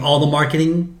doing all the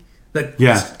marketing,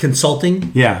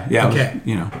 consulting. Yeah. Okay.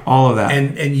 All of that,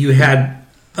 and you had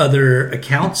other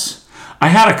accounts. I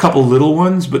had a couple little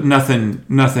ones, but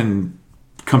nothing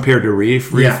compared to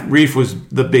Reef. Reef was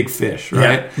the big fish,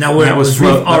 right? Yeah. Now, was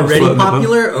Reef already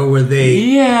popular, or were they?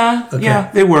 Yeah, okay.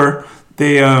 Yeah, they were.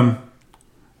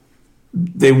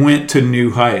 They went to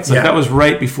new heights. Like that was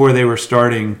right before they were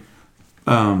starting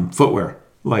footwear,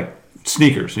 like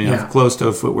sneakers,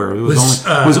 closed-toe footwear. It was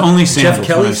only sandals. Jeff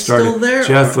Kelly when I started. still there?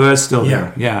 Jeff was still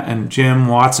there. Yeah, and Jim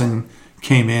Watson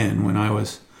came in when I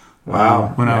was.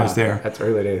 Wow. When I was there. That's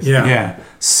early days. Yeah. Yeah.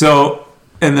 So,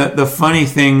 and the funny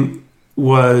thing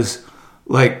was,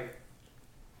 like,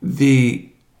 the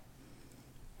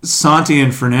Santi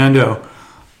and Fernando,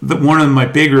 one of my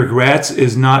big regrets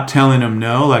is not telling them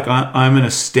no. Like, I'm going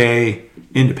to stay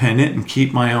independent and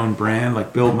keep my own brand,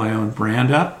 like build my own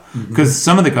brand up. Because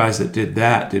some of the guys that did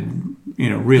that did,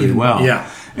 really well. Yeah.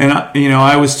 And,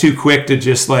 I was too quick to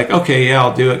just like, okay, yeah,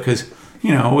 I'll do it. Because,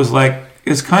 it was like,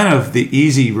 it's kind of the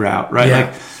easy route, right? Yeah.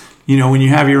 Like, when you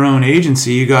have your own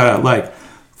agency, you got to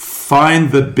find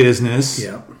the business,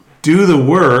 do the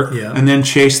work, and then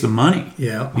chase the money.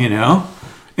 Yeah.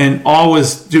 And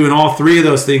always doing all three of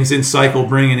those things in cycle,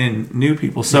 bringing in new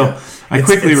people. So I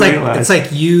quickly realized. It's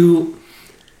like you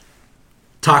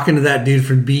talking to that dude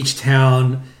from Beach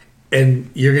Town, and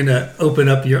you're going to open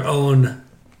up your own,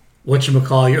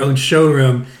 your own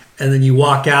showroom, and then you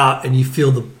walk out and you feel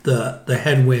the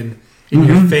headwind in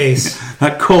your face,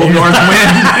 that cold north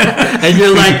wind, and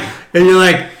you're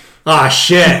like, oh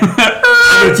shit,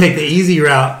 I'm gonna take the easy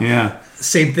route. Yeah.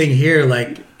 Same thing here.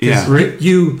 Yeah.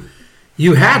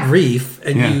 You had Reef,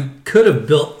 and you could have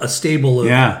built a stable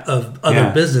of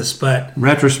other business, but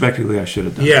retrospectively, I should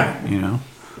have done. Yeah.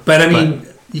 But I mean,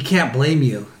 you can't blame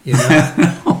you.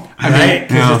 Right?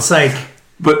 Because it's like.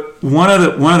 But one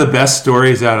of the best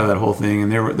stories out of that whole thing, and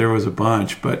there was a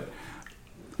bunch, but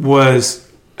was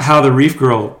how the Reef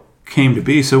Girl came to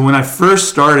be. So when I first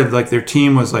started, their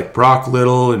team was Brock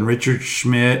Little and Richard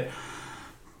Schmidt.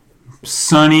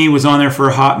 Sonny was on there for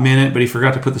a hot minute, but he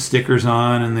forgot to put the stickers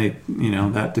on, and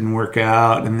that didn't work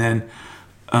out. And then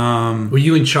were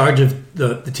you in charge of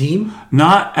the team?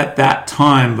 Not at that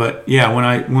time, but yeah, when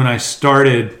I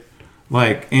started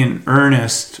like in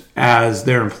earnest as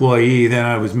their employee, then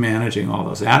I was managing all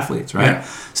those athletes, right? Yeah.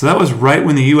 So that was right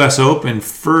when the U.S. Open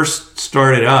first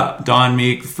started up. Don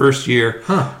Meek, the first year,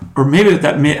 or maybe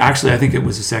actually I think it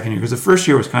was the second year, because the first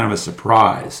year was kind of a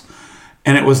surprise.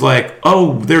 And it was like,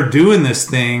 oh, they're doing this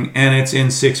thing, and it's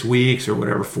in 6 weeks or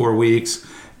whatever, 4 weeks.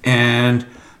 And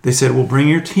they said, well, bring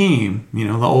your team, the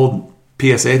old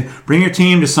PSA, bring your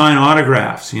team to sign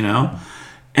autographs, And,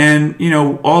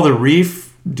 all the Reef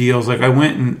deals, like I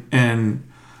went and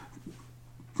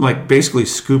like basically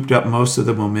scooped up most of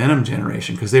the Momentum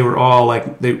generation, because they were all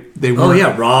like, they weren't. Oh,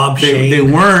 yeah, Rob, Shane. They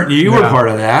weren't, you were part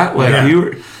of that. Like you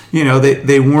were,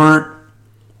 they weren't,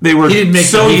 they were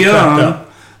so young.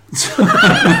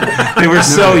 They were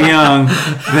so young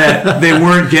that they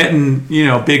weren't getting,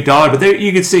 big dollar, but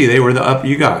you could see they were the up.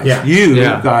 You guys,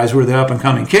 guys were the up and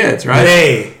coming kids, right?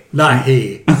 They, not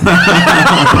he.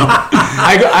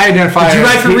 I identify. Did you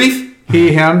write for Reef?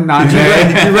 He, him, not me.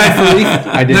 Did you write for Reef?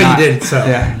 I did. No, not. you did. So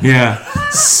yeah.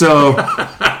 So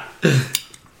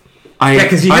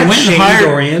because you had Shane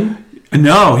Dorian.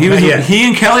 No, he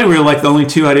and Kelly were like the only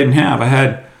two I didn't have. I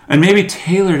had. And maybe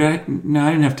Taylor. No,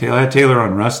 I didn't have Taylor. I had Taylor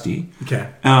on Rusty. Okay.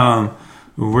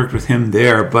 We worked with him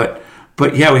there, but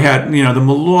yeah, we had the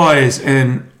Malloys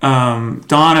and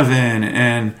Donovan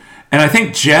and I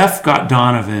think Jeff got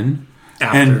Donovan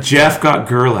and Jeff got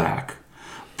Gerlach,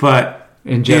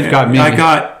 and Jeff got me. I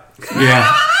got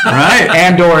right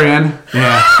and Dorian.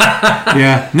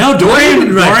 Yeah. No,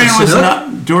 Dorian was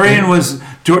not. Dorian was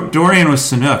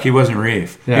Sanook. He wasn't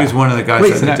Reef. Yeah. He was one of the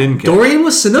guys that didn't get. Dorian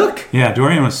was Sanook? Yeah,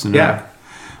 Dorian was Sanook. Yeah.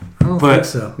 I don't think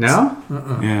so. No?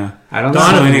 Yeah. I don't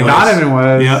Donovan, know. Donovan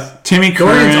was. Yeah. Timmy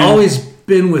Curran. Dorian's always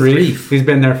been with Reef. He's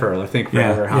been there for, I think,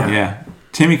 forever. Yeah.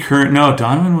 Timmy Curran. No,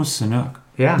 Donovan was Sanook.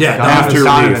 Yeah. After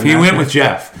Reef. He went with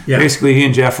Jeff. Yeah. Basically, he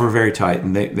and Jeff were very tight,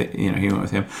 and they he went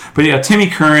with him. But yeah, Timmy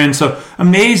Curran. So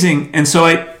amazing. And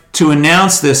so to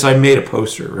announce this, I made a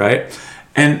poster, right?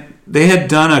 And they had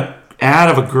done a ad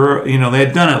of a girl, they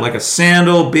had done it like a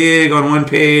sandal big on one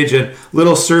page, a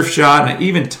little surf shot, and an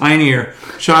even tinier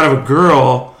shot of a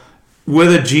girl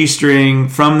with a G-string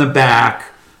from the back,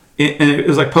 and it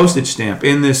was like postage stamp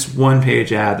in this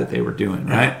one-page ad that they were doing,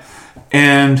 right?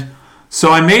 And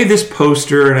so I made this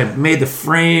poster, and I made the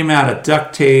frame out of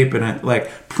duct tape, and I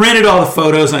like printed all the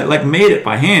photos, and I like made it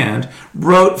by hand,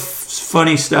 wrote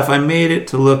funny stuff. I made it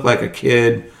to look like a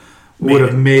kid would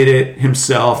have made it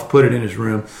himself, put it in his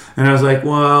room. And I was like,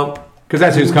 well, because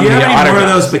that's who's coming to get autographs. More of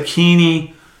autographs. those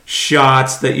bikini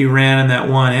shots that you ran in that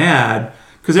one ad,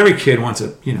 because every kid wants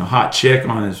a hot chick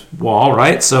on his wall,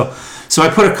 right? So I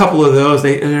put a couple of those.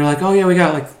 They're like, oh yeah, we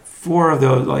got like 4 of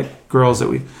those like girls that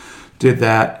we did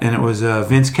that, and it was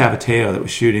Vince Caviteo that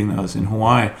was shooting those in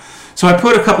Hawaii. So I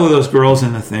put a couple of those girls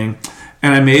in the thing,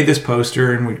 and I made this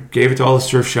poster, and we gave it to all the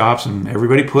surf shops, and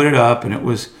everybody put it up, and it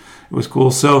was cool.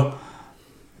 So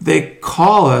they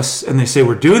call us and they say,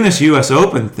 we're doing this U.S.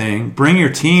 Open thing. Bring your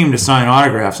team to sign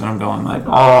autographs. And I'm going like,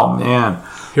 oh, man.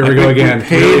 Here we go again. We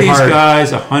pay these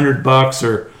guys $100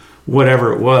 or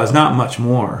whatever it was, not much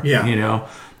more,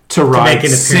 to ride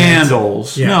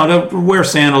sandals. Yeah. No, to wear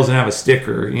sandals and have a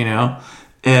sticker,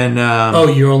 And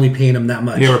you're only paying them that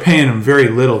much. Yeah, we're paying them very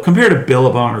little compared to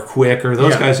Billabong or Quick or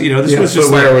those guys. This was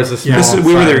just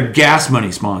we were their gas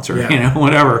money sponsor,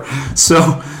 whatever.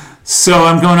 So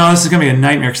I'm going, this is going to be a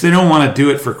nightmare, because they don't want to do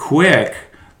it for Quick.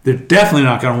 They're definitely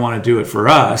not going to want to do it for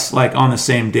us, like on the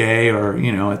same day or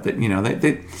at the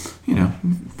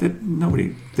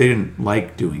nobody, they didn't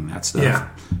like doing that stuff.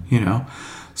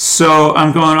 So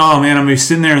I'm going, oh man, I'm going to be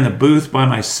sitting there in the booth by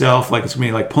myself, like it's going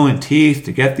to be like pulling teeth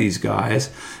to get these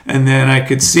guys, and then I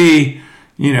could see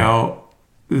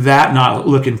that not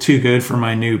looking too good for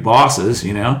my new bosses,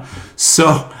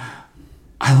 so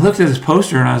I looked at this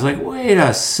poster and I was like, wait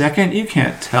a second, you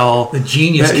can't tell. The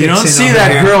genius you don't see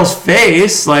that girl's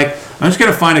face. Like, I'm just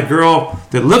going to find a girl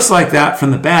that looks like that from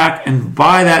the back and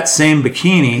buy that same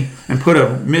bikini and put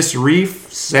a Miss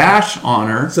Reef sash on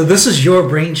her. So this is your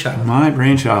brainchild. My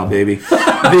brainchild, baby.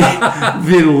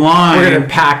 The line. We're going to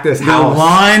pack this house. The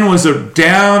line was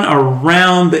down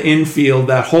around the infield,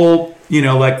 that whole...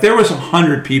 there was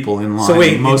 100 people in line. So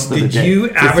wait, most of the day. Did you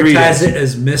advertise it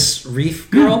as Miss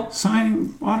Reef Girl?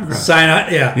 Signing autographs.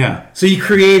 Yeah. So you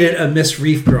created a Miss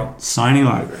Reef Girl. Signing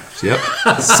autographs. Yep.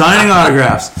 Signing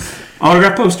autographs.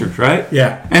 Autograph posters, right?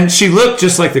 Yeah. And she looked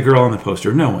just like the girl on the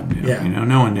poster. No one knew. Yeah.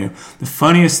 No one knew. The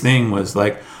funniest thing was,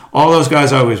 like, all those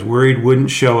guys I was worried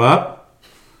wouldn't show up,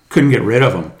 couldn't get rid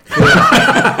of them.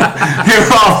 They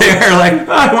were all there, like,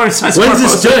 oh, I want to sign some When's more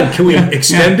this posters. done? Can we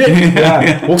extend it?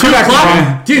 Yeah. We'll 2 come back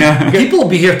o'clock? tomorrow. Dude, people will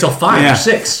be here till 5 Yeah. or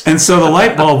 6. And so the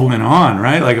light bulb went on,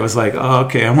 right? Like it was like, oh,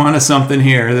 okay, I wanted something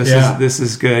here. This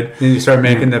is good. Then you start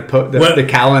making the What-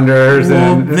 calendars.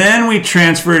 Well, and then we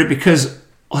transferred it because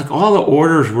like all the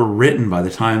orders were written by the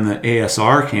time the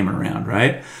ASR came around,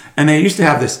 right? And they used to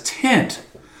have this tent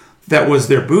that was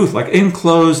their booth, like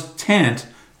enclosed tent.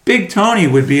 Big Tony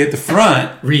would be at the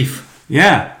front. Reef.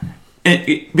 Yeah.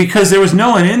 Because there was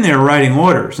no one in there writing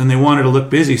orders and they wanted to look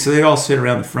busy. So they'd all sit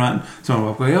around the front. Someone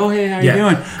would go, oh, hey, how you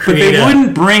doing? But they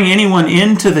wouldn't bring anyone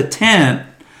into the tent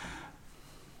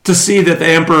to see that the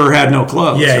emperor had no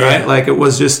clothes, right? Yeah. Like it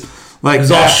was just like It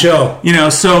was all show.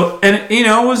 So, and it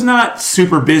was not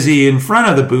super busy in front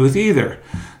of the booth either.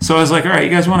 So I was like, all right, you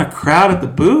guys want to crowd at the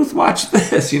booth? Watch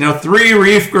this. 3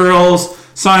 Reef girls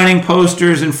signing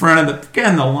posters in front of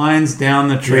the lines down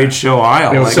the trade show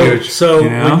aisle. It was Like, huge. So You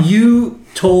know? when you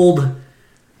told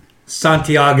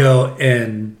Santiago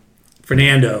and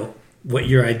Fernando what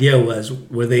your idea was,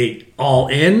 were they all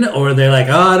in, or were they like,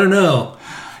 oh, I don't know?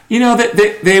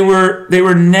 they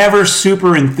were never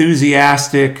super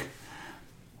enthusiastic.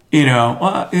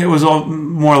 It was all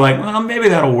more like, well, maybe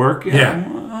that'll work.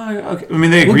 Yeah. Okay. I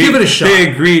mean, they agreed. We'll give it a shot.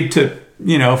 They agreed to,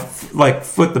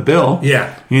 foot the bill.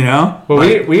 Yeah. Well,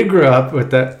 we grew up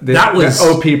with that was the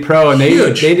OP Pro, and they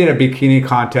huge. did a bikini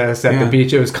contest at Yeah. the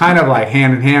beach. It was kind of like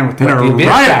hand in hand with And what a the event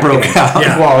riot back broke then. out.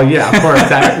 Yeah. Well, yeah, of course,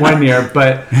 that one year.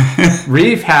 But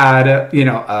Reef had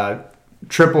a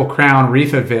Triple Crown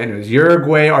Reef event. It was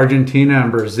Uruguay, Argentina,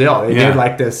 and Brazil. They Yeah. did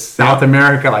like this South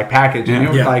America package, and it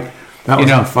was Yeah. like That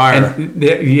was on fire.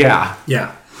 Yeah.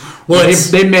 Well,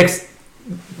 They mixed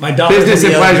my daughter's business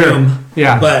in the and other pleasure. room,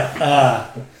 Yeah. But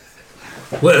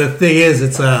well, the thing is,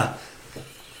 it's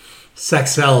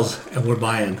sex sells, and we're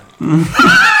buying.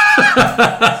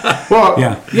 Well,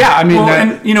 yeah. I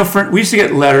mean, we used to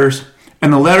get letters,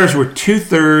 and the letters were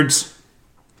 2/3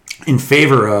 in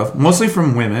favor of, mostly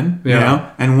from women,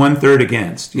 and 1/3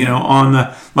 against. On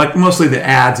the mostly the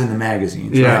ads in the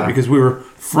magazines, right? Because we were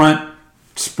front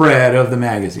spread of the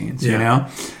magazines,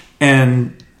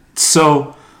 and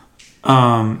so,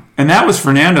 and that was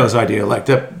Fernando's idea,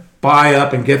 to buy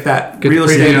up and get that real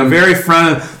estate in the very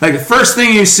front of, the first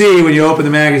thing you see when you open the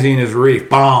magazine is Reef.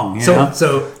 Bong.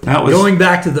 So that was going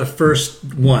back to the first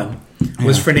one.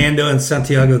 Was Fernando and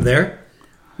Santiago there?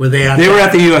 Were they at? They were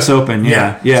at the U.S. Open.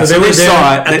 Yeah. So they were there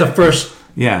saw it at the first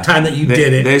time that you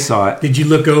did it. They saw it. Did you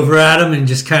look over at them and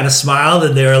just kind of smiled,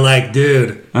 and they were like,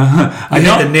 "Dude, I hit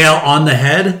know the nail on the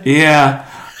head"? Yeah,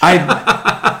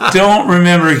 I don't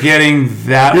remember getting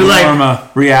that warm a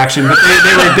reaction, but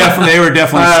they were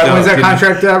definitely stoked. when's that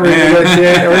contract up? We're gonna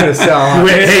negotiate. We're gonna sell.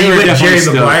 Hey, you were went definitely Jerry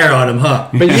stoked. Maguire on him, huh?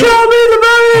 But show me the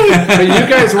money. But you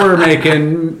guys were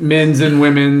making men's and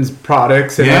women's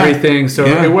products and Yeah. everything, so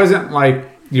Yeah. it wasn't like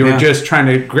you were Yeah. just trying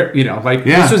to grip.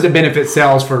 This was the benefit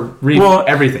sales for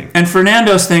everything. And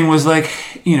Fernando's thing was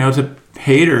to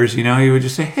haters, he would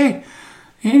just say, "Hey,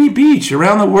 any beach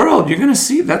around the world, you're going to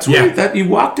see. That's what that you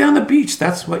walk down the beach.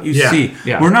 That's what you see.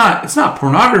 Yeah. It's not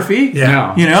pornography.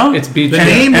 Yeah. No. It's beach. The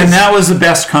name And is- that was the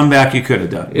best comeback you could have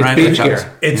done. It's right? beach That was-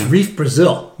 care. It's Reef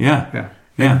Brazil. Yeah.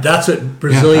 Yeah. That's what Yeah.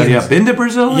 Brazilians. Have you been to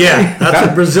Brazil? Yeah, that's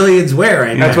what Brazilians wear.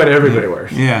 Right That's now. what everybody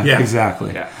wears. Yeah, Yeah.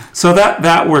 exactly. Yeah. So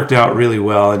that worked out really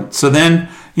well. And so then,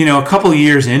 a couple of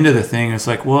years into the thing, it's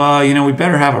like, well, we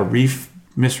better have a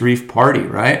Miss Reef party,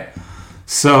 right?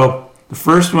 So the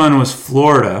first one was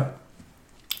Florida,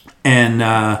 and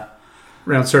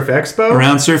Around Surf Expo.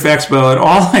 around Surf Expo, and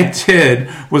all I did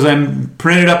was I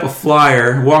printed up a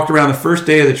flyer, walked around the first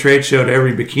day of the trade show to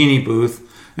every bikini booth,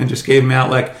 and just gave them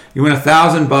out you win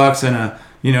 $1,000 and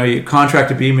you contract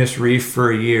to be Miss Reef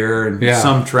for a year and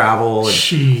some travel, and,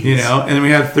 Jeez. and then we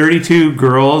had 32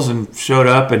 girls and showed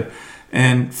up,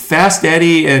 and Fast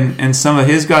Eddie and some of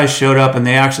his guys showed up, and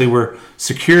they actually were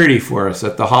security for us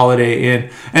at the Holiday Inn,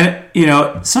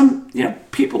 and some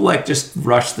people just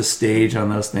rush the stage on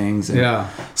those things and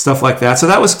stuff like that. So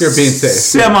that was They're being safe.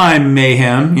 semi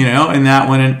mayhem, in that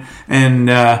one, and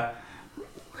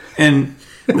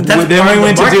that's then part we of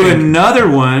went the to do marketing. another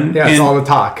one. Yeah, it's all the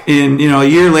talk. A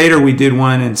year later, we did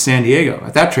one in San Diego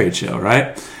at that trade show,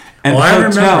 right? And I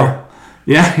remember.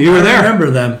 Yeah, you were I there. remember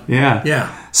them. Yeah, Yeah.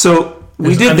 So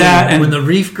we did that, and when the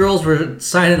Reef girls were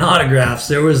signing autographs,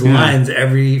 there was lines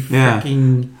every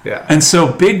freaking. Yeah. And so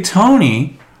Big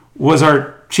Tony was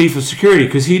our chief of security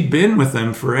because he'd been with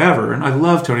them forever, and I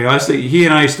love Tony. He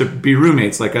and I used to be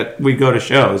roommates. We'd go to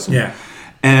shows. Yeah.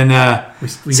 And We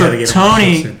so gotta get on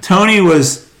the show soon. Tony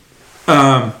was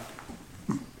I'm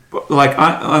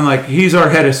like, he's our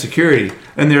head of security,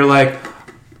 and they're like,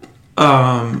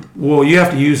 well, you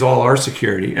have to use all our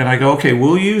security. And I go, okay,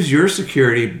 we'll use your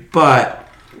security, but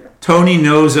Tony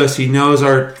knows us. He knows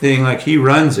our thing. Like, he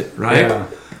runs it, right? Yeah.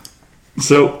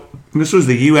 So this was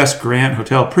the U.S. Grant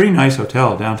Hotel, pretty nice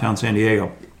hotel, downtown San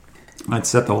Diego. I'd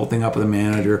set the whole thing up with the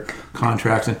manager,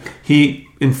 contracts, and he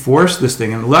enforced this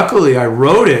thing. And luckily, I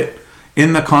wrote it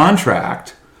in the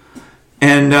contract,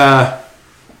 and that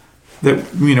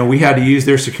we had to use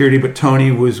their security, but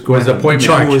Tony was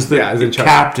the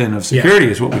captain of security,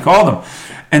 is what we called him.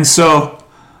 And so,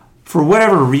 for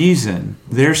whatever reason,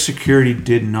 their security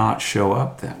did not show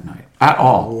up that night at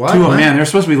all. What? To a man, there's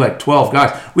supposed to be like 12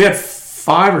 guys. We had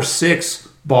 5 or 6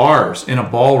 bars in a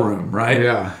ballroom, right?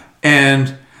 Yeah.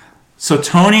 And so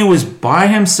Tony was by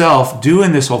himself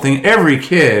doing this whole thing. Every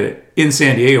kid in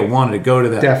San Diego wanted to go to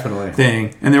that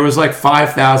thing. And there was like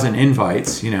 5,000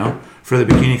 invites, for the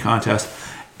bikini contest.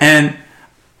 And,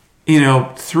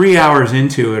 3 hours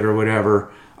into it or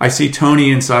whatever, I see Tony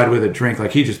inside with a drink.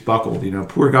 Like, he just buckled,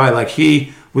 poor guy. Like,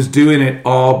 he was doing it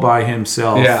all by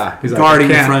himself. Yeah. He's guarding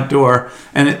the front door.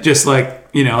 And it just like,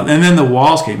 and then the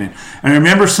walls came in. And I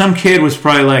remember some kid was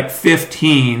probably like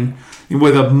 15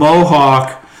 with a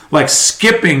mohawk, like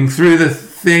skipping through the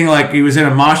thing like he was in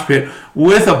a mosh pit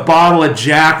with a bottle of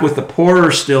Jack with the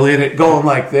pourer still in it, going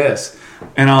like this.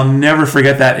 And I'll never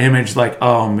forget that image. Like,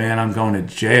 oh man, I'm going to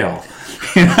jail.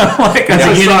 Like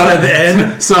I saw it at the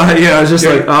end. So I was just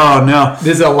like, oh no,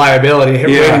 this is a liability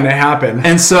waiting to happen.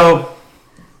 And so,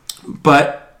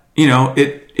 but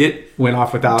it went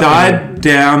off without died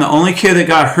down. The only kid that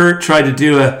got hurt tried to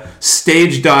do a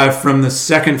stage dive from the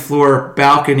second floor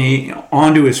balcony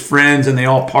onto his friends, and they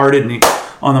all parted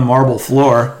on the marble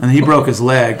floor, and he broke his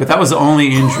leg. But that was the only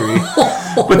injury.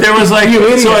 But there was like,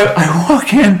 so I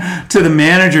walk in to the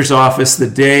manager's office the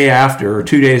day after, or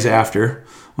 2 days after,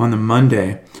 on the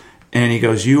Monday, and he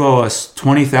goes, "You owe us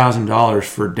 $20,000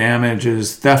 for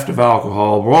damages, theft of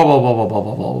alcohol, blah blah blah blah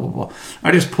blah blah blah blah."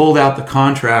 I just pulled out the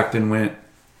contract and went,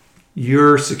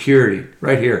 "Your security,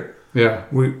 right here. Yeah,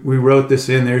 we wrote this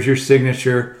in. There's your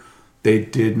signature." They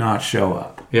did not show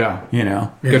up. Yeah,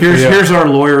 here's our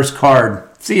lawyer's card.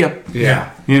 See ya.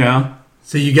 Yeah,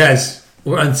 So you guys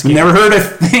were unscathed. Never heard a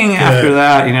thing after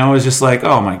that. It was just like,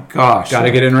 oh my gosh, got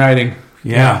to get in writing.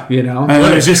 Yeah, and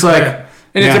it was just like,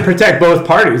 and it's to protect both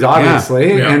parties,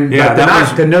 obviously, and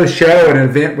to no show an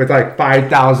event with like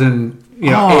 5,000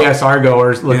 ASR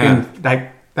goers looking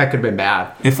like that could have been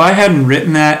bad. If I hadn't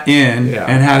written that in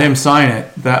and had him sign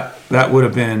it, that would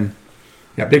have been.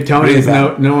 Yeah, Big Tony is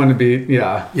no one to be.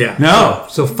 Yeah. No.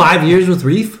 So 5 years with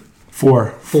Reef?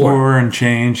 4 and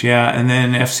change. Yeah, and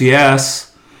then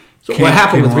FCS. So what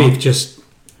happened with Reef? Just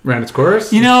ran its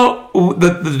course.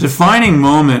 The defining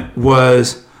moment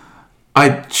was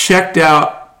I checked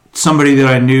out somebody that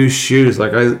I knew's shoes.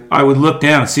 Like I would look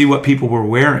down and see what people were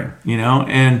wearing.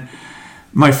 And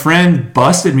my friend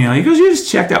busted me on. He goes, "You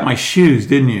just checked out my shoes,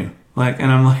 didn't you?"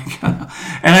 And I'm like,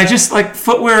 and I just like,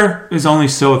 footwear is only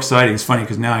so exciting. It's funny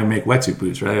because now I make wetsuit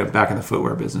boots, right? I'm back in the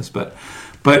footwear business, but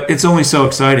it's only so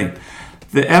exciting.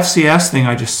 The FCS thing,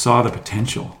 I just saw the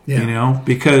potential,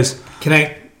 because. Can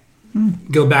I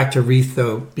go back to Reef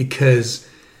though? Because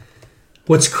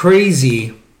what's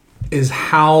crazy is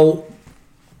how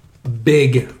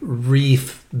big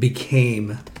Reef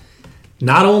became,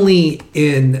 not only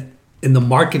in the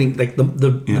marketing, like the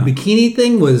bikini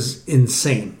thing was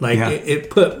insane. Like it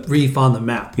put Reef on the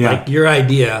map. Yeah. Like your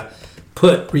idea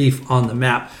put Reef on the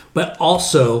map. But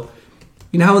also,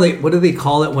 how what do they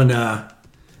call it when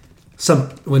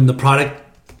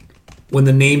when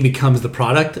the name becomes the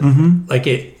product? Mm-hmm. Like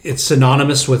it's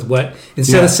synonymous with what,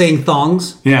 instead of saying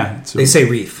thongs, they say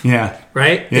Reef. Yeah.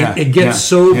 Right? Yeah. It gets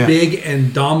so big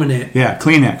and dominant. Yeah.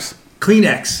 Kleenex.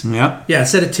 Yeah. Yeah.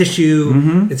 Instead of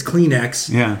tissue, it's Kleenex.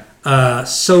 Yeah.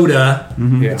 Soda,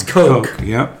 it's Coke.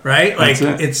 Yep. Right? Like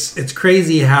it's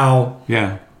crazy how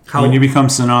when you become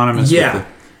synonymous with it.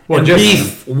 Well,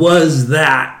 Reef was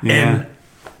that. And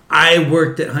I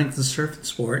worked at Huntington Surf and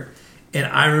Sport, and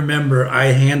I remember I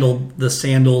handled the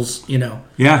sandals,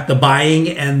 the buying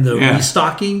and the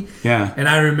restocking. Yeah. And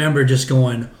I remember just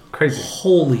going, crazy.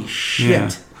 Holy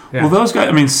shit. Yeah. Well, those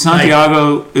guys,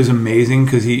 Santiago is amazing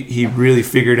because he really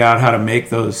figured out how to make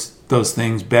those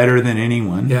things better than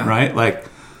anyone, right? Like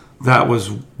that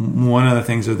was one of the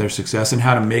things of their success, and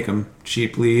how to make them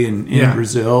cheaply in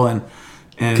Brazil and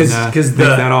make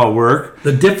that all work.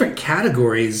 The different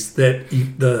categories that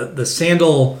the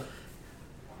sandal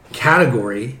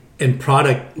category and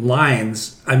product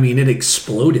lines, it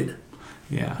exploded.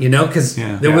 Yeah. Because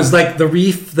there was like the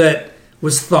Reef that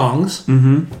was thongs,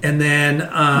 and then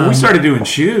we started doing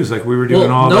shoes, like we were doing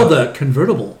the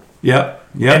convertible. Yep.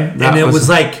 And it was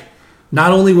like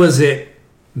not only was it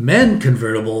men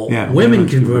convertible, Yeah, women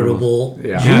women's convertible,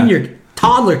 Yeah. junior,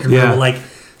 toddler convertible. Yeah. Like,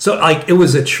 so like it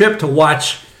was a trip to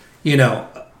watch, you know,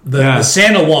 the Yeah.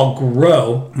 sandal wall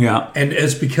grow. Yeah. And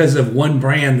it's because of one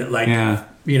brand that, like, Yeah.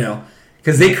 you know,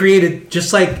 because they created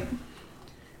just like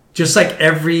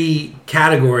every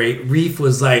category, Reef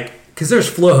was like, because there's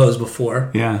flow hose before,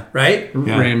 Yeah. right?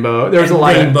 Yeah. Rainbow. There's a And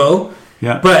lot of Rainbow.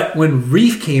 Yeah. But when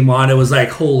Reef came on, it was like,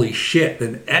 holy shit.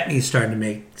 Then Etnies started to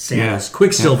make sandals. Yeah.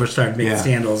 Quicksilver started making Yeah.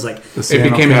 sandals. Like, The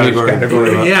sandal became a huge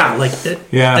category. yeah,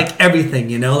 Yeah. like everything,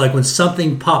 you know, like when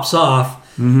something pops off,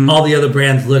 Mm-hmm. all the other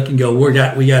brands look and go, we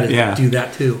got to Yeah. do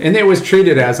that too. And it was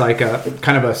treated as like a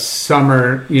kind of a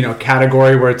summer, you know,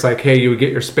 category where it's like, hey, you would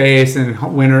get your space, and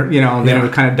winter, you know, and then it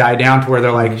would kind of die down to where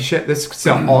they're like, shit, this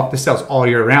sells all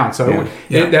year round. So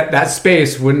Yeah. that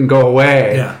space wouldn't go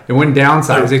away. Yeah. It wouldn't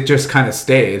downsize. It just kind of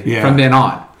stayed Yeah. from then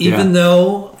on. Even Yeah.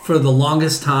 though for the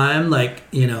longest time, like,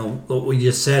 you know, what we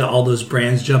just said, all those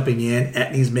brands jumping in,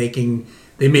 Etnies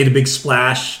they made a big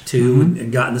splash too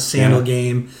and got in the sandal Yeah.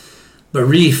 game. But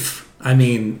Reef, I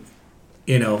mean,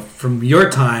 you know, from your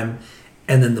time,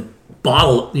 and then the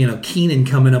bottle, you know, Keenan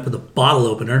coming up with a bottle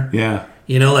opener, Yeah.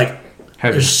 you know, like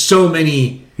Heavy. there's so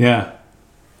many. Yeah.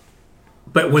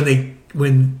 But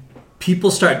when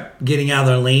people start getting out of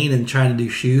their lane and trying to do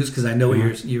shoes, because I know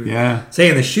what you're Yeah.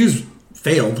 saying, the shoes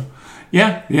failed.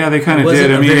 Yeah, they kind It of wasn't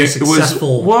did. I a mean, very it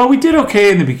successful- was well. We did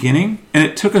okay in the beginning, and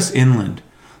it took us inland.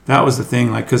 That was the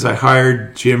thing, like, because I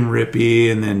hired Jim Rippey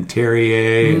and then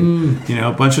Terrier, and you know,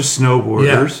 a bunch of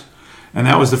snowboarders, and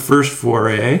that was the first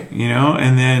foray, you know,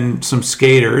 and then some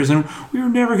skaters, and we were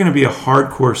never going to be a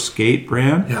hardcore skate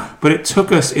brand, Yeah. but it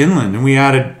took us inland, and we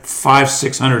added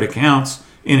 500-600 accounts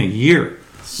in a year.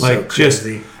 Like, just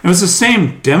crazy. it was the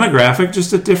same demographic,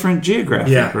 just a different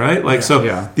geographic, Yeah. right? Like, Yeah. so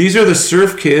Yeah. these are the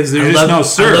surf kids. There's just no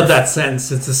surf. I love that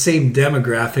sentence. It's the same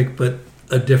demographic, but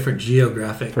a different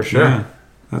geographic. For sure. Yeah.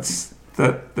 That's I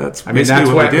mean, basically that's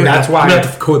what what. we did. That's I'm going why to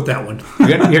have to quote that one.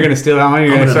 you're gonna steal that one.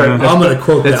 You're gonna start. I'm going to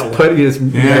quote Let's that one. put this.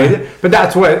 Yeah. But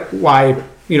that's why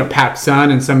you know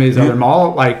PacSun and some of these other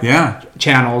mall Yeah.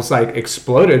 channels like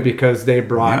exploded because they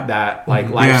brought that like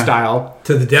lifestyle.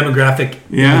 To the demographic,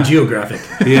 Yeah. and the geographic.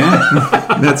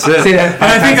 Yeah, that's it. See that? And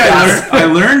I think I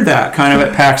learned that kind of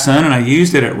at PacSun, and I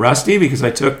used it at Rusty because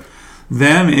I took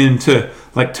them into,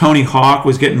 like, Tony Hawk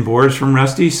was getting boards from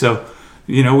Rusty, so,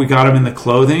 you know, we got him in the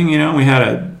clothing. You know, we had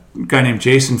a guy named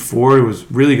Jason Ford who was a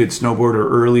really good snowboarder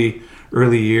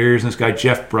early years, and this guy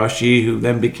Jeff Brushy, who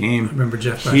then became Remember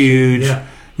Jeff Brushy? huge. Yeah.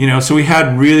 You know, so we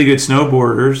had really good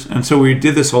snowboarders, and so we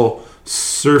did this whole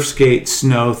surf skate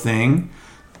snow thing,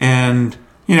 and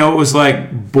you know, it was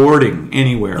like boarding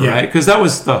anywhere, Yeah. right? Because that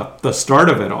was the start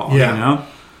of it all. Yeah. You know,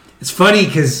 It's funny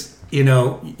because, you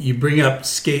know, you bring up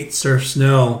skate, surf,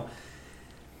 snow,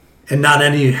 and not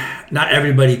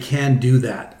everybody can do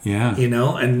that. Yeah. You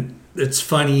know, and it's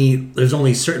funny. There's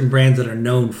only certain brands that are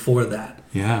known for that,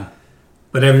 yeah,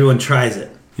 but everyone tries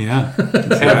it. yeah,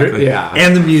 exactly. Yeah.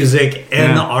 And the music, and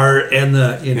Yeah. the art, and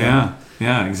the, you know.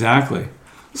 yeah, exactly.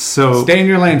 So Stay in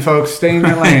your lane, folks. Stay in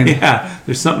your lane. yeah,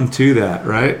 there's something to that,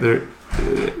 right? There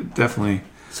definitely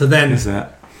So then, is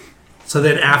that.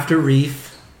 after Reef,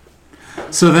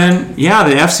 So then, yeah,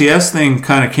 the FCS thing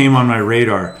kind of came on my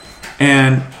radar.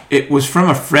 And it was from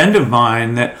a friend of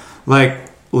mine that, like,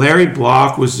 Larry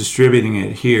Block was distributing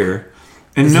it here.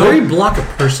 And is Larry Block a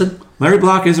person? Larry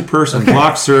Block is a person.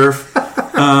 Block Surf.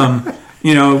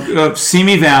 You know,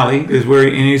 Simi Valley is where,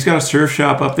 and he's got a surf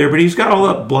shop up there, but he's got all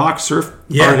that Block Surf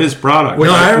Yeah. are his product.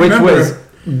 No, I Which remember. was I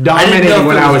didn't know dominating if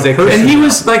when it I was was a a person. kid. And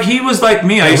he was like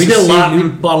me. I used We to did a see lot. We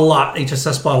him. bought a lot.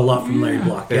 HSS bought a lot from Larry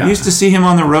Block. I used to see him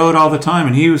on the road all the time,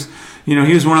 and he was, you know,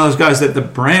 he was one of those guys that the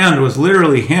brand was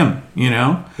literally him, you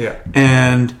know? Yeah.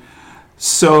 And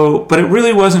so, but it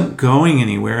really wasn't going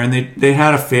anywhere, and they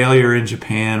had a failure in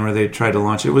Japan where they tried to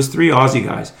launch it. It was 3 Aussie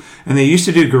guys, and they used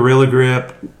to do Gorilla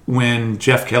Grip when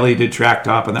Jeff Kelly did Track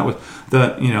Top, and that was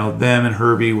them and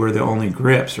Herbie were the only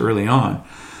grips early on.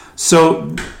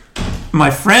 So my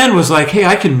friend was like, hey,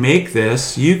 I can make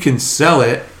this, you can sell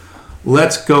it,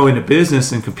 let's go into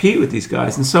business and compete with these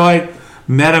guys. And so I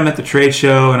met him at the trade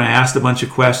show, and I asked a bunch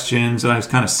of questions, and I was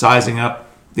kind of sizing up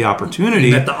the opportunity.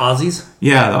 You met the Aussies?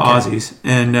 Yeah, the Aussies.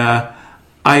 And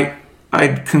I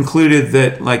concluded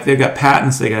that, like, they've got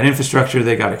patents, they got infrastructure,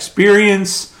 they got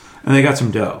experience, and they got some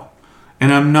dough.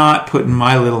 And I'm not putting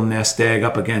my little nest egg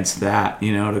up against that,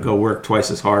 you know, to go work twice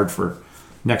as hard for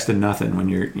next to nothing when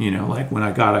you're, you know, like when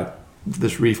I got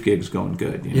this Reef gig's going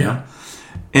good, you know?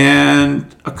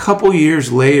 And a couple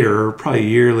years later, probably a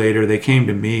year later, they came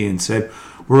to me and said,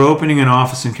 we're opening an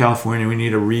office in California. We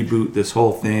need to reboot this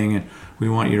whole thing, and we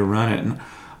want you to run it. And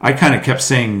I kind of kept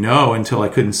saying no until I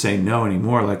couldn't say no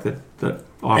anymore. Like the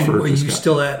offer. And were you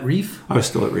still at Reef? I was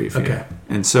still at Reef. Okay. Yeah.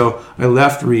 And so I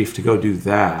left Reef to go do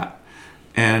that.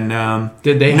 And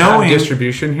did they have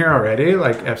distribution here already,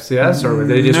 like FCS, or were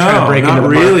they just trying to break into the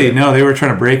market? No, they were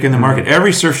trying to break in the market.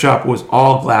 Every surf shop was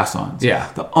all glass-ons. Yeah.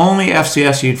 The only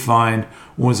FCS you'd find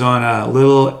was on a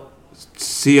little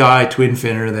CI twin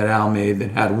finner that Al made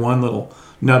that had one little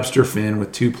nubster fin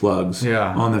with 2 plugs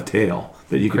on the tail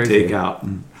that you could take out.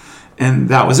 And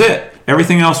that was it.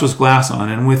 Everything else was glass-on.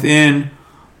 And within,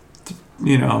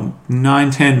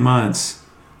 9-10 months,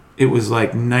 it was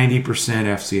like 90%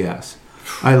 FCS.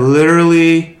 I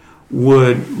literally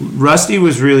Rusty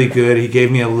was really good. He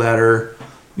gave me a letter,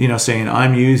 saying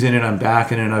I'm using it, I'm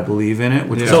backing it, I believe in it,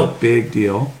 which is a big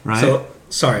deal, right? So,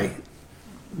 sorry.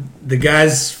 The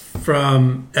guys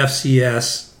from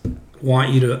FCS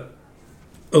want you to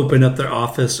open up their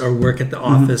office or work at the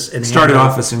office and started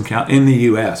office in the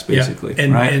U.S. basically,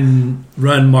 right? And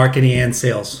run marketing and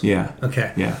sales. Yeah.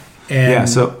 Okay. Yeah. And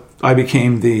so I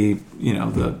became the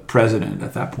president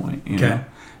at that point, know?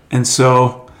 And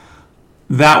so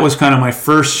that was kind of my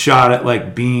first shot at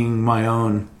like being my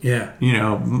own,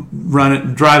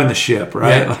 driving the ship,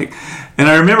 right? Yeah. And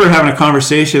I remember having a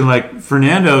conversation. Like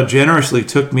Fernando generously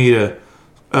took me to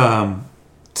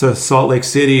Salt Lake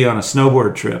City on a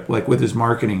snowboard trip, like with his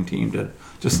marketing team to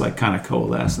just like kind of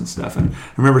coalesce and stuff. And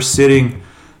I remember sitting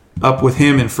up with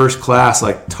him in first class,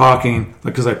 like talking,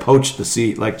 like because I poached the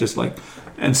seat,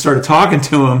 and started talking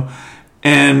to him,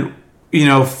 and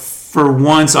for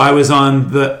once I was on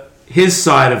his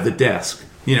side of the desk,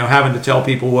 having to tell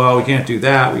people, well, we can't do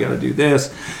that, we got to do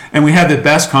this. And we had the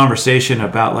best conversation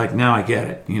about like, now I get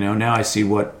it, now I see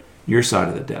what your side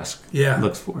of the desk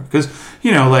looks for. Because,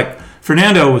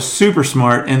 Fernando was super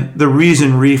smart, and the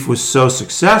reason Reef was so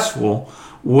successful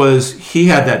was he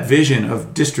had that vision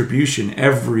of distribution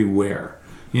everywhere,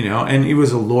 and he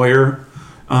was a lawyer,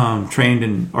 trained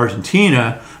in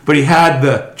Argentina, but he had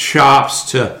the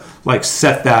chops to like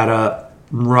set that up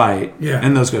right. Yeah.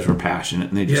 And those guys were passionate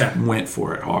and they just went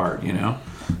for it hard,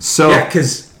 So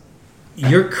because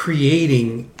you're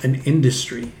creating an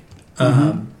industry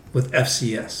with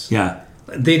FCS. Yeah.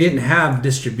 They didn't have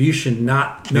distribution,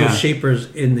 no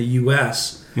shapers in the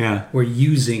US were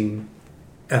using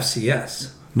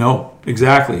FCS. No,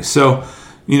 exactly. So,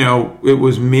 it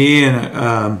was me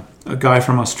and a guy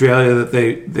from Australia that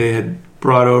they had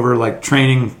brought over, like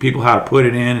training people how to put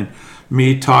it in, and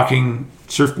me talking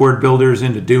surfboard builders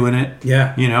into doing it.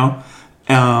 Yeah.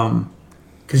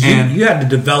 Because you had to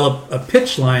develop a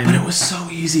pitch line. But it was so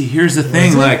easy. Here's the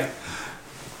thing.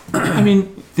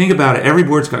 Think about it. Every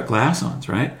board's got glass-ons,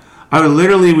 right?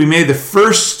 We made the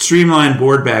first streamlined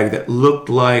board bag that looked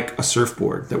like a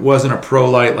surfboard. That wasn't a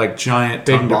ProLite, like giant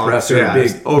tongue depressor,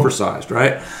 big, oversized,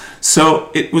 right? So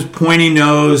it was pointy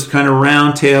nose, kind of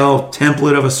round tail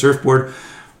template of a surfboard.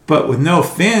 But with no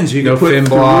fins, you could put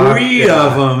 3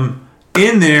 of them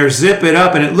in there, zip it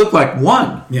up, and it looked like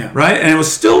one. Yeah. Right? And it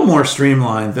was still more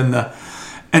streamlined than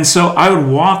And so I would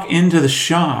walk into the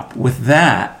shop with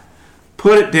that,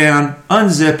 put it down,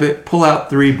 unzip it, pull out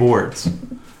 3 boards.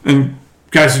 And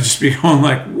guys would just be going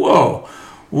like, whoa,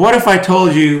 what if I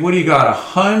told you, what do you got,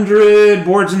 100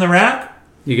 boards in the rack?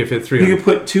 You could fit 3. You could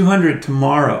put 200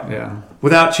 tomorrow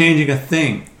without changing a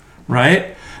thing,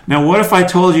 right? Now, what if I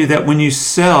told you that when you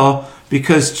sell,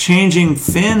 because changing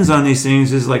fins on these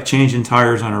things is like changing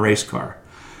tires on a race car.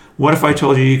 What if I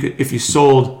told you, could, if you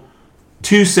sold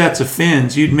 2 sets of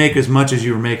fins, you'd make as much as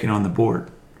you were making on the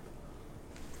board?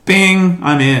 Bing,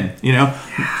 I'm in.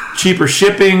 Cheaper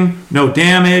shipping, no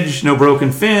damage, no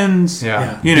broken fins.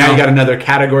 Yeah. Now you got another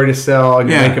category to sell, and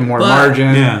you're making more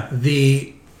margin. Yeah.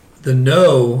 The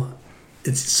no,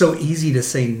 it's so easy to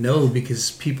say no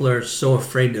because people are so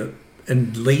afraid to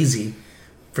and lazy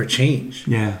for change.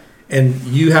 Yeah. And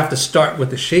you have to start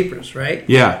with the shapers, right?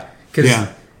 Yeah. Because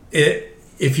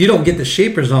if you don't get the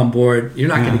shapers on board, you're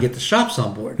not going to get the shops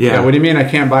on board. Yeah. What do you mean I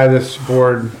can't buy this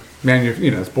board,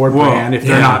 this board brand if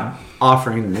they're not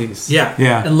offering these? Yeah.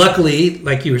 Yeah. And luckily,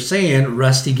 like you were saying,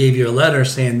 Rusty gave you a letter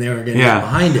saying they were going to get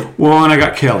behind it. Well, and I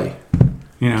got Kelly.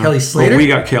 Kelly Slater? We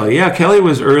got Kelly. Yeah, Kelly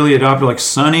was early adopter. Like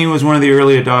Sonny was one of the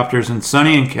early adopters, and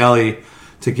Sonny and Kelly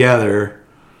together.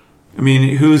 I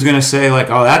mean, who's going to say like,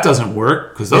 oh, that doesn't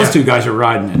work? Because those 2 guys are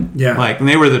riding it. Yeah. And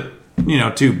they were the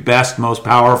 2 best, most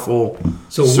powerful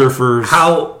surfers.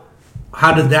 How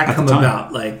did that come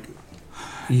about? Like,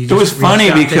 it was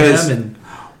funny because one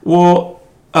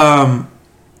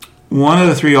of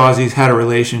the 3 Aussies had a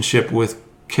relationship with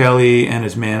Kelly and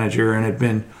his manager, and had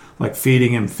been like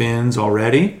feeding him fins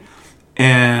already,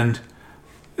 and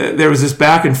there was this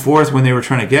back and forth when they were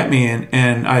trying to get me,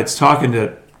 and I was talking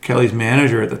to Kelly's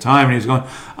manager at the time, and he was going,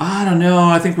 I don't know,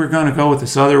 I think we're going to go with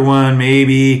this other one,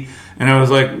 maybe. And I was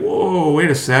like, whoa, wait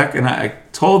a sec. And I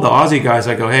told the Aussie guys,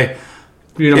 I go, hey,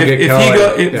 You don't get Kelly.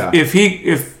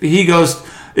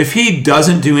 if he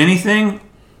doesn't do anything,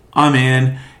 I'm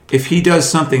in. If he does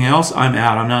something else, I'm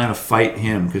out. I'm not going to fight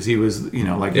him because he was, he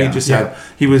just said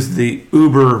he was the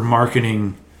Uber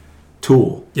marketing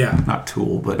tool. Yeah. Not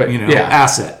tool, but yeah.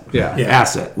 asset. Yeah.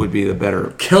 Asset would be the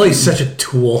better. Kelly's such a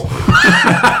tool.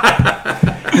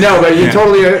 No, but you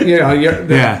totally,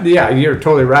 you're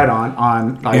totally right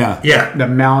on like the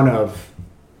amount of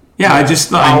I just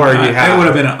thought power you it have. would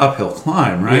have been an uphill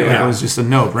climb, right? Yeah. Like, it was just a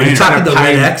no-brainer. You're talking the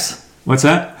Red X? What's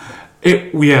that?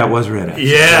 It was Red X.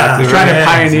 Yeah. Exactly trying right. to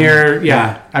pioneer.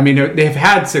 Yeah. I mean, they've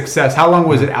had success. How long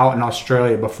was it out in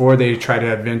Australia before they tried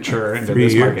to venture into 3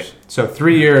 this years. market? So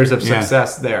 3 years of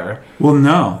success there. Well,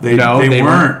 no, they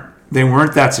weren't. They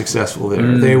weren't that successful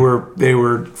there. They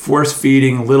were force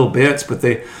feeding little bits, but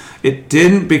it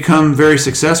didn't become very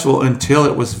successful until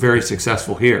it was very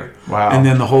successful here. Wow. And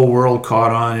then the whole world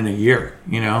caught on in a year.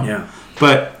 Yeah.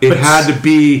 But it had to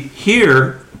be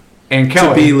here And to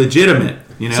Kelly. be legitimate.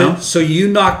 So you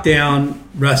knocked down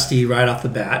Rusty right off the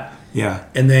bat, Yeah.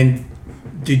 and then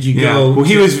did you Yeah. go? Well,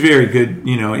 he was very good,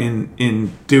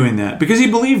 in doing that because he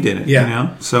believed in it. Yeah.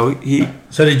 So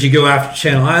So did you go after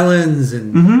Channel Islands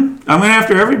and? I went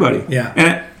after everybody. Yeah.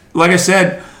 And like I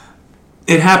said,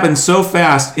 it happened so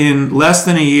fast. In less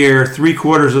than a year,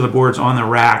 3/4 of the boards on the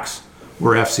racks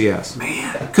were FCS.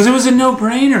 Man. Because it was a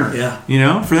no-brainer.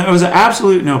 Yeah. For them, it was an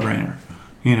absolute no-brainer.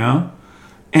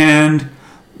 And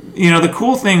the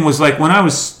cool thing was, like, when I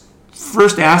was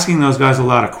first asking those guys a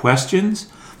lot of questions,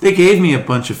 they gave me a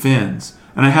bunch of fins,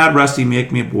 and I had Rusty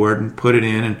make me a board and put it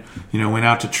in, and went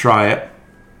out to try it,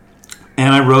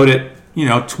 and I wrote it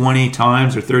 20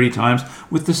 times or 30 times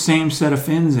with the same set of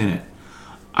fins in it.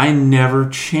 I never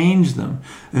changed them.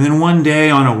 And then one day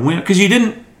on a whim, because you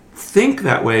didn't think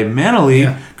that way mentally,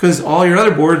 because all your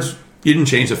other boards, you didn't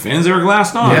change the fins, they were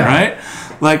glassed on, right?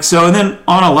 Like, so, and then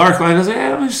on a lark line, I was like,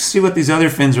 let's see what these other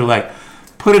fins are like.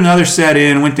 Put another set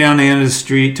in, went down the end of the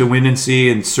street to Wind and Sea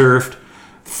and surfed.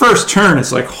 First turn,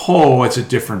 it's like, it's a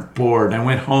different board. And I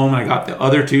went home and I got the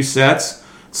other 2 sets,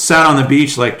 sat on the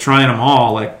beach, like, trying them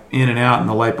all, like, in and out, and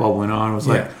the light bulb went on. It was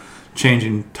like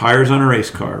changing tires on a race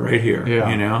car right here,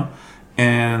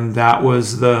 And that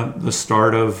was the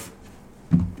start of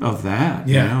that.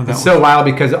 Yeah. It's so wild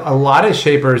because a lot of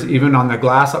shapers, even on the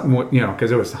glass,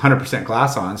 because it was 100%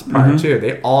 glass-ons prior to,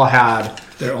 they all had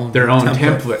their own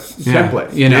template.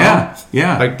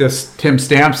 Yeah. Like this Tim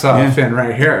Stamps fin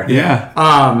right here. Yeah.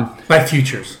 By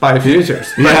Futures. But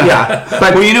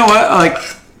But well, you know what? Like,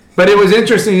 but it was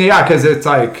interesting, because it's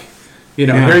like,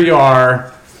 here you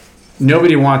are.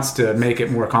 Nobody wants to make it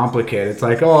more complicated. It's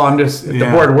like, if the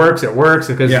board works, it works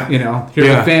because, here are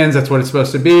the fins, that's what it's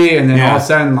supposed to be. And then all of a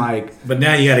sudden, like... But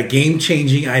now you got a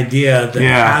game-changing idea that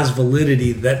has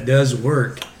validity, that does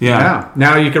work. Yeah.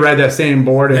 Now you can ride that same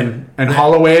board in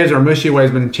Holloways or Mushy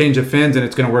Ways and change the fins and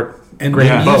it's going to work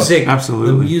great in both.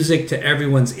 Absolutely. The music to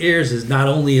everyone's ears is not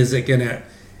only is it going to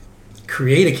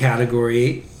create a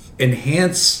category,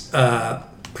 enhance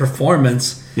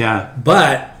performance,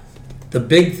 but... The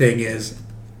big thing is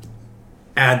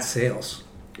add sales.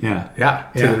 To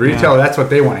the retailer, that's what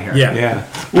they want to hear.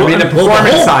 Well, the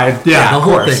performance side, the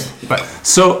whole thing. But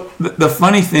so the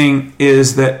funny thing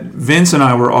is that Vince and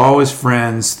I were always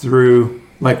friends through,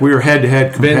 like, we were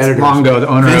head-to-head competitors. Vince Longo, the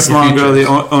owner Vince of Longo, Futures.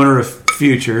 the owner of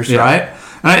Futures, right?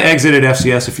 And I exited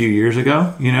FCS a few years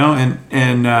ago, and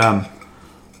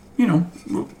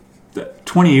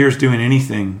 20 years doing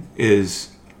anything is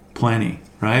plenty,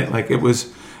 right? Like, it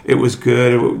was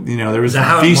good. There was Is that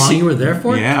how long you were there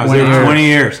for? Yeah, I was there for 20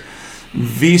 years.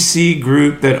 VC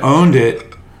group that owned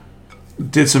it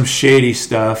did some shady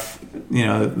stuff.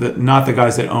 Not the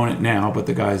guys that own it now, but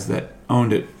the guys that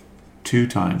owned it 2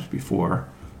 times before.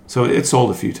 So it sold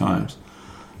a few times.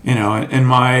 And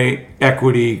my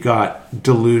equity got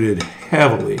diluted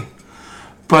heavily.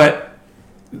 But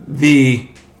the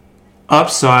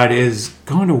upside is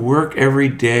going to work every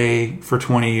day for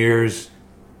 20 years.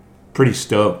 Pretty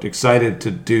stoked, excited to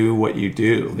do what you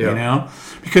do,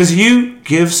 because you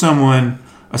give someone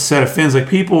a set of fins. Like,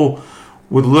 people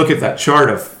would look at that chart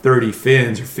of 30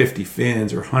 fins or 50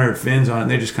 fins or 100 fins on it, and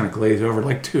they just kind of glaze over,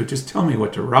 like, dude, just tell me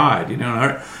what to ride,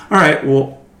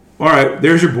 all right,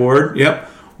 there's your board. Yep.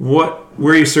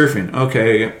 Where are you surfing?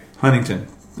 Okay, Huntington.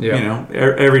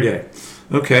 Every day.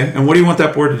 Okay, and what do you want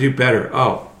that board to do better?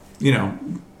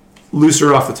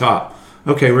 Looser off the top.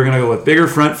 Okay, we're going to go with bigger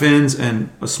front fins and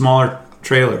a smaller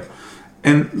trailer.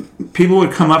 And people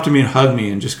would come up to me and hug me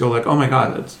and just go like, oh my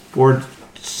God, that board's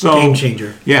so Game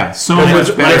changer. Yeah, so There's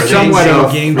much better. somewhat of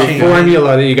a Game a changer.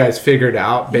 formula that you guys figured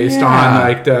out based Yeah. on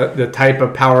like the type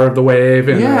of power of the wave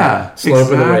and the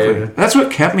slope of the wave. That's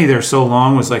what kept me there so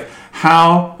long, was like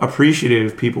how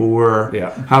appreciative people were,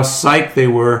 Yeah. how psyched they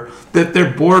were that their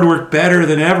board worked better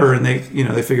than ever, and they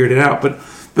figured it out. But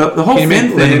the whole Can you fin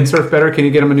make Linden thing. surf better? Can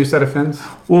you get him a new set of fins?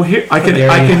 Well, here I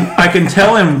can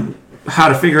tell him how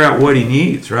to figure out what he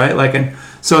needs, right? Like, and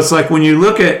so it's like when you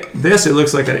look at this, it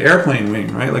looks like an airplane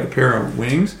wing, right? Like a pair of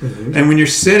wings. Mm-hmm. And when you're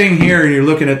sitting here and you're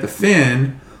looking at the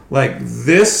fin, like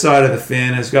this side of the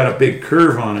fin has got a big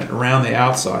curve on it around the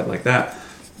outside, like that.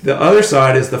 The other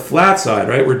side is the flat side,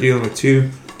 right? We're dealing with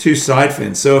two side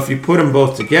fins. So if you put them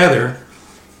both together,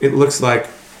 it looks like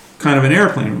kind of an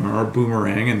airplane or a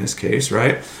boomerang in this case,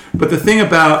 right? But the thing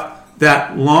about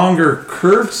that longer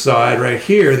curved side right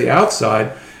here, the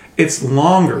outside, it's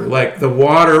longer. Like the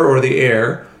water or the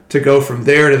air to go from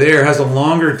there to there has a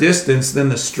longer distance than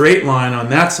the straight line on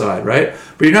that side, right?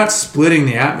 But you're not splitting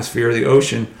the atmosphere or the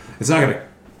ocean. It's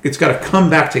got to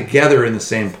come back together in the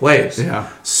same place. Yeah.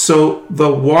 So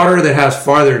the water that has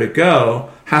farther to go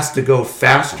has to go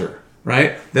faster,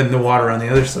 right, than the water on the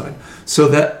other side. So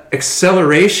that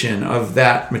acceleration of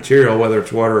that material, whether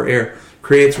it's water or air,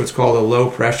 creates what's called a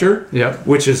low pressure, Yep.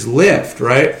 which is lift,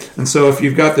 right? And so if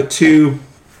you've got the two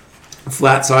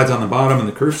flat sides on the bottom and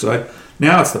the curved side,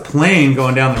 now it's the plane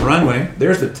going down the runway.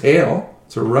 There's the tail.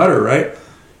 It's a rudder, right?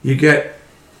 You get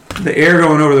the air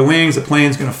going over the wings, the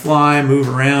plane's going to fly, move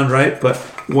around, right? But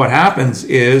what happens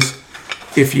is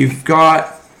if you've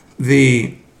got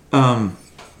the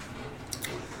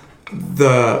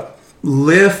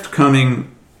lift coming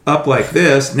up like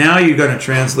this, now you're going to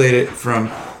translate it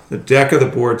from the deck of the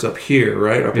board's up here,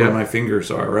 right? Up Yeah. where my fingers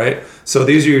are, right? So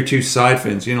these are your two side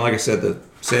fins. Like I said, the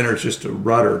center is just a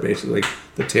rudder, basically,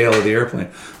 the tail of the airplane.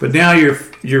 But now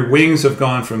your wings have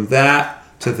gone from that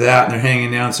to that, and they're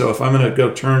hanging down. So if I'm going to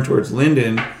go turn towards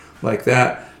Linden like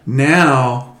that,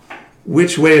 now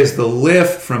which way is the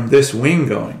lift from this wing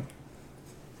going?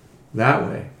 That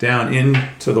way, down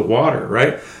into the water,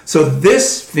 right? So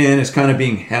this fin is kind of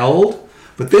being held,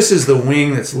 but this is the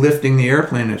wing that's lifting the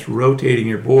airplane. It's rotating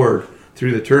your board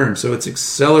through the turn. So it's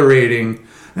accelerating,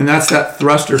 and that's that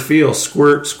thruster feel,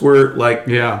 squirt, squirt, like,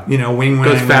 Yeah. wing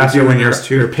Goes wang, faster doing when you're those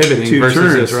pivoting two versus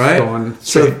turns, just right? going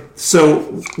straight.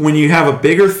 So when you have a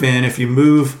bigger fin, if you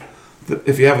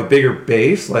have a bigger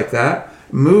base like that,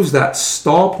 moves that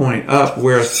stall point up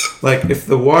where, like, if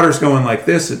the water's going like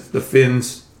this, the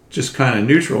fin's just kind of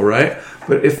neutral, right?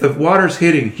 But if the water's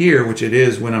hitting here, which it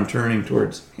is when I'm turning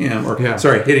towards him,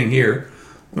 hitting here,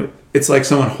 it's like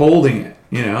someone holding it,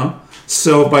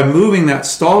 So by moving that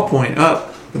stall point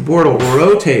up, the board will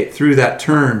rotate through that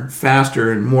turn faster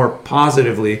and more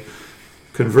positively.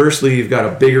 Conversely, you've got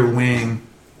a bigger wing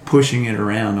pushing it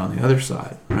around on the other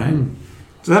side, right?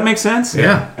 Does that make sense?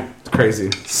 Yeah. It's crazy.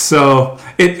 So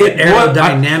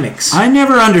Aerodynamics. I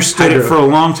never understood it Hydro. for a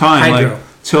long time, Hydro. like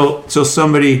till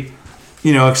somebody,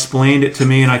 explained it to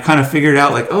me, and I kind of figured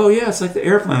out, like, oh yeah, it's like the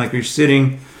airplane, like you're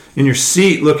sitting in your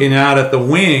seat looking out at the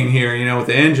wing here, with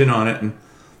the engine on it, and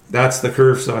that's the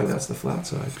curved side, that's the flat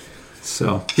side.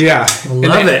 So Yeah.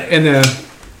 Love it. And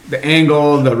the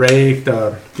angle, the rake,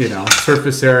 the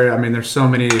surface area. I mean, there's so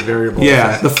many variables.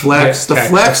 yeah, that the flex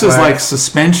affect is like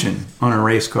suspension on a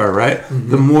race car, right?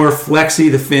 The more flexy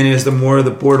the fin is, the more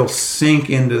the board will sink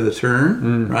into the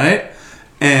turn, right?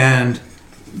 And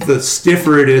the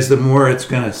stiffer it is, the more it's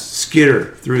going to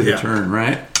skitter through the Yeah. turn,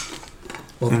 right?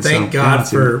 Well, And thank so, God yeah,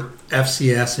 for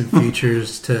FCS and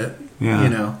futures to,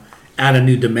 Yeah. add a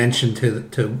new dimension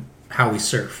to how we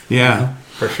surf. Yeah.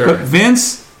 for sure. But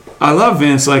Vince, I love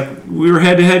Vince. Like, we were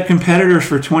head-to-head competitors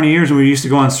for 20 years, and we used to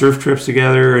go on surf trips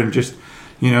together, and just,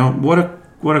 what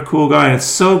a cool guy. And it's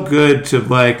so good to,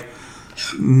 like,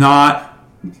 not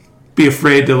be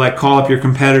afraid to, like, call up your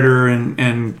competitor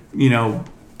and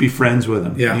be friends with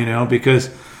him. Yeah. Because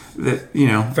I've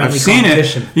Friendly seen it.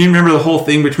 competition. You remember the whole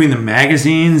thing between the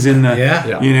magazines and the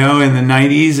Yeah. in the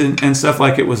 90s and stuff.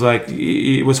 Like, it was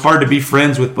hard to be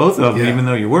friends with both of them, Yeah. even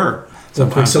though you were. So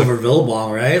Sometimes, Quicksilver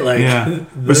Billabong, right? Like, yeah.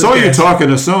 But those so you're guys- talking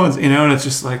to someone, and it's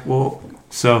just like, well,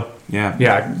 so yeah.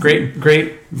 Yeah, great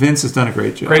Vince has done a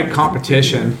great job.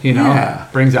 competition. Yeah.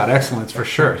 Brings out excellence for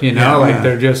sure. Yeah.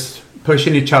 They're just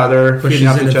pushing each other, pushes feeding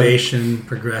off each other. innovation,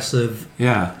 progressive.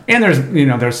 Yeah. And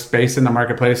there's space in the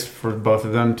marketplace for both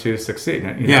of them to succeed.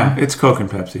 Yeah. It's Coke and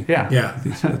Pepsi. Yeah. Yeah.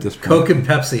 At this point. Coke and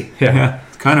Pepsi. Yeah.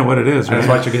 It's kind of what it is, I right? just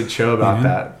watched a good show about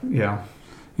that.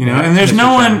 And there's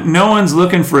Mr. no one's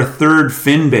looking for a third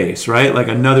fin base, right? Like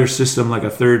another system, like a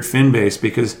third fin base,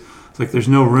 because it's like there's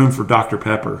no room for Dr.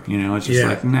 Pepper. It's just Yeah.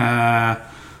 like, nah,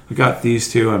 we got these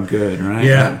two, I'm good, right?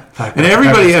 Yeah. And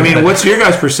everybody, I mean, what's your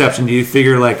guys' perception? Do you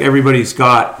figure like everybody's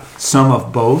got some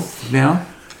of both now?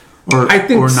 Or I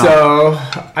think or not? so.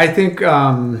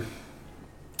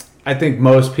 I think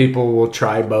most people will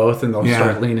try both, and they'll Yeah.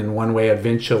 start leaning one way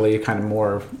eventually, kind of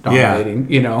more dominating.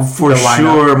 For the lineup.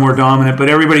 sure, more dominant. But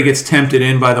everybody gets tempted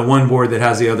in by the one board that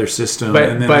has the other system,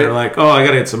 and then they're like, "Oh, I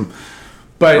got to get some."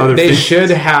 But other they things. should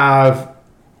have.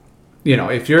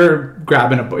 If you're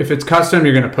grabbing if it's custom,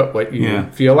 you're going to put what you Yeah.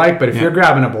 feel like. But if Yeah. you're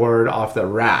grabbing a board off the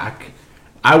rack,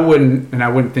 I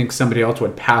wouldn't think somebody else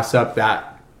would pass up that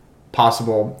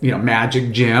possible,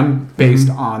 magic gem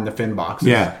based on the fin boxes.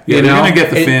 Yeah, they're gonna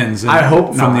get the It- fins. I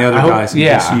hope from not. the other I hope- guys and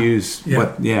just use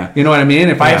what. Yeah, You know what I mean?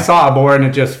 If I Yeah. saw a board and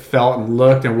it just felt and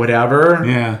looked and whatever,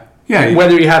 yeah.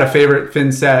 whether you had a favorite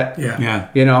fin set, Yeah. Yeah.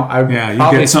 I Yeah, you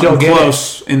probably get still something get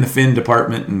close in the fin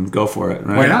department and go for it,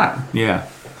 right? Why not? Yeah.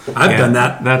 I've Yeah, done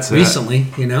that that's it. recently,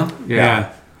 Yeah.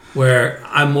 where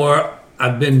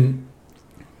I've been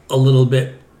a little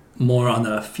bit more on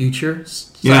the future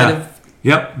side Yeah. of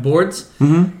Yep. boards.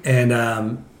 And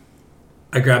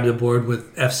I grabbed a board with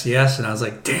FCS and I was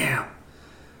like, damn,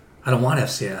 I don't want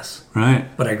FCS. Right.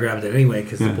 But I grabbed it anyway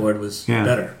because Yeah. the board was Yeah.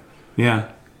 better. Yeah.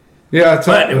 Yeah, it's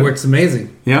But it works amazing.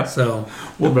 Yep. So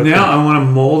Well, now I want to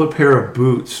mold a pair of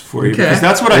boots for you Okay. because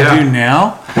that's what I Yeah. do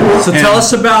now. tell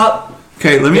us about.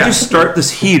 Okay, let me just start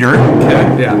this heater.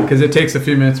 Yeah, because it takes a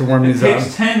few minutes to warm these up.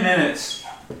 10 minutes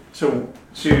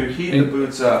to heat the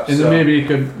boots up. And then maybe you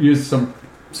could use some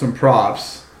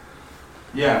props.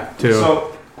 yeah. too.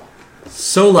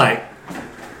 So like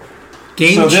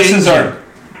game So this is changer our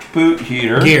boot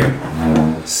heater. gear.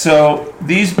 So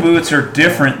these boots are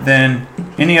different than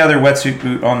any other wetsuit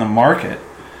boot on the market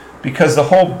because the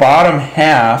whole bottom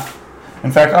half,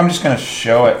 in fact, I'm just going to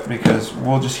show it because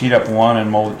we'll just heat up one and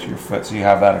mold it to your foot so you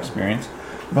have that experience.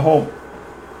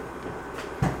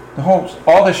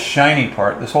 All this shiny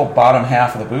part, this whole bottom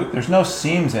half of the boot, there's no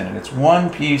seams in it. It's one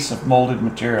piece of molded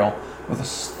material with a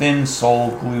thin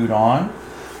sole glued on.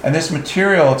 And this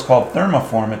material, it's called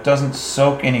thermoform. It doesn't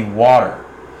soak any water.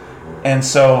 And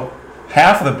so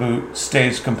half of the boot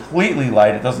stays completely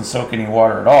light. It doesn't soak any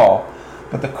water at all.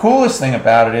 But the coolest thing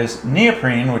about it is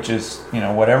neoprene, which is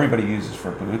what everybody uses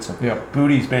for boots. A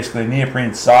bootie is basically a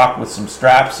neoprene sock with some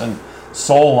straps and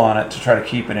sole on it to try to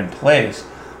keep it in place.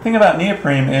 The thing about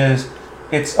neoprene is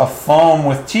it's a foam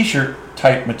with t-shirt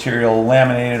type material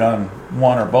laminated on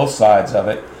one or both sides of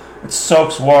it. It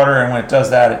soaks water, and when it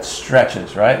does that, it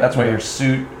stretches, right? That's why your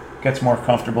suit gets more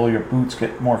comfortable, your boots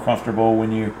get more comfortable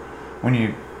when you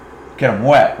get them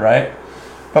wet, right?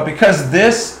 But because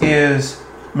this is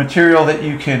material that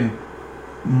you can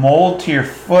mold to your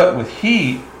foot with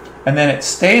heat, and then it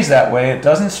stays that way, it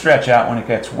doesn't stretch out when it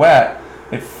gets wet,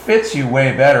 it fits you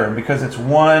way better. And because it's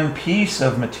one piece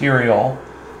of material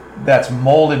that's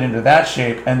molded into that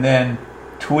shape and then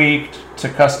tweaked to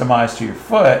customize to your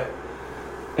foot,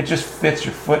 it just fits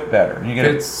your foot better. And you get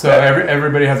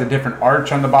everybody has a different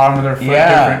arch on the bottom of their foot,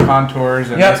 Yeah. different contours,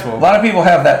 and yeah, this a will lot of people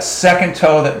have that second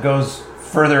toe that goes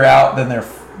further out than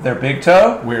their big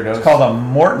toe. Weirdos. It's called a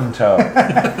Morton toe.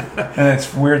 And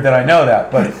it's weird that I know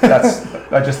that, but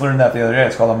I just learned that the other day.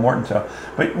 It's called a Morton toe.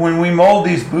 But when we mold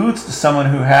these boots to someone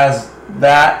who has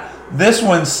that, this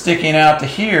one's sticking out to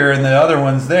here and the other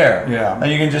one's there. Yeah. And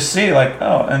you can just see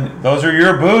and those are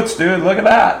your boots, dude. Look at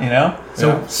that,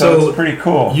 So it's pretty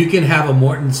cool. You can have a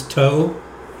Morton's toe.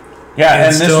 Yeah, And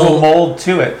and this still- will mold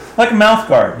to it. Like a mouth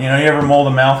guard. You ever mold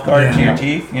a mouth guard to Yeah. your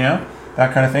teeth,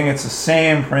 that kind of thing. It's the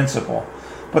same principle.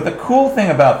 But the cool thing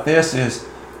about this is,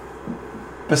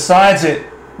 besides it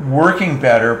working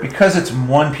better, because it's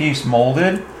one piece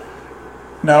molded,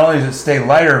 not only does it stay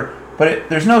lighter, but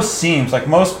there's no seams. Like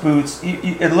most boots,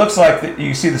 it looks like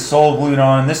you see the sole glued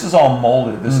on. This is all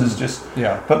molded. This is just...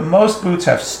 Yeah. But most boots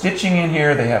have stitching in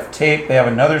here. They have tape. They have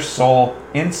another sole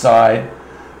inside.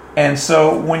 And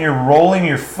so when you're rolling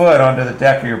your foot onto the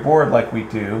deck of your board like we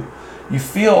do, you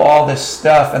feel all this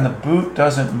stuff, and the boot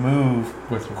doesn't move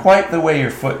With you. quite the way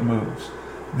your foot moves.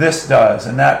 This does,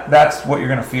 and that's what you're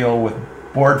going to feel with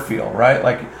board feel,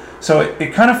 right? So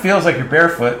it kind of feels like you're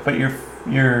barefoot, but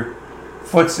your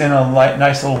foot's in a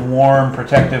nice little warm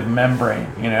protective membrane,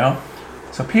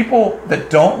 So people that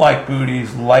don't like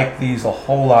booties like these a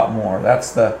whole lot more.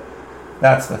 That's the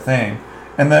thing.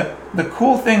 And the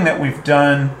cool thing that we've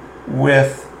done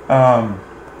with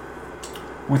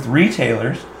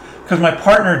retailers, because my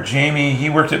partner Jamie, he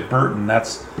worked at Burton.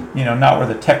 That's not where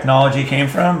the technology came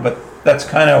from, but that's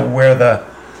kind of where the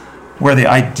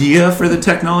idea for the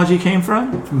technology came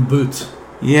from. From boots.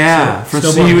 Yeah,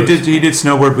 So he did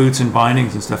snowboard boots and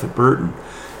bindings and stuff at Burton,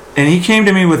 And he came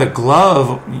to me with a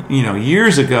glove,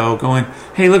 years ago, going,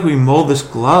 "Hey, look, we mold this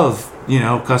glove,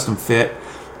 custom fit."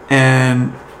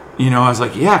 And, I was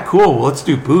like, "Yeah, cool. Well, let's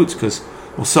do boots because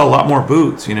we'll sell a lot more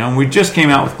boots, And we just came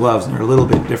out with gloves, and they're a little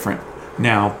bit different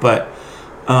now. But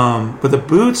the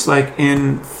boots, like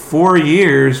in 4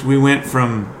 years, we went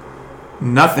from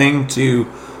nothing to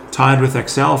tied with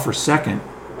Excel for second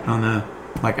on the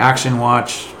Action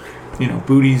Watch,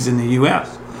 booties in the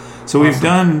U.S. So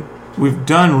Awesome. we've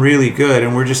done really good,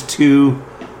 and we're just two,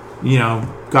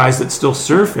 guys that still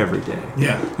surf every day.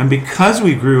 Yeah. And because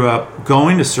we grew up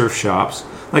going to surf shops,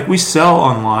 we sell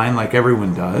online like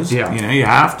everyone does. Yeah. You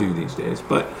have to these days.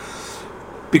 But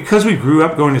because we grew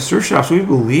up going to surf shops, we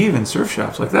believe in surf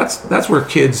shops. That's where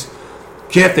kids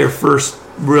get their first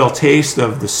real taste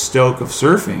of the stoke of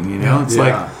surfing,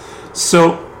 It's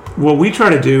so what we try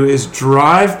to do is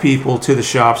drive people to the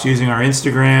shops using our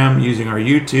Instagram, using our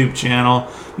YouTube channel,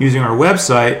 using our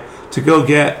website to go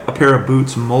get a pair of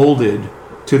boots molded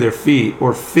to their feet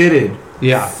or fitted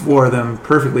for them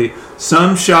perfectly.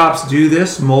 Some shops do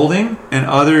this molding and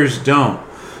others don't.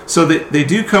 So they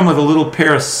do come with a little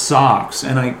pair of socks,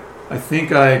 and I think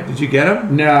did you get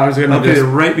them? No, I was going to Okay, they're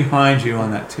right behind you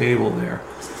on that table there.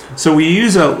 So we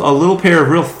use a little pair of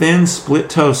real thin split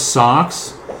toe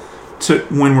socks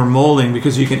when we're molding,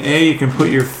 because you can put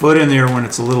your foot in there when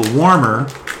it's a little warmer,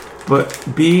 but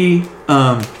B,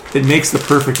 it makes the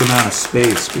perfect amount of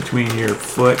space between your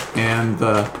foot and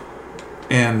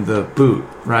the boot,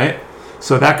 right?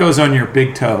 So that goes on your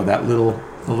big toe. The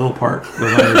little part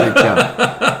goes on your big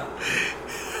toe.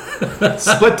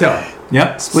 Split toe.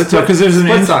 Yep, split toe, because there's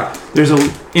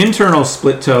an internal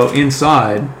split toe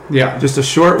inside. Yeah. Just a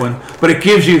short one, but it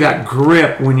gives you that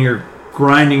grip when you're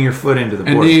grinding your foot into the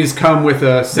board. And these come with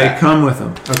a set. They come with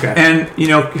them. Okay. And,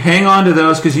 hang on to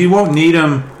those because you won't need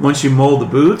them once you mold the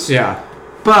boots. Yeah.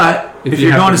 But if you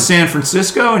you're have going them- to San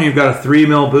Francisco and you've got a 3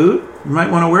 mil boot, you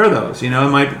might want to wear those. It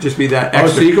might just be that Oh,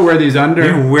 extra. so you can wear these under.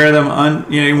 You can wear them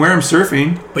you can wear them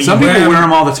surfing. But Some you people wear wear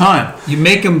them- them all the time. You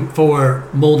make them for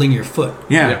molding your foot.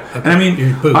 Yeah. Yeah. And I mean,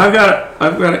 Your boot. I've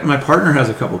got my partner has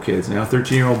a couple kids now,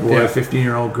 13-year-old boy, Yeah.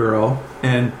 15-year-old girl,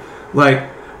 and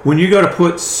when you go to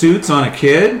put suits on a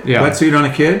kid, Yeah. wetsuit on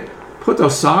a kid, put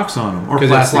those socks on them or 'Cause they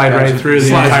plastic slide bags. right through the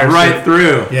Slides entire right suit.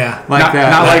 through. Yeah. Like not, that.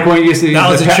 Not like when you used to use That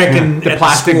was a the trick in the at the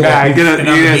plastic school. bag. You And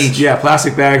on the beach. yeah,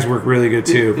 plastic bags work really good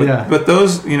too. But, Yeah. but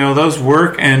those, those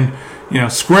work, and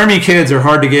squirmy kids are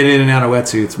hard to get in and out of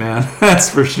wetsuits, man. That's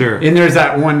for sure. And there's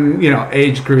that one,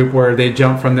 age group where they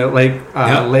jump from the leg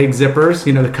zippers,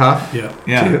 the cuff, Yeah.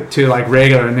 Yeah. to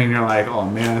regular, and then you're like, oh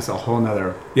man, it's a whole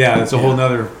nother. Yeah, it's a whole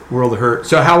nother world of hurt.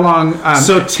 So how long?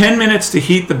 So 10 minutes to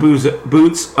heat the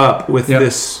boots up with Yep.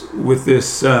 this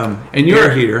and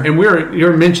air heater. And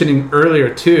you're mentioning earlier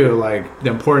too, like the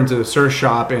importance of the surf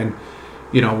shop, and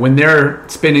when they're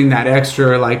spending that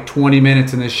extra 20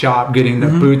 minutes in the shop getting the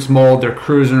boots mold, they're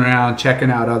cruising around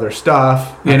checking out other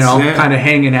stuff, That's it. kind of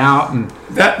hanging out, and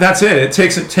That's it. It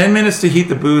takes 10 minutes to heat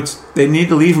the boots. They need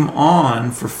to leave them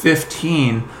on for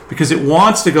 15 because it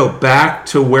wants to go back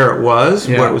to where it was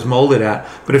molded at.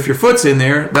 But if your foot's in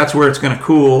there, that's where it's going to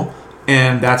cool,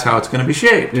 and that's how it's going to be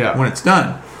shaped when it's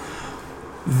done.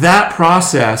 That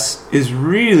process is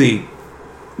really,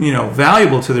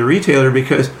 valuable to the retailer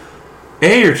because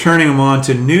you're turning them on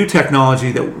to new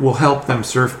technology that will help them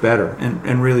surf better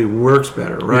and really works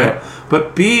better, right? Yeah.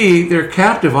 But B, they're a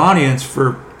captive audience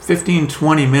for 15,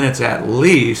 20 minutes at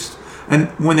least. And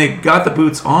when they got the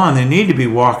boots on, they need to be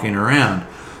walking around.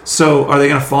 So are they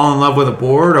going to fall in love with a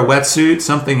board, a wetsuit,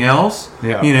 something else?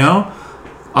 Yeah.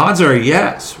 Odds are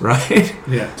yes, right?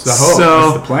 yeah, it's the hope. So-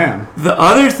 That's the plan. The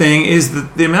other thing is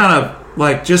the amount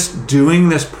of just doing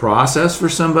this process for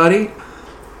somebody.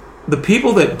 The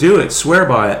people that do it swear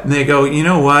by it, and they go, you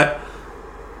know what?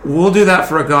 We'll do that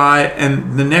for a guy,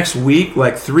 and the next week,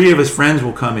 3 of his friends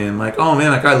will come in, oh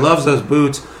man, that guy loves those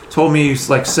boots. Told me he's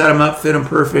set them up, fit them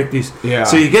perfect. Yeah.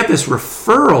 So you get this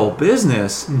referral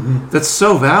business that's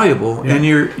so valuable, and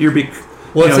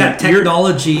Well, it's that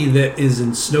technology that is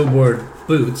in snowboard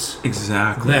boots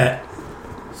exactly that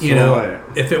So,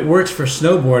 if it works for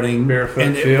snowboarding Barefoot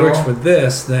and it feel. works for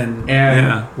this, then and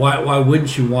yeah, why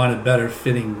wouldn't you want a better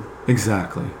fitting?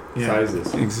 exactly,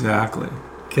 sizes. exactly.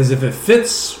 Because if it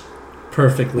fits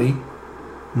perfectly,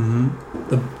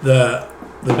 the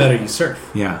better you surf.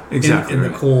 Yeah, exactly. In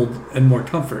right. the cold and more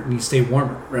comfort, and you stay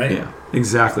warmer, right? Yeah,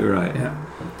 exactly right. Yeah.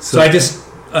 So I just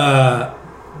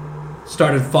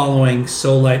started following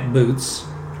Solite Boots,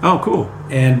 Oh, cool.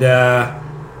 and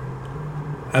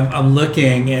I'm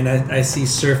looking, and I see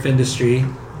Surf Industry.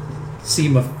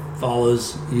 SEMA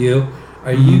follows you.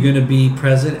 Are you going to be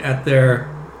present at their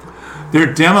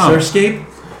Their demo. Surfscape?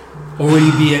 Or will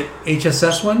you be at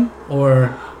HSS one?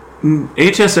 Or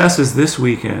HSS is this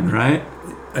weekend, right?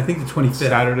 I think the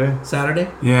 25th. Saturday?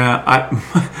 Yeah,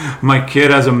 my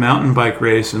kid has a mountain bike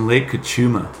race in Lake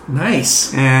Kachuma.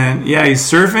 Nice. And yeah, he's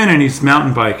surfing and he's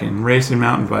mountain biking, racing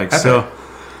mountain bikes. So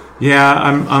yeah,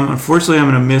 I'm unfortunately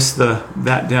I'm going to miss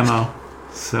that demo.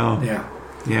 So yeah.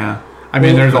 I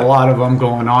mean, there's a lot of them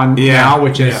going on now,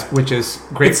 which is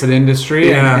great for the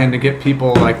industry, and to get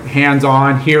people like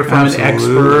hands-on, hear from an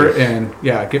expert, and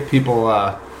get people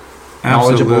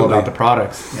knowledgeable about the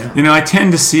products. Yeah. You know, I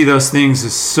tend to see those things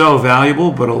as so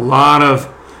valuable, but a lot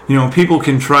of, people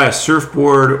can try a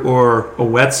surfboard or a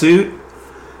wetsuit.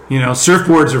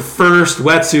 Surfboards are first,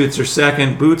 wetsuits are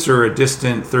second, boots are a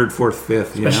distant third, fourth,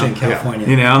 fifth. Especially in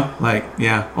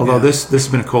California. Although this has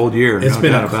been a cold year. It's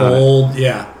been a cold,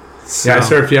 So. Yeah, I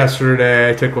surfed yesterday.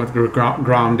 I took one through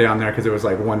Grom down there because it was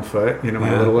like 1 foot,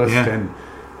 my littlest, and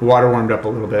the water warmed up a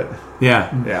little bit. Yeah.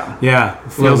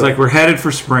 It feels like we're headed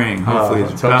for spring. Hopefully,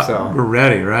 let's hope so. We're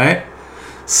ready, right?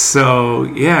 So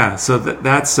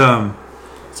that's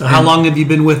So how long have you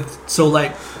been with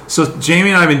Solite? So Jamie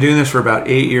and I have been doing this for about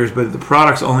 8 years, but the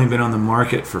product's only been on the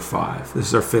market for 5. This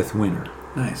is our 5th winter.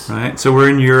 Nice. Right. So we're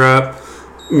in Europe.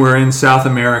 We're in South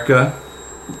America.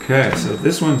 Okay. So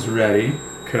this one's ready.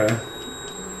 Okay.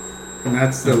 And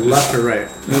that's the left or right?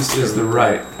 This is the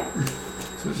right.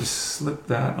 So just slip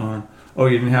that on. Oh,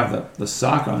 you didn't have the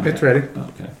sock on. It's ready.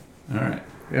 Okay. All right.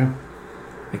 Yeah.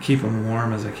 I keep them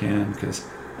warm as I can because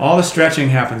all the stretching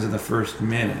happens in the first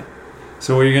minute.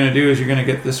 So what you're going to do is you're going to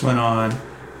get this one on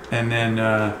and then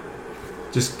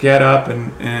just get up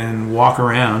and walk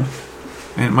around.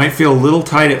 And it might feel a little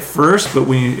tight at first, but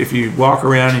if you walk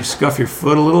around and you scuff your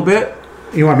foot a little bit.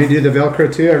 You want me to do the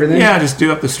Velcro too, everything? Yeah, just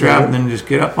do up the strap and then just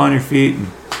get up on your feet and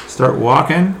start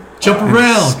walking. Jump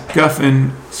around.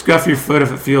 Scuff your foot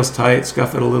if it feels tight.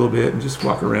 Scuff it a little bit and just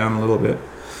walk around a little bit.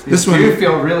 This one do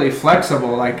feel really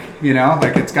flexible, like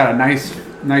it's got a nice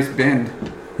bend.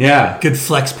 Yeah, good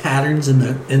flex patterns in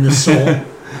the sole.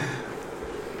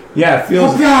 Yeah, it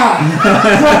feels. Flip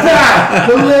that!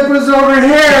 The lip was over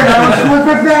here. Now flip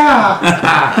it back.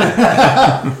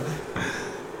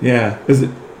 Yeah, is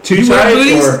it too tight?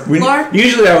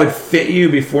 Usually I would fit you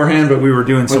beforehand, but we were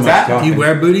doing so much talking. Do you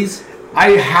wear booties?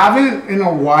 I haven't in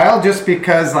a while, just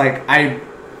because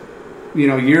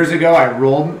years ago I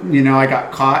rolled. I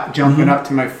got caught jumping up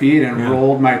to my feet and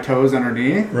rolled my toes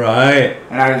underneath. Right.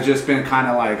 And I've just been kind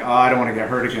of like, I don't want to get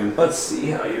hurt again. Let's see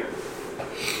how you.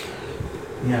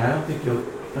 Yeah, I don't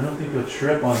think you'll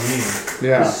trip on me.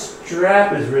 Yeah. The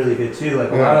strap is really good too. Like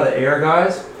a lot of the air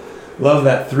guys love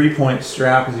that 3-point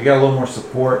strap because you got a little more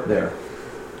support there.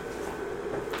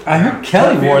 I heard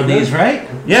Kelly wore these, right?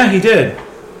 Yeah, he did.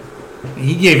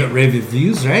 He gave it rave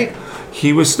reviews, right?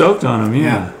 He was stoked on them.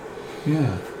 Yeah.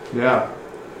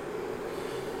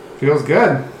 Feels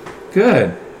good.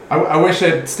 Good. I wish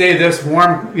it stayed this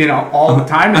warm, all the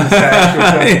time in the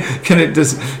set. Can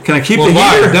I keep the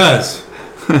heater? It does.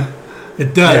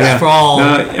 It does for all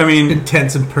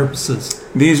intents and purposes.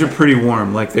 These are pretty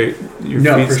warm. Like your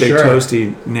feet stay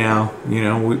toasty now.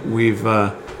 We've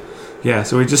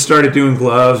so we just started doing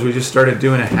gloves. We just started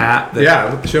doing a hat.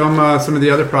 Show them some of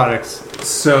the other products.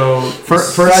 So for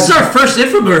us, this is our first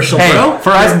infomercial, bro.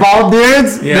 For us bald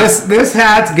dudes, this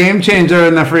hat's game changer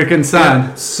in the freaking sun.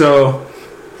 Yeah. So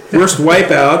worst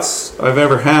wipeouts I've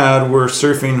ever had were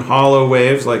surfing hollow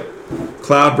waves like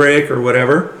Cloud Break or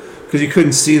whatever, because you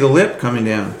couldn't see the lip coming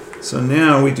down. So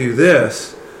now we do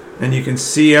this, and you can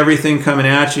see everything coming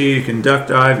at you. You can duck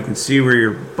dive. You can see where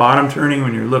you're bottom turning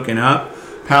when you're looking up,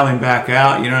 paddling back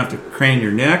out. You don't have to crane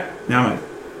your neck. Now my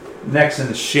neck's in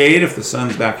the shade if the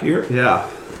sun's back here. Yeah.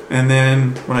 And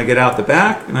then when I get out the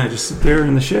back, and I just sit there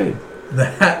in the shade.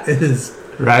 That is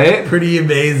right. Pretty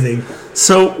amazing.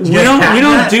 So we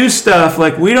don't do stuff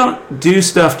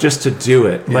just to do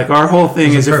it. Yeah. Like our whole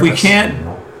thing is if we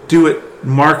can't do it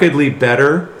markedly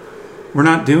better, we're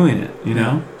not doing it,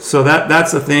 So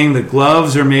that's the thing. The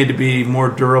gloves are made to be more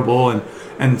durable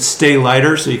and stay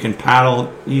lighter so you can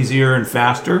paddle easier and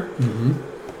faster. Mm-hmm.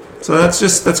 So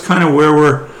that's kind of where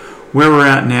we're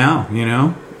at now,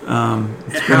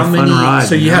 It's been a fun ride.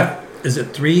 So you have, is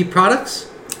it 3 products?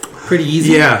 Pretty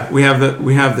easy. Yeah, we have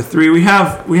the 3. We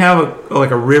have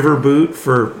a river boot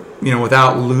for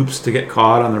without loops to get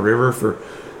caught on the river for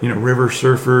river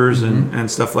surfers and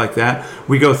stuff like that.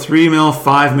 We go 3 mil,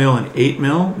 5 mil, and 8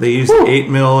 mil. They use 8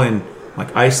 mil in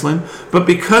like Iceland, but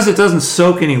because it doesn't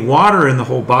soak any water in the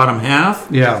whole bottom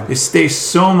half, it stays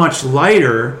so much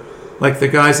lighter. Like the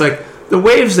guys, like the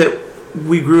waves that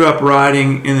we grew up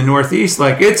riding in the Northeast,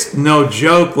 like it's no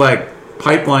joke, like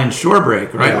pipeline shore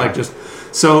break, right? Yeah. Like just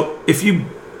so if you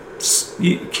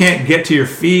you can't get to your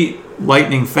feet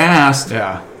lightning fast,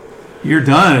 Yeah. you're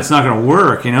done. It's not going to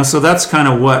work, So that's kind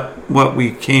of what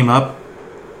we came up,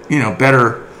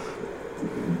 better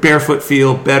barefoot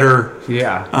feel, better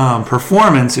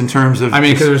performance in terms of. I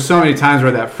mean, because there's so many times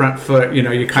where that front foot,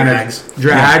 you kind of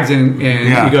drags and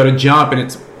you go to jump and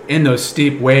it's in those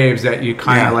steep waves that you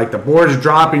kind of like the board's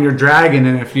dropping, you're dragging,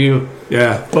 and if you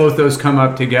both those come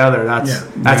up together,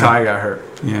 that's how I got hurt.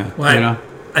 Yeah. Well,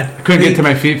 I couldn't get to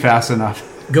my feet fast enough.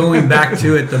 Going back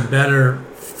to it, the better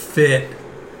fit,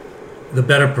 the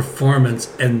better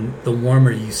performance, and the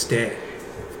warmer you stay.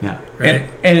 Yeah. Right.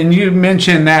 And you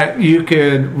mentioned that you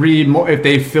could if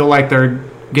they feel like they're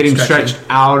getting stretched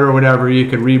out or whatever, you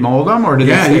could remold them, or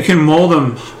you can mold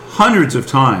them hundreds of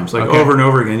times, over and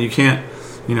over again. You can't,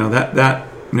 that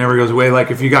never goes away.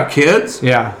 Like if you got kids,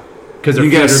 because you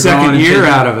get a second year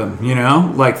out of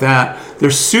them, like that. They're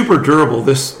super durable.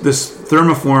 This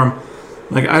thermoform,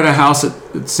 like I had a house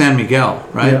at San Miguel,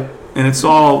 right? Yeah. And it's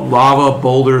all lava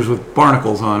boulders with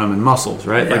barnacles on them and mussels,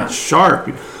 right? Yeah. Like sharp.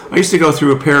 I used to go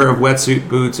through a pair of wetsuit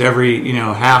boots every,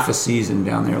 half a season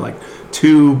down there, like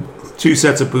two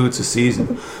sets of boots a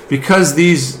season, because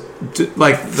these,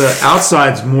 like the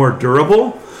outside's more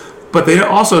durable, but they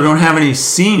also don't have any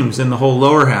seams in the whole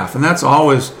lower half, and that's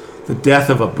always the death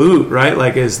of a boot, right?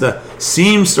 Like as the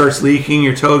seam starts leaking,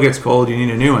 your toe gets cold, you need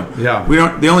a new one. Yeah.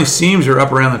 The only seams are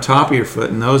up around the top of your foot,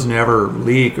 and those never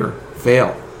leak or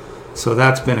fail. So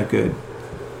that's been a good.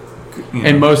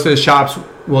 And most of the shops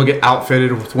will get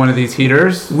outfitted with one of these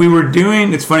heaters.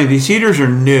 It's funny, these heaters are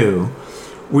new.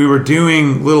 We were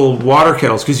doing little water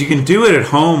kettles, because you can do it at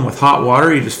home with hot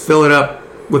water. You just fill it up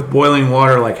with boiling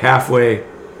water like halfway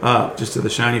up, just to the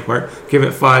shiny part. Give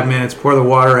it 5 minutes, pour the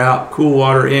water out, cool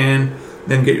water in,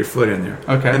 then get your foot in there.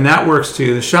 Okay. And that works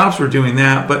too. The shops were doing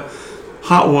that, but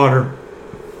hot water,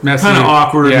 Messy. kind of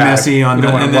awkward, messy and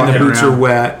then the boots around. are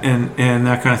wet and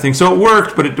that kind of thing. So it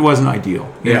worked, but it wasn't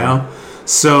ideal, you know?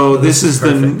 So this is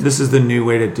the new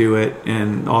way to do it,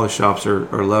 and all the shops are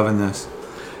loving this.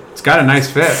 It's got a nice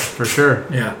fit for sure.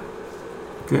 Yeah.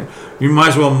 Okay. You might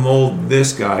as well mold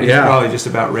this guy. He's probably just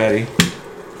about ready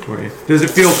for you. Does it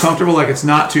feel comfortable? Like it's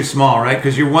not too small, right?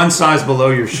 Because you're one size below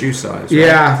your shoe size. Right?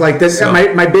 Yeah, like this. So-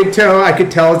 My big toe, I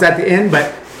could tell is at the end,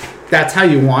 but that's how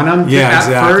you want them. Yeah, at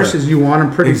exactly. first, is you want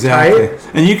them pretty Exactly. tight.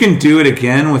 And you can do it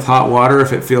again with hot water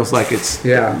if it feels like it's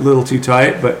a little too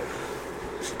tight, but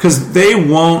because they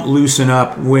won't loosen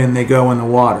up when they go in the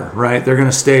water, right? They're going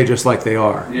to stay just like they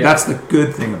are. Yeah. That's the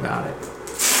good thing about it,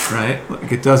 right?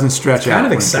 Like it doesn't stretch out. Kind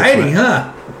of when it gets exciting, wet.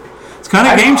 huh? It's kind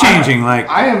of game changing. Like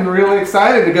I am really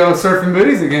excited to go surfing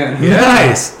booties again. Yeah.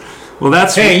 nice. Well,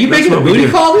 that's Hey, you that's making a what we booty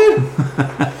do. call, dude?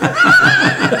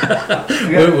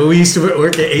 When we used to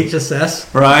work at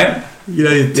HSS, right?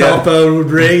 the telephone would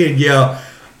ring and yell,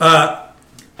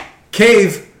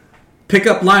 Cave, pick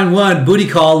up line 1, booty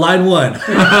call, line 1.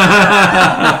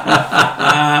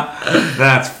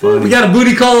 That's funny. We got a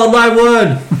booty call on line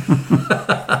 1.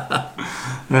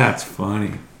 That's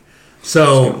funny.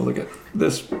 So, Look at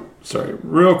this. Sorry,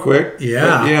 real quick.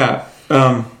 Yeah.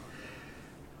 Yeah.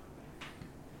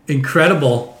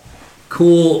 incredible,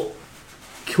 cool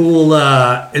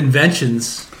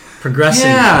inventions progressing.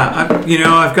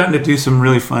 Yeah, I've gotten to do some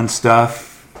really fun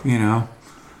stuff. I've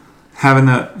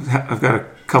got a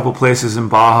couple places in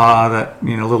Baja that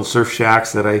little surf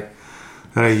shacks that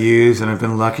I use, and I've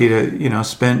been lucky to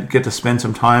get to spend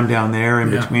some time down there in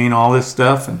between all this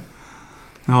stuff. And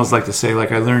I always like to say,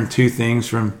 I learned 2 things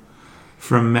from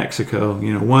Mexico.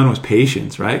 One was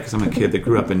patience, right? Because I'm a kid that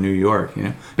grew up in New York.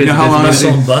 You know how long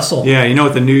Hustle and bustle. Yeah, you know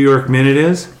what the New York Minute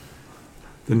is?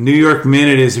 The New York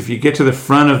Minute is if you get to the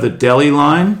front of the deli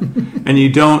line and you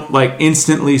don't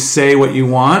instantly say what you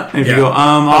want, and if you go, you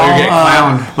get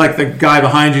clowned. like the guy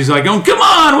behind you is like, oh, come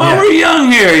on, while we're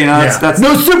young here, that's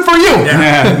No soup for you.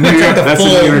 yeah, New York, The that's the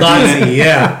full New York Nazi, Minute,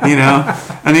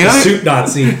 yeah. and the other Suit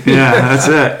Nazi. yeah, that's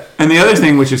it. And the other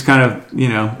thing, which is kind of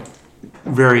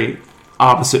very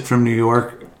opposite from New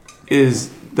York,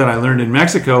 is that I learned in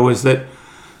Mexico is that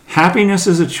happiness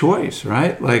is a choice,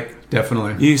 right?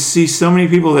 Definitely. You see so many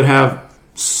people that have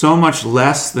so much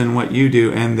less than what you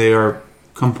do, and they are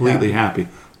completely happy,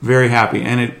 very happy.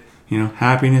 And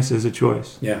happiness is a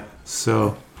choice. Yeah.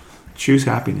 So choose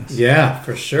happiness. Yeah,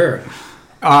 for sure.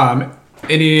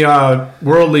 Any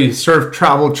worldly surf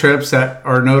travel trips that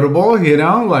are notable?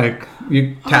 Like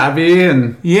you Tavi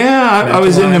and Yeah, I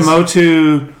was in Mentalize.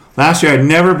 Namotu last year. I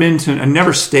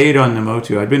never stayed on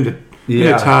Namotu. I'd been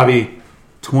to Tavi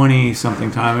 20-something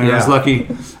time, and I was lucky.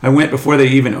 I went before they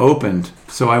even opened,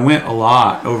 so I went a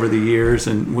lot over the years,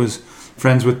 and was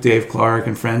friends with Dave Clark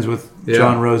and friends with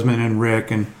John Roseman and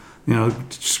Rick, and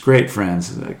just great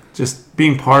friends. Like, just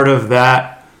being part of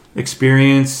that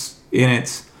experience in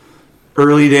its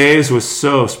early days was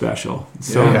so special,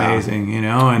 so amazing,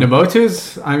 And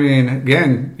Nomotu's, I mean,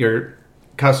 again, your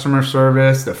customer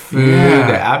service, the food,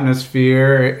 the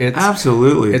atmosphere,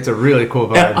 absolutely, it's a really cool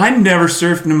vibe. And I never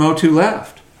surfed Nomotu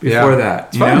left before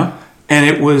that, and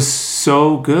it was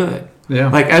so good. Yeah,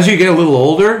 like as you get a little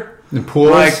older, the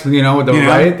pools, with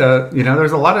the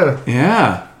there's a lot of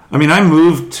I mean, I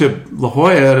moved to La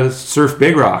Jolla to surf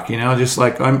Big Rock, just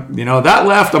like that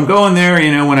left, I'm going there,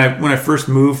 when I first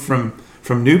moved from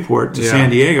Newport to San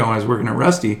Diego, I was working at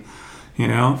Rusty,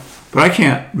 but I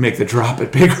can't make the drop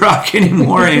at Big Rock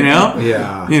anymore,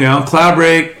 Cloud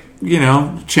Break,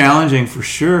 challenging for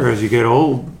sure as you get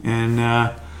old. And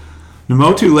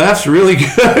Nomotu left's really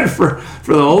good for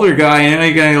the older guy,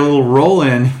 you got a little roll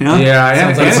in, Yeah,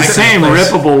 it's the same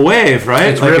rippable wave, right?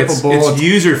 It's rippable. It's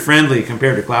user friendly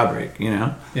compared to Cloud Break,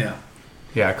 Yeah.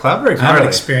 Yeah, Cloud Break's I haven't gnarly.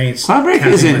 experienced Cloud Break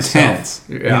is intense,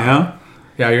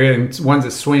 Yeah, you're getting ones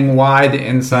that swing wide, the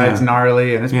inside's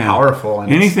gnarly, and it's powerful.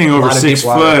 And anything over 6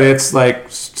 foot, it's like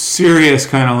serious,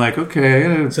 kind of like,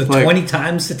 okay. So like, 20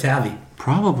 times the Tavi.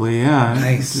 Probably, yeah.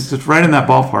 Nice. It's right in that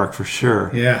ballpark for sure.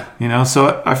 Yeah.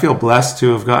 So I feel blessed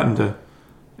to have gotten to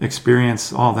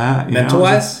experience all that.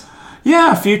 Mental-wise?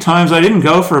 Yeah, a few times. I didn't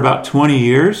go for about 20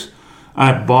 years.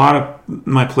 I bought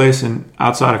my place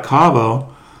outside of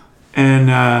Cabo, and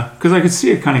because I could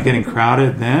see it kind of getting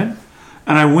crowded then.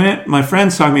 And I went, my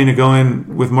friends talked me into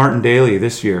going with Martin Daly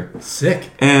this year. Sick.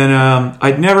 And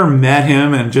I'd never met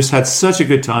him and just had such a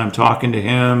good time talking to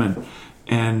him.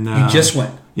 And you just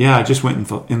went? Yeah, I just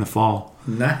went in the fall.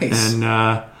 Nice. And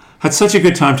had such a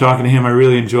good time talking to him. I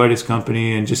really enjoyed his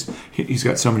company, and just he's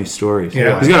got so many stories.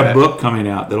 Yeah, he's got a book coming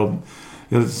out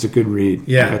it's a good read.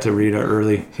 Yeah. I got to read it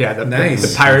early. Yeah,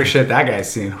 the pirate shit that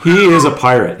guy's seen. He is a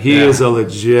pirate. He is a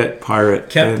legit pirate.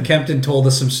 Kempton told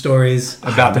us some stories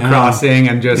about the crossing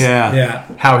and just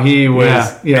how he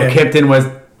was, Kempton was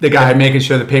the guy making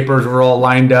sure the papers were all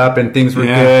lined up and things were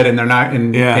good, and they're not,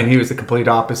 and he was the complete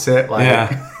opposite.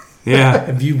 Like,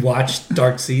 Have you watched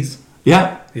Dark Seas?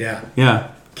 Yeah.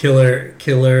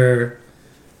 Killer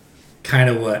kind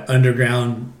of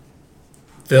underground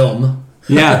film.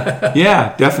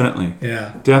 Yeah, definitely.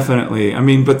 Yeah, definitely. I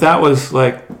mean, but that was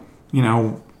like,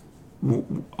 that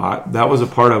was a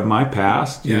part of my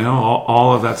past.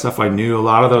 All of that stuff. I knew a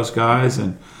lot of those guys,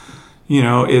 and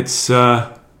it's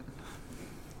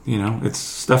it's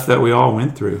stuff that we all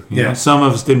went through. You know? Some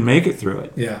of us didn't make it through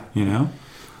it.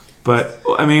 But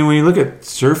I mean, when you look at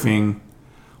surfing,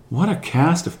 what a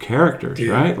cast of characters,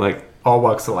 right? Like all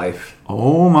walks of life.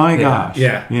 Oh my gosh.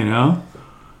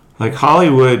 Like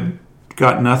Hollywood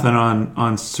got nothing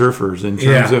on surfers in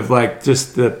terms of like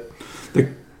just the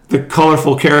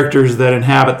colorful characters that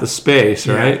inhabit the space,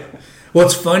 right? Well,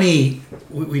 it's funny,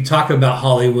 we talk about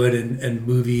Hollywood and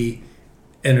movie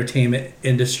entertainment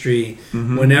industry.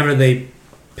 Whenever they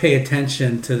pay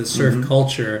attention to the surf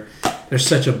culture, there's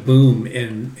such a boom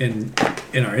in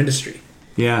our industry.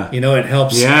 It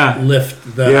helps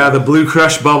lift the Blue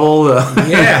Crush bubble. Well,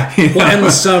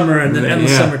 Endless Summer, and then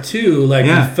Endless Summer 2, like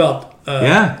we felt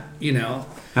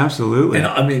absolutely. And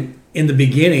I mean, in the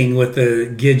beginning with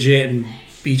the Gidget and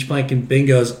Beach Blanket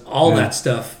Bingos, all that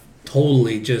stuff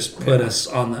totally just put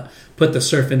the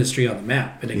surf industry on the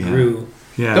map, and it grew.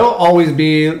 There'll always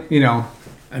be,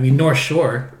 I mean, North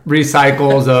Shore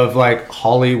recycles of like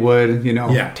Hollywood,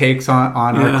 takes on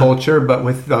our culture, but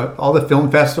with all the film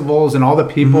festivals and all the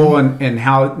people and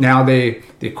how now the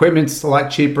equipment's a lot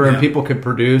cheaper and people could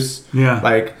produce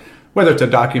like whether it's a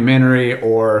documentary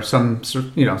or some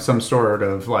sort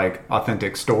of like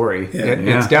authentic story.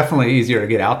 It's definitely easier to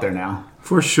get out there now.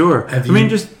 For sure. I mean,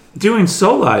 just doing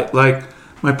Solite, like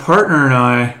my partner and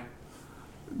I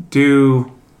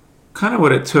do kind of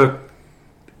what it took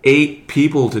 8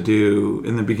 people to do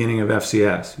in the beginning of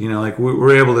FCS. Like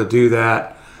we're able to do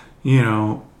that,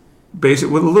 basic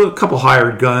with a couple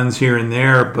hired guns here and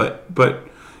there, but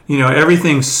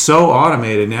everything's so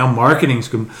automated now.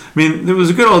 Marketing's. I mean, there was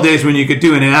a good old days when you could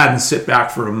do an ad and sit back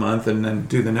for a month and then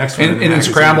do the next one, and then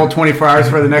scramble 24 hours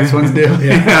for the next one's due.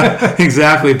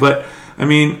 Exactly. But I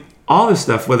mean, all this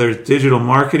stuff, whether it's digital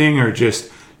marketing or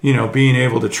just being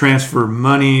able to transfer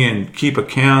money and keep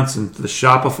accounts and the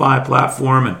Shopify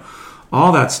platform and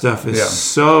all that stuff is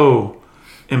so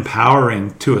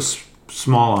empowering to a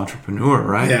small entrepreneur,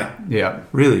 right? Yeah.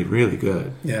 Really, really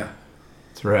good. Yeah.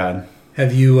 It's rad.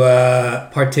 Have you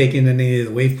partaken in any of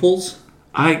the wave pools?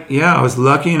 I was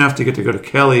lucky enough to get to go to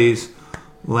Kelly's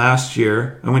last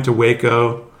year. I went to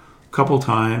Waco a couple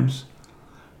times.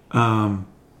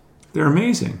 They're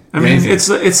amazing. I mean,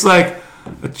 it's like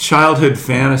a childhood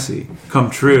fantasy come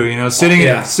true. You know, sitting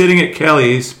at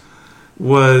Kelly's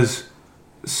was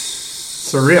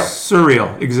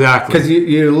surreal, exactly. Because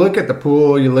you look at the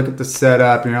pool, you look at the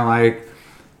setup, and you're like,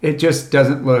 it just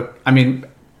doesn't look. I mean,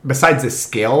 besides the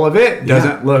scale of it,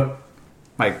 doesn't look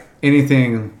like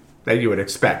anything that you would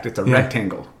expect. It's a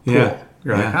rectangle pool. Yeah.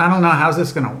 You're like, I don't know, how's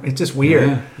this gonna? It's just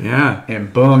weird. Yeah.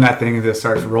 And boom, that thing just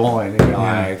starts rolling, and you're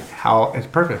like, how? It's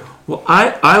perfect. Well,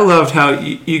 I loved how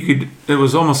you could. It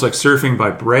was almost like surfing by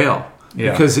braille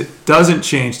because it doesn't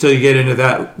change till you get into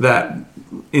that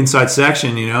inside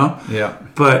section, you know. Yeah.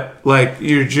 But like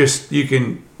you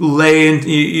can lay in.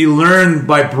 You learn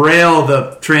by braille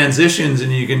the transitions,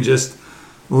 and you can just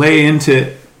lay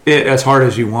into it as hard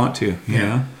as you want to. You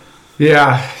know.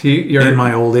 Yeah, you're in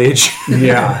my old age.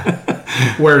 Yeah,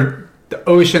 where the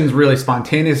ocean's really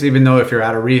spontaneous, even though if you're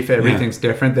at a reef, everything's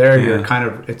different there. You're kind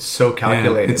of, it's so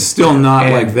calculated. Yeah. It's still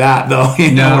not like that though, you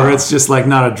know, where it's just like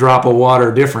not a drop of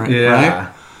water different,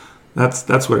 right?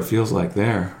 That's what it feels like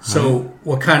there. Right? So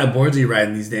what kind of boards are you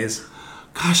riding these days?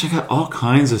 Gosh, I got all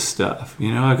kinds of stuff.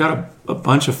 You know, I got a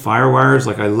bunch of Firewires.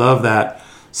 Like I love that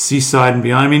Seaside and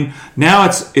Beyond. I mean, now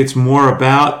it's more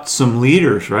about some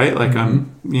leaders, right? Like I'm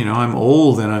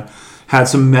old and I had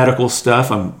some medical stuff.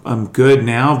 I'm good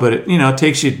now, but it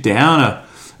takes you down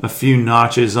a few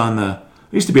notches on the. I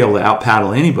used to be able to out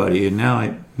paddle anybody, and now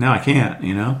I can't.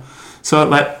 You know, so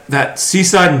that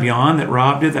Seaside and Beyond that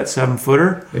Rob did, that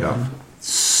 7-footer,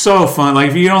 so fun.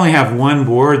 Like if you only have one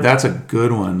board, that's a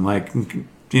good one. Like 2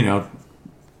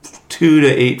 to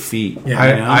 8 feet.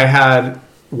 Yeah, I had.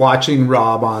 Watching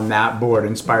Rob on that board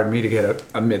inspired me to get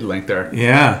a mid-lengther.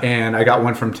 Yeah. And I got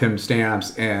one from Tim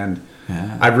Stamps, and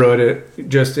I rode it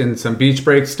just in some beach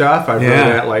break stuff. I rode it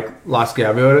at like Las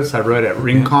Gaviotas. I rode it at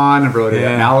Rincon. I rode it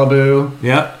at Malibu.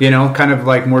 Yeah. You know, kind of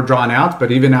like more drawn out,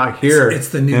 but even out here. It's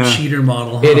the new cheater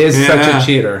model. Huh? It is such a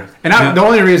cheater. And the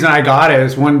only reason I got it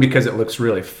is one, because it looks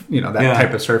really, that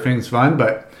type of surfing is fun,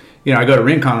 but I go to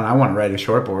Rincon and I want to ride a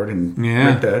shortboard and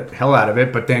rip the hell out of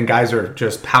it. But then guys are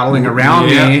just paddling around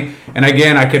me. And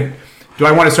again, do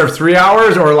I want to surf 3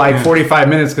 hours or like 45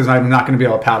 minutes because I'm not going to be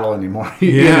able to paddle anymore?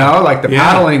 Like the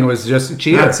paddling was just a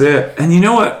cheater. That's it. And you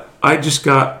know what? I just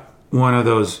got one of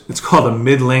those. It's called a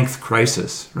mid-length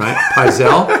crisis, right?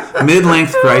 Paisel,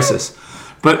 mid-length crisis.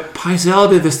 But Paisel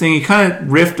did this thing. He kind of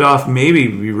riffed off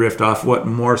what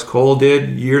Morris Cole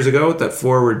did years ago with that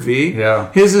forward V.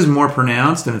 Yeah. His is more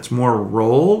pronounced and it's more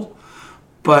rolled.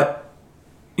 But,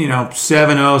 7.0,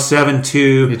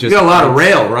 7.2, you got a lot of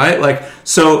rail, right? Like,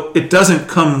 so it doesn't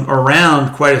come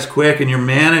around quite as quick and you're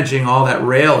managing all that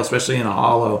rail, especially in a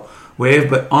hollow wave.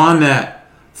 But on that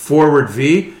forward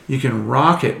V, you can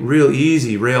rock it real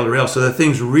easy, rail to rail. So the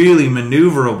thing's really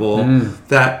maneuverable.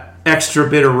 That extra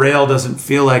bit of rail doesn't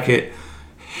feel like it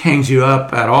hangs you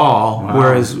up at all. Wow.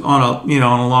 Whereas on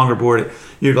a longer board,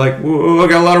 you're like, whoa, I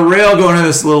got a lot of rail going in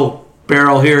this little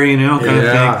barrel here, kind of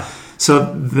thing.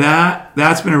 So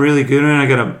that's been a really good one. I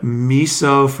got a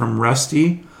Miso from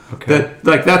Rusty. Okay.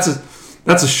 That's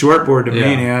a short board to me.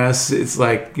 Yeah, it's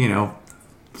like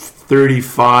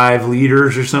 35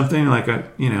 liters or something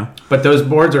But those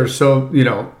boards are so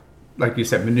like you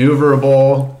said,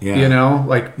 maneuverable.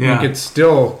 You could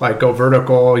still like go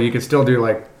vertical. You could still do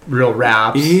like real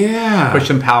wraps. Yeah, push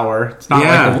some power. It's not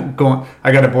like going.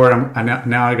 I got a board.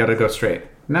 Now I got to go straight.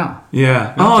 No.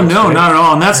 Yeah. Oh no, straight. Not at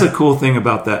all. And that's the cool thing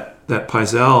about that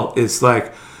Paisel. It's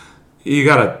like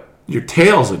your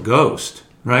tail's a ghost,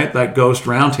 right? That ghost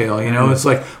round tail. It's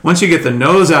like once you get the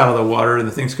nose out of the water and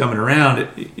the thing's coming around,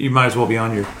 you might as well be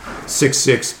on your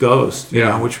 6.6 ghost.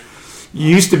 Which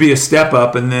used to be a step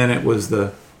up, and then it was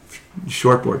the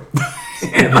shortboard.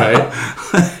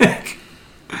 Right.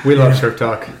 We love Surf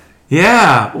Talk.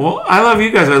 Yeah. Well, I love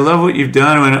you guys. I love what you've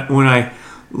done. When I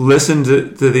listen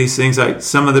to these things,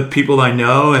 some of the people I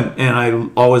know, and I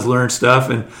always learn stuff,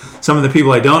 and some of the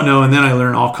people I don't know, and then I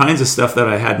learn all kinds of stuff that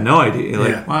I had no idea.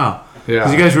 Like, wow. Yeah.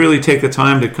 Because you guys really take the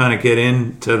time to kind of get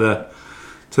into the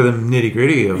nitty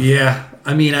gritty of. Yeah.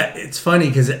 I mean, it's funny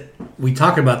because we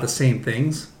talk about the same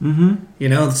things,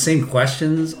 the same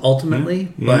questions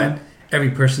ultimately, but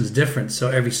every person's different, so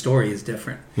every story is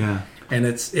different. Yeah, and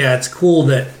it's cool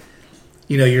that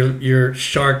your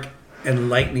shark and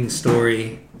lightning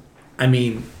story. I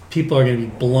mean, people are going to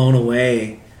be blown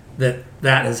away that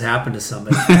has happened to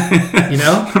somebody.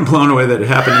 I'm blown away that it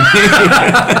happened to me.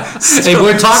 Hey,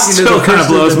 we're talking to the kind of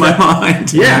blows my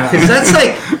mind. Yeah, because that's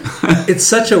like. It's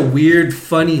such a weird,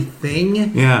 funny thing.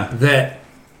 Yeah. That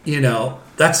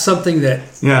that's something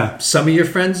that some of your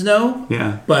friends know.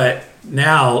 Yeah. But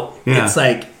now it's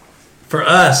like for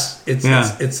us, it's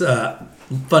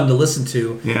fun to listen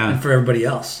to, Yeah. and for everybody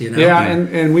else, you know. Yeah,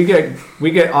 and we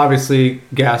get obviously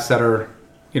guests that are,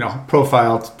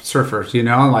 profiled surfers,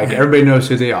 like everybody knows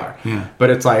who they are. Yeah.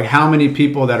 But it's like how many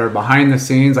people that are behind the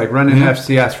scenes, like running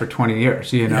FCS for 20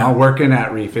 years, working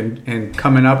at Reef and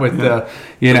coming up with the,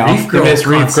 Reef the Girl Miss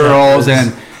Reef concept Girls is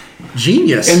and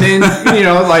genius. then,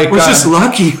 like... We're just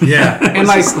lucky. yeah. And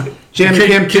like Jim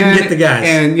Couldn't Kimpton, get the guys.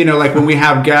 and like when we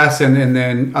have guests and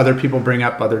then other people bring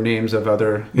up other names of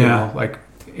other, like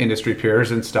industry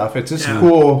peers and stuff. It's just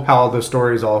cool how the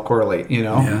stories all correlate,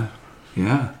 Yeah.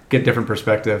 Get different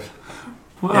perspective.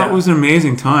 Well, it was an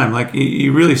amazing time. Like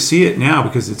you really see it now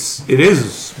because it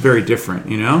is very different,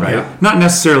 Right. Not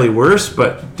necessarily worse,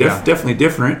 but definitely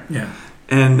different. Yeah.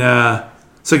 And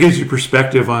so it gives you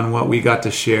perspective on what we got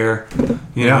to share.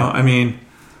 You know, I mean,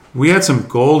 we had some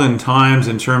golden times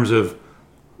in terms of,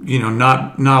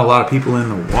 not a lot of people in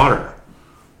the water.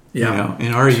 Yeah.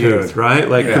 In our youth, right?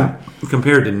 Like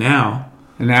compared to now.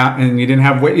 And you didn't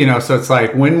have, so it's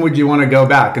like, when would you want to go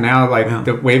back? And now, like,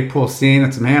 the wave pool scene,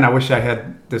 it's, man, I wish I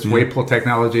had this wave pool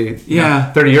technology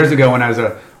 30 years ago when I was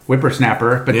a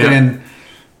whippersnapper. But then,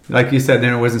 like you said,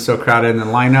 then it wasn't so crowded in the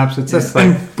lineups. It's just like...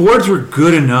 And boards were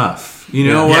good enough. You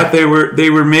know what? They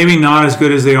were maybe not as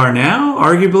good as they are now,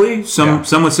 arguably.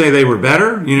 Some would say they were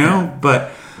better,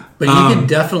 but... But you can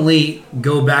definitely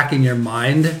go back in your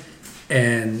mind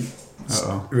and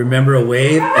remember a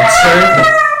wave and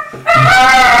surf.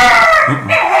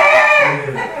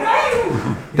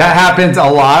 That happens a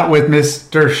lot with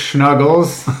Mr.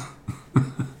 Schnuggles.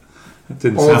 That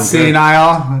didn't Old sound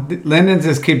senile. Lyndon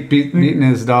just keep beating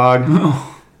his dog.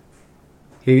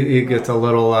 He gets a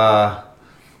little...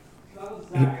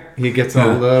 He gets a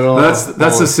little... That's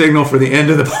the signal for the end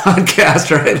of the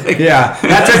podcast, right? Like,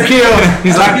 that's a cue.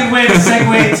 He's like, good way to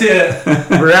segue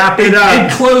to wrap it up.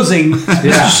 in closing.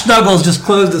 Mr. Snuggles just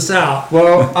closed us out.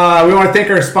 Well, we want to thank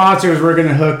our sponsors. We're going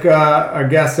to hook our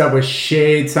guests up with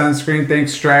Shade Sunscreen.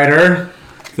 Thanks, Strider.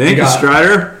 Thank you,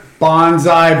 Strider.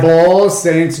 Bonsai Bowls.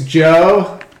 Thanks,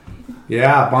 Joe.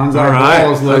 Yeah, Bonsai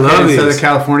Bowls located in Southern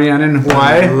California and in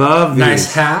Hawaii. I love these.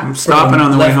 Nice hat. I'm stopping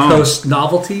on the way home. Left Coast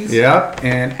Novelties. Yep.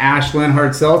 And Ashland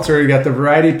Hard Seltzer. You got the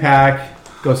variety pack.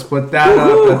 Go split that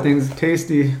up. That thing's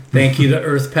tasty. Thank you to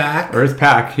Earth Pack. Earth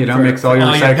Pack. Mix all your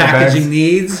all recycle your packaging bags.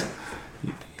 needs.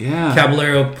 Yeah.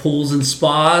 Caballero Pools and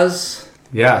Spas.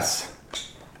 Yes.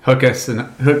 Hooking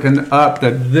up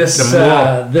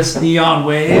This Neon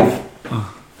Wave.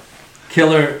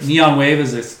 Killer Neon Wave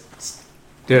is a...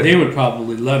 Dude, They would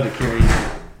probably love to carry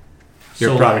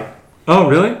your product. Oh,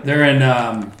 really? They're in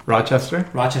Rochester?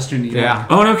 Rochester, New York. Yeah.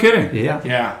 Oh, no kidding. Yeah.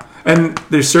 Yeah. And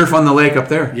there's surf on the lake up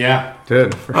there. Yeah.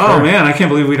 Dude, for Oh, sure. man. I can't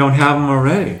believe we don't have them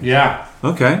already. Yeah.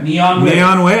 Okay.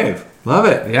 Neon Wave. Love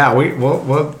it. Yeah,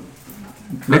 we'll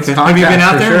let's Okay. Have you been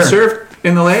out for there and sure. surfed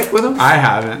in the lake with them? I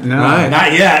haven't. No. Right.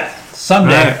 Not yet.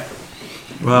 Someday. Right.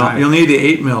 Well, Nice. you'll need the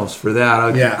 8 mils for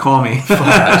that. Call me.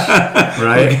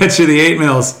 Right? We'll get you the 8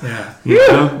 mils.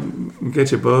 Yeah. We'll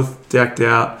get you both decked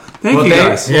out. Thank you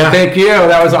guys. Well, thank you.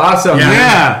 That was awesome.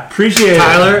 Yeah. Appreciate it.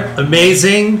 Tyler,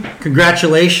 amazing.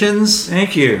 Congratulations.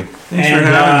 Thank you. Thanks And,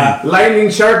 for having me. Lightning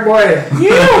Shark Boy.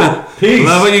 Peace.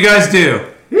 Love what you guys do.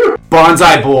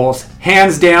 Bonsai Bowls.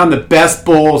 Hands down the best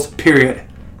bowls, period.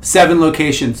 7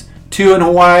 locations. 2 in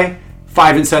Hawaii,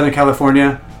 5 in Southern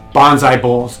California. Bonsai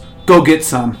Bowls. Go get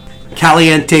some.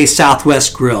 Caliente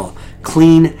Southwest Grill.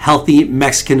 Clean, healthy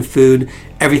Mexican food.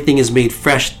 Everything is made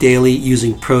fresh daily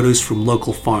using produce from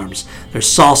local farms. Their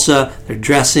salsa, their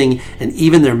dressing, and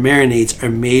even their marinades are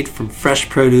made from fresh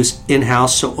produce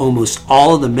in-house, so almost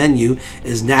all of the menu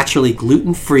is naturally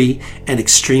gluten-free and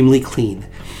extremely clean.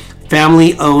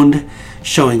 Family owned,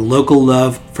 showing local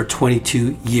love for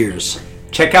 22 years.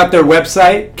 Check out their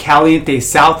website,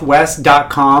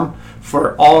 calientesouthwest.com,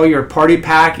 for all your party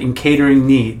pack and catering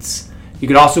needs. You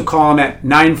could also call them at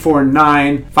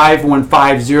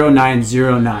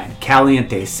 949-515-0909,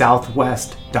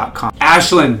 calientesouthwest.com.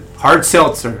 Ashland Hard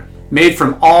Seltzer, made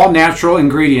from all natural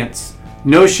ingredients.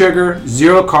 No sugar,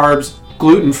 0 carbs,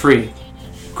 gluten-free.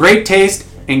 Great taste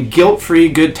and guilt-free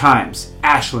good times.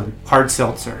 Ashland Hard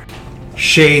Seltzer.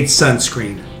 Shade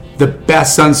Sunscreen. The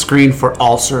best sunscreen for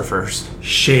all surfers.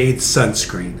 Shade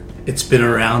Sunscreen. It's been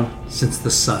around since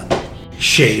the sun.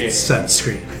 Shade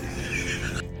Sunscreen.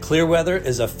 Clearweather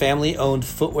is a family-owned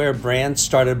footwear brand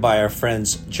started by our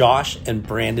friends Josh and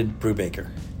Brandon Brubaker.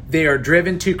 They are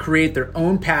driven to create their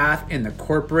own path in the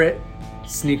corporate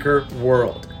sneaker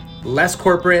world. Less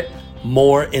corporate,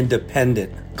 More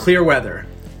independent. Clearweather.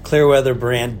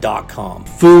 Clearweatherbrand.com.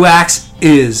 Fuwax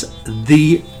is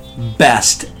the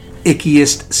best,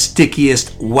 ickiest,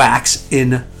 stickiest wax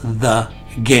in the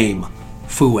game.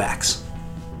 Fuwax.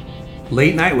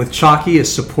 Late Night with Chalky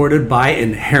is supported by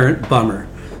Inherent Bummer.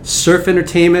 Surf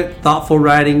entertainment, thoughtful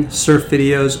writing, surf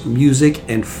videos, music,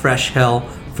 and fresh hell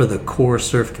for the core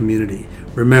surf community.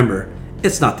 Remember,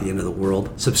 it's not the end of the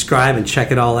world. Subscribe and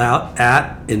check it all out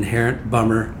at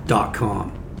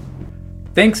inherentbummer.com.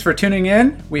 Thanks for tuning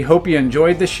in. We hope you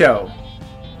enjoyed the show.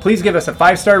 Please give us a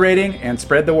 5-star rating and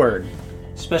spread the word.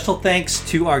 Special thanks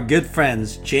to our good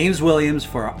friends James Williams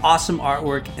for our awesome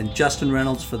artwork and Justin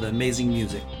Reynolds for the amazing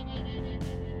music.